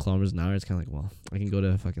at 10 kilometers an hour, it's kind of like, well, I can go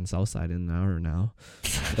to fucking Southside in an hour now.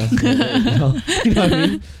 That's you know what I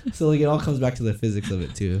mean? So like it all comes back to the physics of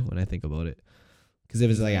it too when I think about it, because if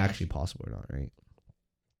it's like actually possible or not, right?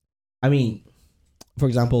 I mean, for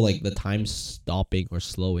example, like the time stopping or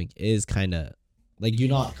slowing is kind of like you're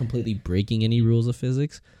not completely breaking any rules of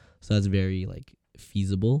physics, so that's very like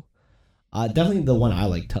feasible. Definitely the one I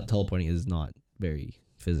like, teleporting, is not very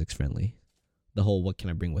physics friendly. The whole what can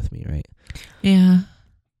I bring with me, right? Yeah.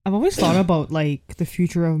 I've always thought about like the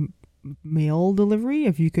future of mail delivery.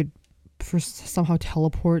 If you could somehow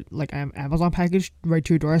teleport like an Amazon package right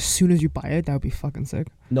to your door as soon as you buy it, that would be fucking sick.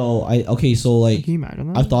 No, okay, so like Can you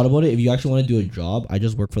imagine that? I've thought about it. If you actually want to do a job, I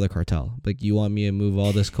just work for the cartel. Like, you want me to move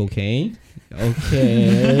all this cocaine?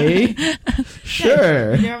 Okay.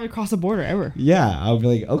 Sure. You never cross the border ever. Yeah, I'll be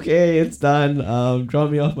like, okay, it's done. Drop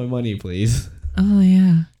me off my money, please. Oh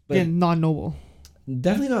yeah. But Yeah, non-noble.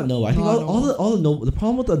 definitely not noble. I think all the noble. The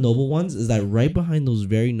problem with the noble ones is that right behind those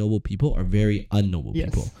very noble people are very unnoble Yes.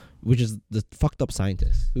 people, which is the fucked up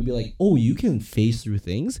scientists who'd be like, "Oh, you can phase through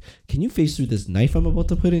things. Can you phase through this knife I'm about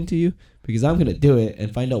to put into you? Because I'm gonna do it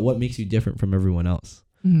and find out what makes you different from everyone else."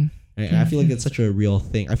 Mm. And I feel like it's such a real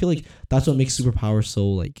thing. I feel like that's what makes superpowers so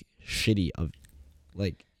like shitty. Of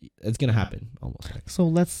like, it's gonna happen almost. So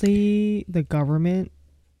let's say the government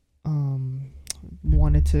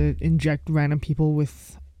wanted to inject random people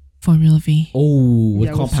with Formula V. Oh, with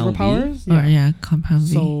with compound V? superpowers. Or yeah, Compound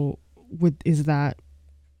V. So is that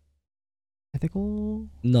ethical?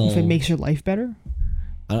 No. If it makes your life better?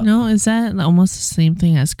 No, is that almost the same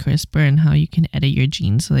thing as CRISPR and how you can edit your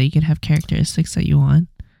genes so that you can have characteristics that you want?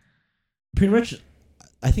 Pretty much,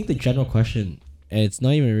 I think the general question, and it's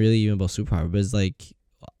not even really even about superpower, but it's like,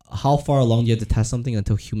 how far along do you have to test something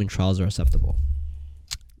until human trials are acceptable?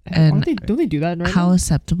 And Don't they do that right How now?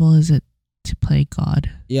 acceptable is it to play God?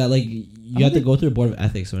 Yeah, like you have to go through a board of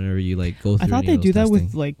ethics whenever you like go through. I thought any they of do those that with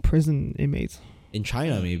testing. like prison inmates. In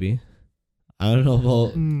China, maybe. I don't know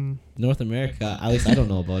about North America. At least I don't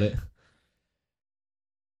know about it.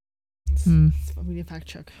 Hmm. We need a fact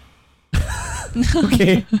check.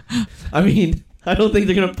 Okay. I mean, I don't think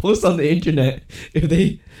they're gonna post on the internet if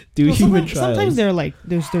they do Well, human sometimes, trials. sometimes they're like,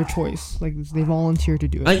 there's their choice. Like they volunteer to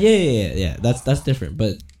do it. Yeah. That's different.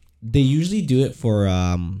 But they usually do it for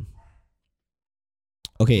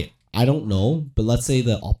okay, I don't know, but let's say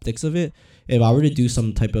the optics of it. If I were to do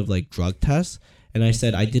some type of like drug test, and I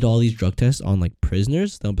said I did all these drug tests on like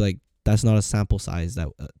prisoners, they'll be like, that's not a sample size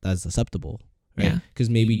that's acceptable, right? Yeah. Because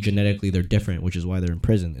maybe genetically they're different, which is why they're in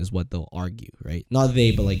prison, is what they'll argue, right? Not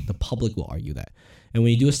they, but like the public will argue that. And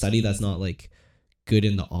when you do a study that's not like good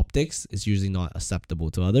in the optics, it's usually not acceptable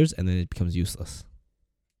to others, and then it becomes useless.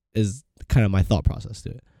 Is kind of my thought process to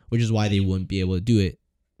it, which is why they wouldn't be able to do it,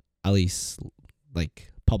 at least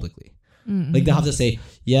like publicly. Mm-hmm. Like they'll have to say,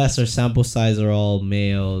 yes, our sample size are all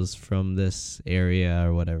males from this area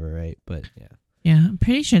or whatever, right? But yeah. Yeah, I'm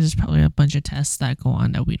pretty sure there's probably a bunch of tests that go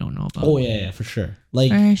on that we don't know about. Oh yeah, for sure.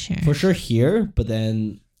 Like For sure. for sure here, but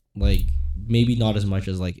then like maybe not as much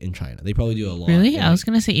as like in China. They probably do a lot. Really? in, I was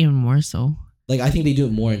gonna say even more so. like I think they do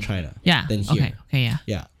it more in China. Yeah. Than here. Okay. Yeah.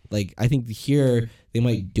 Yeah. Like I think here they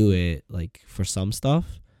might do it like for some stuff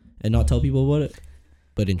and not tell people about it.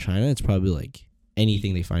 But in China it's probably like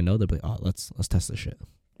anything they find out, they'll be like, oh, let's test this shit.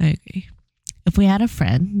 I agree. If we had a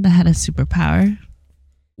friend that had a superpower,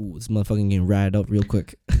 Ooh, this motherfucking getting ratted up real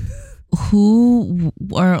quick. who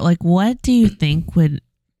or like what do you think would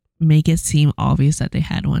make it seem obvious that they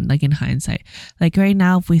had one, like in hindsight? Like right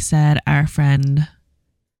now, if we said our friend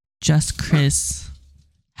Just Chris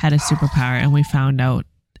had a superpower and we found out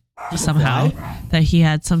somehow that he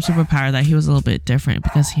had some superpower, that he was a little bit different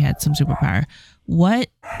because he had some superpower, what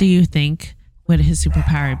do you think would his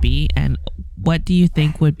superpower be? And what do you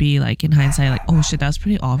think would be like in hindsight, like, oh shit, that's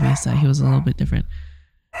pretty obvious that he was a little bit different?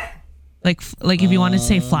 Like if you wanted to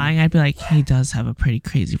say flying, I'd be like, he does have a pretty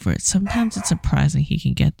crazy bird. Sometimes it's surprising he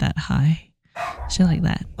can get that high. Shit like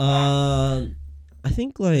that. I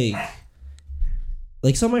think like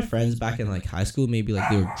some of my friends back in like high school, maybe like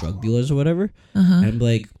they were drug dealers or whatever. Uh-huh. And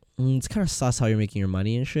like, it's kind of sus how you're making your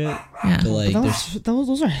money and shit. Yeah. But like, But there's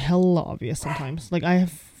those are hella obvious sometimes. Like I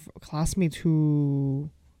have classmates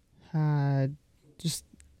who had just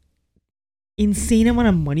insane amount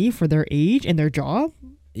of money for their age and their job.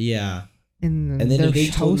 yeah. And And then their if they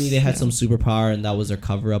told me house- they had yeah. some superpower and that was their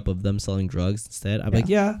cover up of them selling drugs instead, I'm like,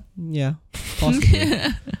 yeah, possibly,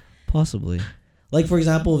 possibly. Like for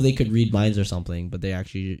example, if they could read minds or something, but they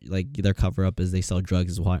actually like their cover up is they sell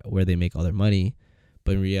drugs where they make all their money,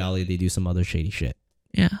 but in reality they do some other shady shit.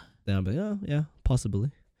 Yeah. Then I'm like, oh yeah, possibly.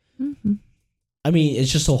 Mm-hmm. I mean,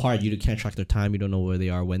 it's just so hard. You can't track their time. You don't know where they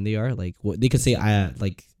are when they are. Like what they could say, I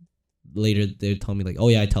like later they tell me like, oh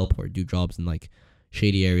yeah, I teleport, do jobs in like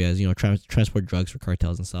shady areas. You know, transport drugs for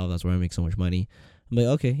cartels and stuff. That's where I make so much money. I'm like,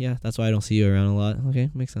 okay, yeah, that's why I don't see you around a lot. Okay,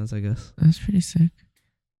 makes sense, I guess. That's pretty sick.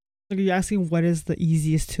 Like, are you asking what is the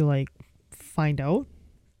easiest to like find out?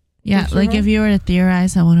 Yeah, What's like your if you were to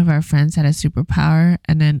theorize that one of our friends had a superpower,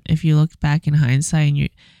 and then if you looked back in hindsight and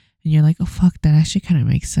you're like, oh fuck, that actually kind of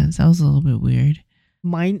makes sense. That was a little bit weird.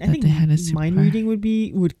 I That think they had a mind superpower. reading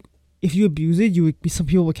would if you abuse it, you would be some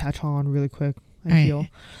people would catch on really quick. I feel. Like,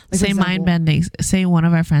 for Say mind example, bending. Say one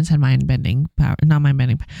of our friends had mind bending power. Not mind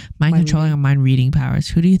bending. Mind controlling reading. or mind reading powers.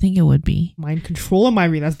 Who do you think it would be? Mind control or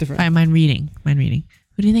mind reading, that's different. All right, mind reading. Mind reading.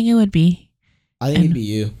 Who do you think it would be? I think it'd be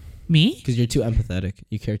you Me? because you're too empathetic.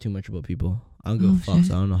 You care too much about people. I don't give a fuck. shit.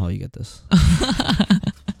 So I don't know how you get this.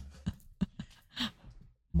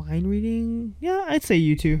 Mind reading, yeah, I'd say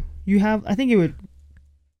you too. You have, I think it would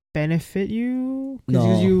benefit you. No.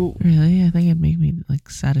 Because you, Really? I think it'd make me like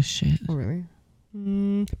sad as shit. oh really?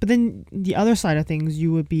 But then the other side of things,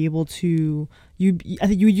 you would be able to, I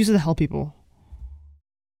think you would use it to help people.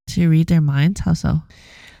 To read their minds? How so?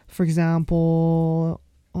 For example,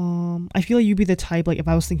 I feel like you'd be the type, like if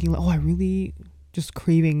I was thinking like, oh, I really just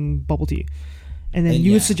craving bubble tea, and then And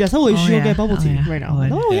you would yeah. suggest, oh, you should go get bubble tea yeah. right now. I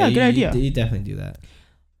Like, would. oh yeah, good you, idea. You definitely do that.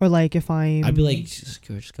 Or like if I'm, I'd be like, just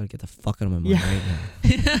gotta get the fuck out of my mind Yeah.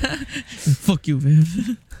 right now. Fuck you,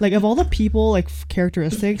 Viv. like of all the people, like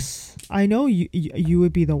characteristics, I know you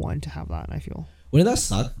would be the one to have that. I feel. Wouldn't that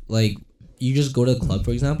suck? Like, you just go to the club, for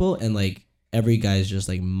example, and like every guy's just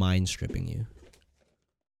like mind stripping you.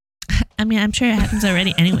 I mean, I'm sure it happens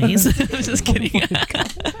already anyways. I'm just kidding.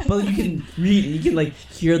 But you can read, you can like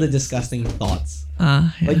hear the disgusting thoughts,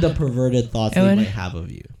 Yeah. like the perverted thoughts It they would- might have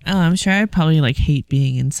of you. Oh, I'm sure I'd probably like hate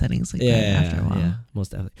being in settings like that after a while. Yeah,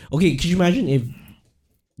 most definitely. Okay, could you imagine if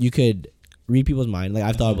you could read people's mind? Like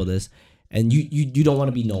I've thought about this, and you don't want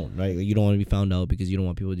to be known, right? Like, you don't want to be found out because you don't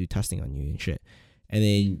want people to do testing on you and shit. And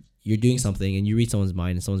then you're doing something and you read someone's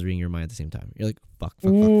mind and someone's reading your mind at the same time. You're like, fuck.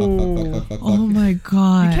 Ooh. Oh my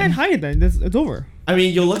god. You can't hide it then. It's over. I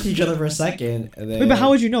mean, you'll look at each other for a second, and then. Wait, but how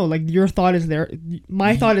would you know? Like your thought is there.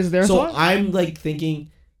 My thought is their So thought. I'm like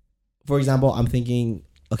thinking, for example, I'm thinking,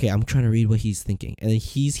 okay, I'm trying to read what he's thinking, and then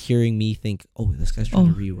he's hearing me think, oh, this guy's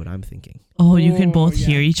trying to read what I'm thinking. Oh, you can Oh, both yeah.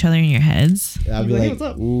 hear each other in your heads. I'd be You'd be like, "Hey, like, what's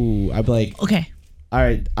up?" ooh, I'd be like, Okay. all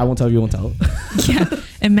right, I won't tell you, won't tell. Yeah.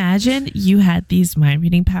 Imagine you had these mind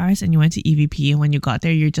reading powers and you went to EVP, and when you got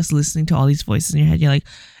there, you're just listening to all these voices in your head. You're like,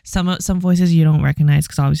 some voices you don't recognize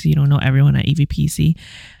because obviously you don't know everyone at EVPC.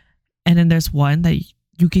 And then there's one that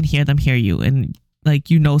you can hear them hear you, and like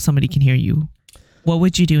you know somebody can hear you. What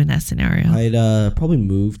would you do in that scenario? I'd probably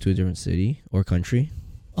move to a different city or country.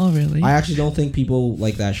 Oh, really? I actually don't think people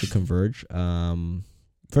like that should converge.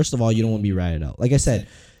 First of all, you don't want to be ratted out. Like I said,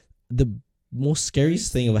 the most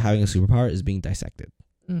scariest thing about having a superpower is being dissected.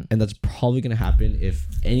 And that's probably going to happen if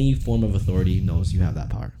any form of authority knows you have that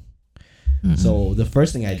power. So the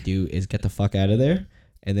first thing I do is get the fuck out of there,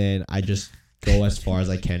 and then I just go as far as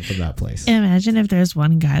I can from that place. Imagine if there's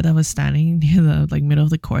one guy that was standing near the like middle of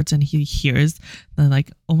the courts and he hears the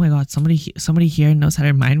like, oh my god, somebody here knows how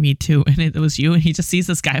to mind read too, and it was you, and he just sees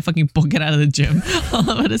this guy fucking book it out of the gym all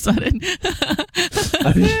of a sudden.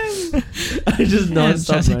 I just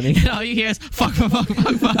non-stop running. And all you hear is fuck.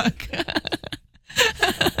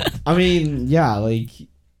 I mean, yeah, like,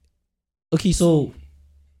 okay, so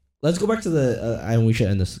let's go back to the, and we should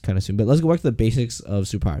end this kind of soon, but let's go back to the basics of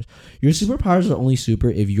superpowers. Your superpowers are only super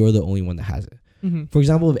if you're the only one that has it. Mm-hmm. For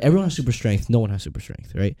example, if everyone has super strength, no one has super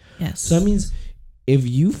strength, right? Yes. So that means if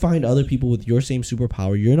you find other people with your same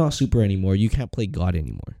superpower, you're not super anymore. You can't play God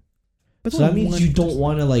anymore. But So that means you don't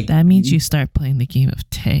want to like. That means you start playing the game of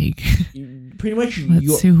tag. Pretty much Let's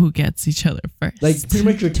you're see who gets each other first. like pretty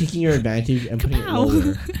much you're taking your advantage and putting it Kapow.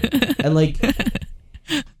 lower. And like,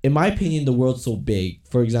 in my opinion, the world's so big.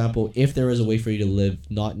 For example, if there was a way for you to live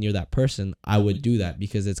not near that person, I would do that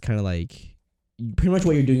because it's kind of like, pretty much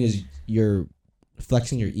what you're doing is you're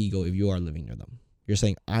flexing your ego if you are living near them. You're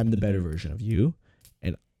saying, I'm the better version of you,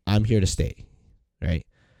 and I'm here to stay, right?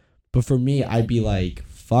 But for me, I'd be like,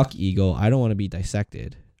 fuck ego. I don't want to be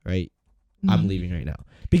dissected, right? I'm leaving right now.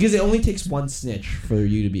 Because it only takes one snitch for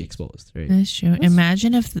you to be exposed, right? That's true.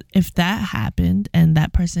 Imagine if that happened and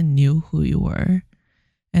that person knew who you were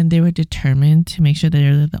and they were determined to make sure that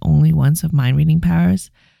they're the only ones with mind reading powers.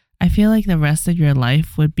 I feel like the rest of your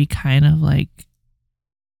life would be kind of like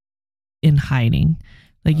in hiding.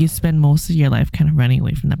 Like you spend most of your life kind of running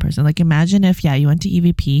away from that person. Like imagine if, you went to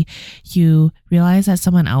EVP, you realize that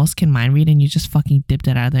someone else can mind read and you just fucking dipped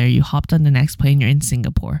it out of there. You hopped on the next plane, you're in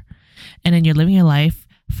Singapore. And then you're living your life,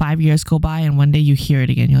 5 years go by, and one day you hear it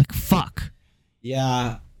again. You're like, fuck.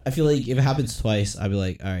 Yeah, I feel like if it happens twice, I'd be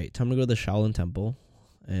like, all right, time to go to the Shaolin Temple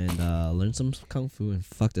and learn some kung fu and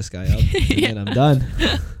fuck this guy up. And then I'm done.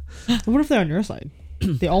 But what if they're on your side?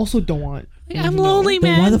 They also don't want. I'm lonely,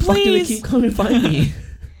 Then man. why the fuck do they please. keep coming to find me?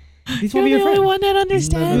 These You're won't be the your only friend. one that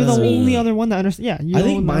understands You're the me. only other one that understands. Yeah, you I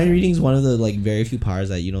think don't mind know. reading is one of the like very few powers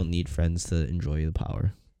that you don't need friends to enjoy the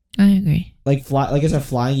power. I agree. Like like I said,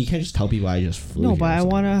 flying, you can't just tell people I just flew. No, here but or I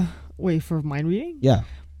something. wanna wait for mind reading. Yeah.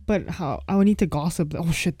 But how I would need to gossip.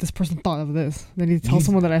 Oh shit, this person thought of this. Then I need to tell You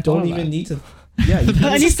someone that I thought Don't of even that. need to. Yeah, you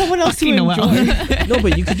I need someone else to Fucking Noel. enjoy. no,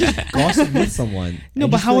 but you could just gossip with someone. No,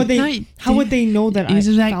 and but just how be would like, they? How would they know that I He's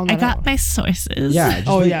just like, found I that got out? my sources. Yeah. Just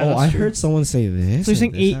Oh, like, yeah, oh, that's I true. heard someone say this. So you're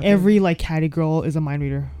saying and this happened." every like catty girl is a mind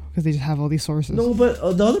reader because they just have all these sources. No, but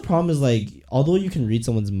the other problem is like, although you can read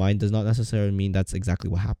someone's mind, does not necessarily mean that's exactly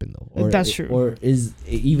what happened, though. That's true. Or is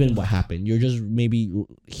it even what happened? You're just maybe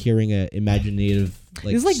hearing a imaginative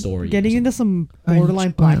like it's like story. or getting something. into some Or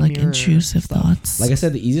borderline Black like Mirror intrusive stuff. thoughts. Like I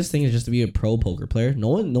said, the easiest thing is just to be a pro poker player. No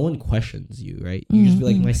one questions you, right? You just be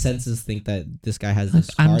like, Mhm. my senses think that this guy has Like,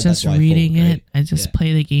 this card. I'm that's just why I reading fold, it. right? I just Yeah.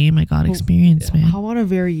 play the game. I got Well, experience, yeah. man. How about a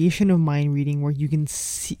variation of mind reading where you can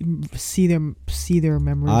see their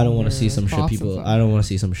memory? I don't want to their see some shit thoughts and people. stuff. I don't want to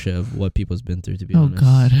see some shit of what people's been through. To be Oh, honest,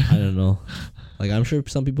 God. I don't know. Like I'm sure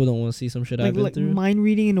some people don't want to see some shit I've been like through. mind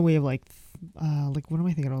reading in a way of like what am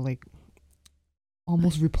I thinking of? Like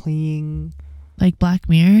almost replaying. Like Black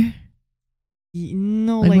Mirror,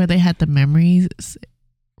 No, like where like they had the memories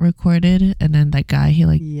recorded, and then that guy he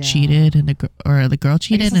like Yeah. cheated, and the girl I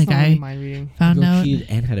cheated, guess and the that's not really guy mind reading. found Girl out, cheated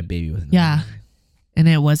and had a baby with him. Yeah. and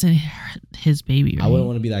it wasn't his baby. Right? I wouldn't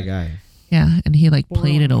want to be that guy. Yeah, and he like Well,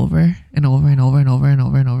 played it over and over and over and over and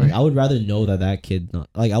over and over. Like I would rather know that kid not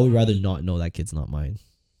like I would rather not know that kid's not mine.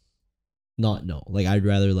 Not know. Like I'd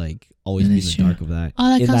rather like always be in the That's true. dark of that Oh,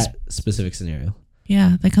 that in comes- that specific scenario.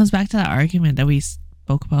 Yeah, that comes back to that argument that we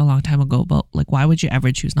spoke about a long time ago about like why would you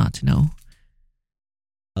ever choose not to know?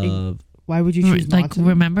 Why would you choose Like not to?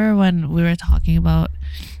 remember when we were talking about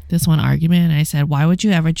this one argument and I said why would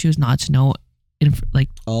you ever choose not to know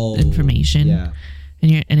information? Yeah.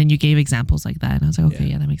 And then you gave examples like that and I was like okay,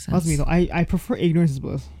 Yeah. yeah, that makes sense. That's me though. I prefer ignorance is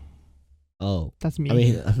bliss. Oh. That's me. I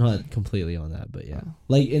mean, I'm not completely on that, but yeah. Yeah.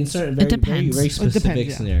 Like in certain It very, very, depends. very It specific depends,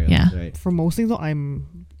 yeah. scenarios, Yeah. right? For most things though,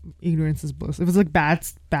 ignorance is bliss. If it's like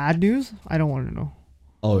bad news, I don't want to know.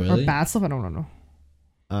 Oh, really? Or bad stuff, I don't want to know.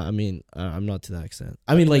 I mean, I'm not to that extent.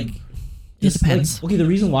 I mean, like, It just, like, depends. okay, the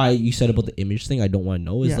reason why you said about the image thing, I don't want to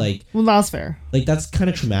know, is Yeah. like That's fair. that's kind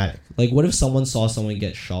of traumatic. Like, what if someone saw someone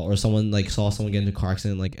get shot, or someone like saw someone get into a car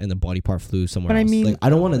accident, like, and the body part flew somewhere But I else? mean- like, I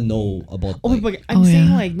don't want to know about. Oh, Like, but I'm Oh, saying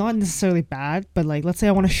yeah. like not necessarily bad, but like let's say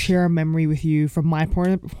I want to share a memory with you from my point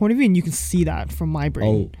of view, and you can see that from my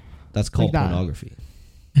brain. oh, that's called that. pornography.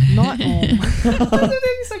 Not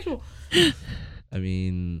sexual. I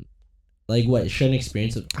mean, like, what? Share an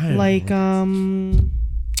experience of I don't Like know.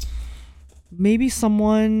 maybe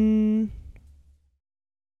someone,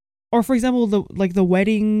 or for example, the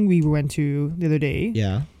wedding we went to the other day.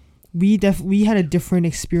 Yeah. We had a different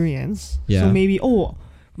experience. Yeah. So maybe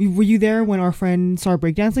were you there when our friend started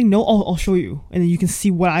breakdancing? No. Oh, I'll show you, and then you can see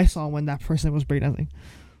what I saw when that person was breakdancing.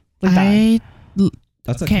 Like that.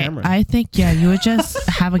 That's a Okay, camera. I think you would just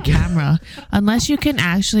have a camera. Unless you can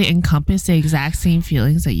actually encompass the exact same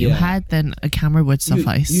feelings that you Yeah. had, then a camera would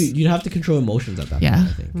suffice. You'd have to control emotions at that Yeah. point,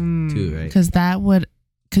 I think, Hmm. too, right?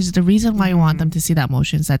 Because the reason why you want them to see that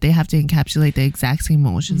emotion is that they have to encapsulate the exact same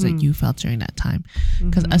emotions that Mhm. you felt during that time.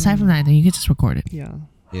 Because Mhm. aside from that, then you could just record it. Yeah.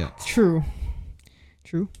 Yeah. True.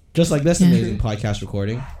 Just like this Yeah. amazing podcast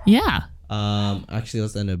recording. Yeah. Actually,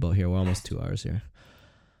 let's end it about here. We're almost 2 hours here.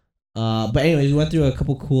 But anyways, we went through a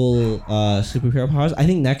couple cool superhero powers. I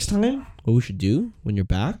think next time what we should do when you're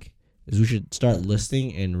back is we should start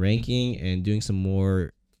listing and ranking and doing some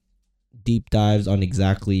more deep dives on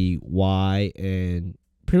exactly why, and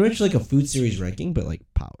pretty much like a food series ranking, but like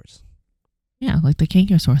powers. Yeah, like the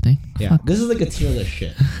Kangasaur thing. Yeah, Fuck. this is like a tier list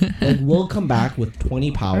shit. Like we'll come back with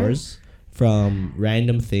 20 powers from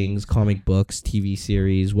random things, comic books, TV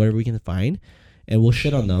series, whatever we can find, and we'll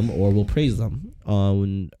shit on them or we'll praise them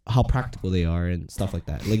on how practical they are and stuff like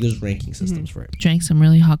that. Like there's ranking systems for it. Drank some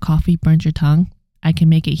really hot coffee, burned your tongue. I can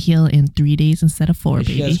make it heal in 3 days instead of 4,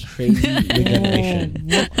 She baby. has crazy regeneration.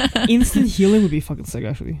 Instant healing would be fucking sick,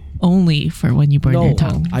 actually. Only for when you burn No, your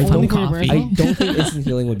tongue I from don't- coffee. I don't think instant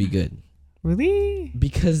healing would be good Really?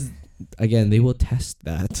 because again they will test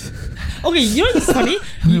that. Okay, you know what's funny?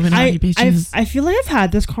 Illuminati bitches. I feel like I've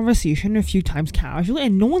had this conversation a few times casually,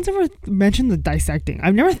 and no one's ever mentioned the dissecting.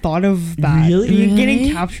 I've never thought of that. Really? Getting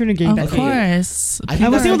Really? captured and getting Of dissected. course. I think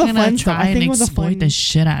People was thinking are of the gonna fun stuff. try I and think it was the exploit fun- the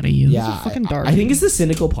shit out of you. Yeah, fucking dark. I think it's the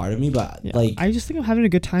cynical part of me, but Yeah, like I just think I'm having a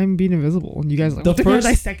good time being invisible, and you guys like The the first first-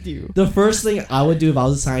 dissect you. the first thing I would do if I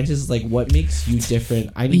was a scientist is like, what makes you different?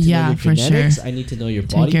 I need to Yeah, know your for genetics. sure. I need to know your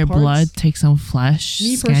body Take your parts. blood, take some flesh,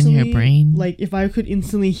 Me scan personally, your brain. like if I could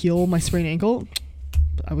instantly heal my sprained ankle,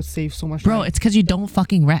 I would save so much. Bro, time. it's because you don't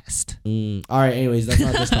fucking rest. All right. Anyways, that's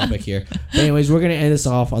not this topic here. But anyways, we're gonna end this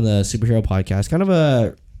off on the superhero podcast. Kind of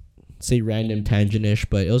a say random tangent-ish,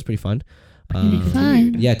 but it was pretty fun.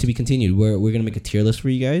 Fun. Yeah, to be continued. We're gonna make a tier list for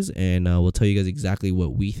you guys, and we'll tell you guys exactly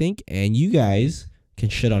what we think, and you guys can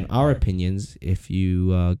shit on our opinions if you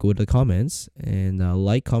go to the comments and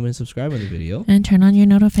like, comment, subscribe on the video. And turn on your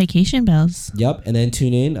notification bells. Yep, and then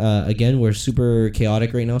tune in. Again, we're super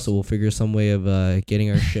chaotic right now, so we'll figure some way of getting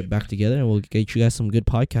our shit back together, and we'll get you guys some good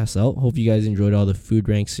podcasts out. Hope you guys enjoyed all the food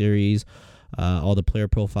rank series, all the player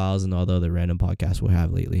profiles, and all the other random podcasts we'll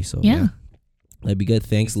have lately. So Yeah. that'd be good.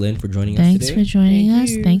 Thanks, Lynn, for joining us Thanks today. for joining Thank us.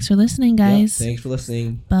 you. Thanks for listening, Yep, guys. thanks for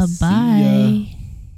listening. Bye See ya. bye.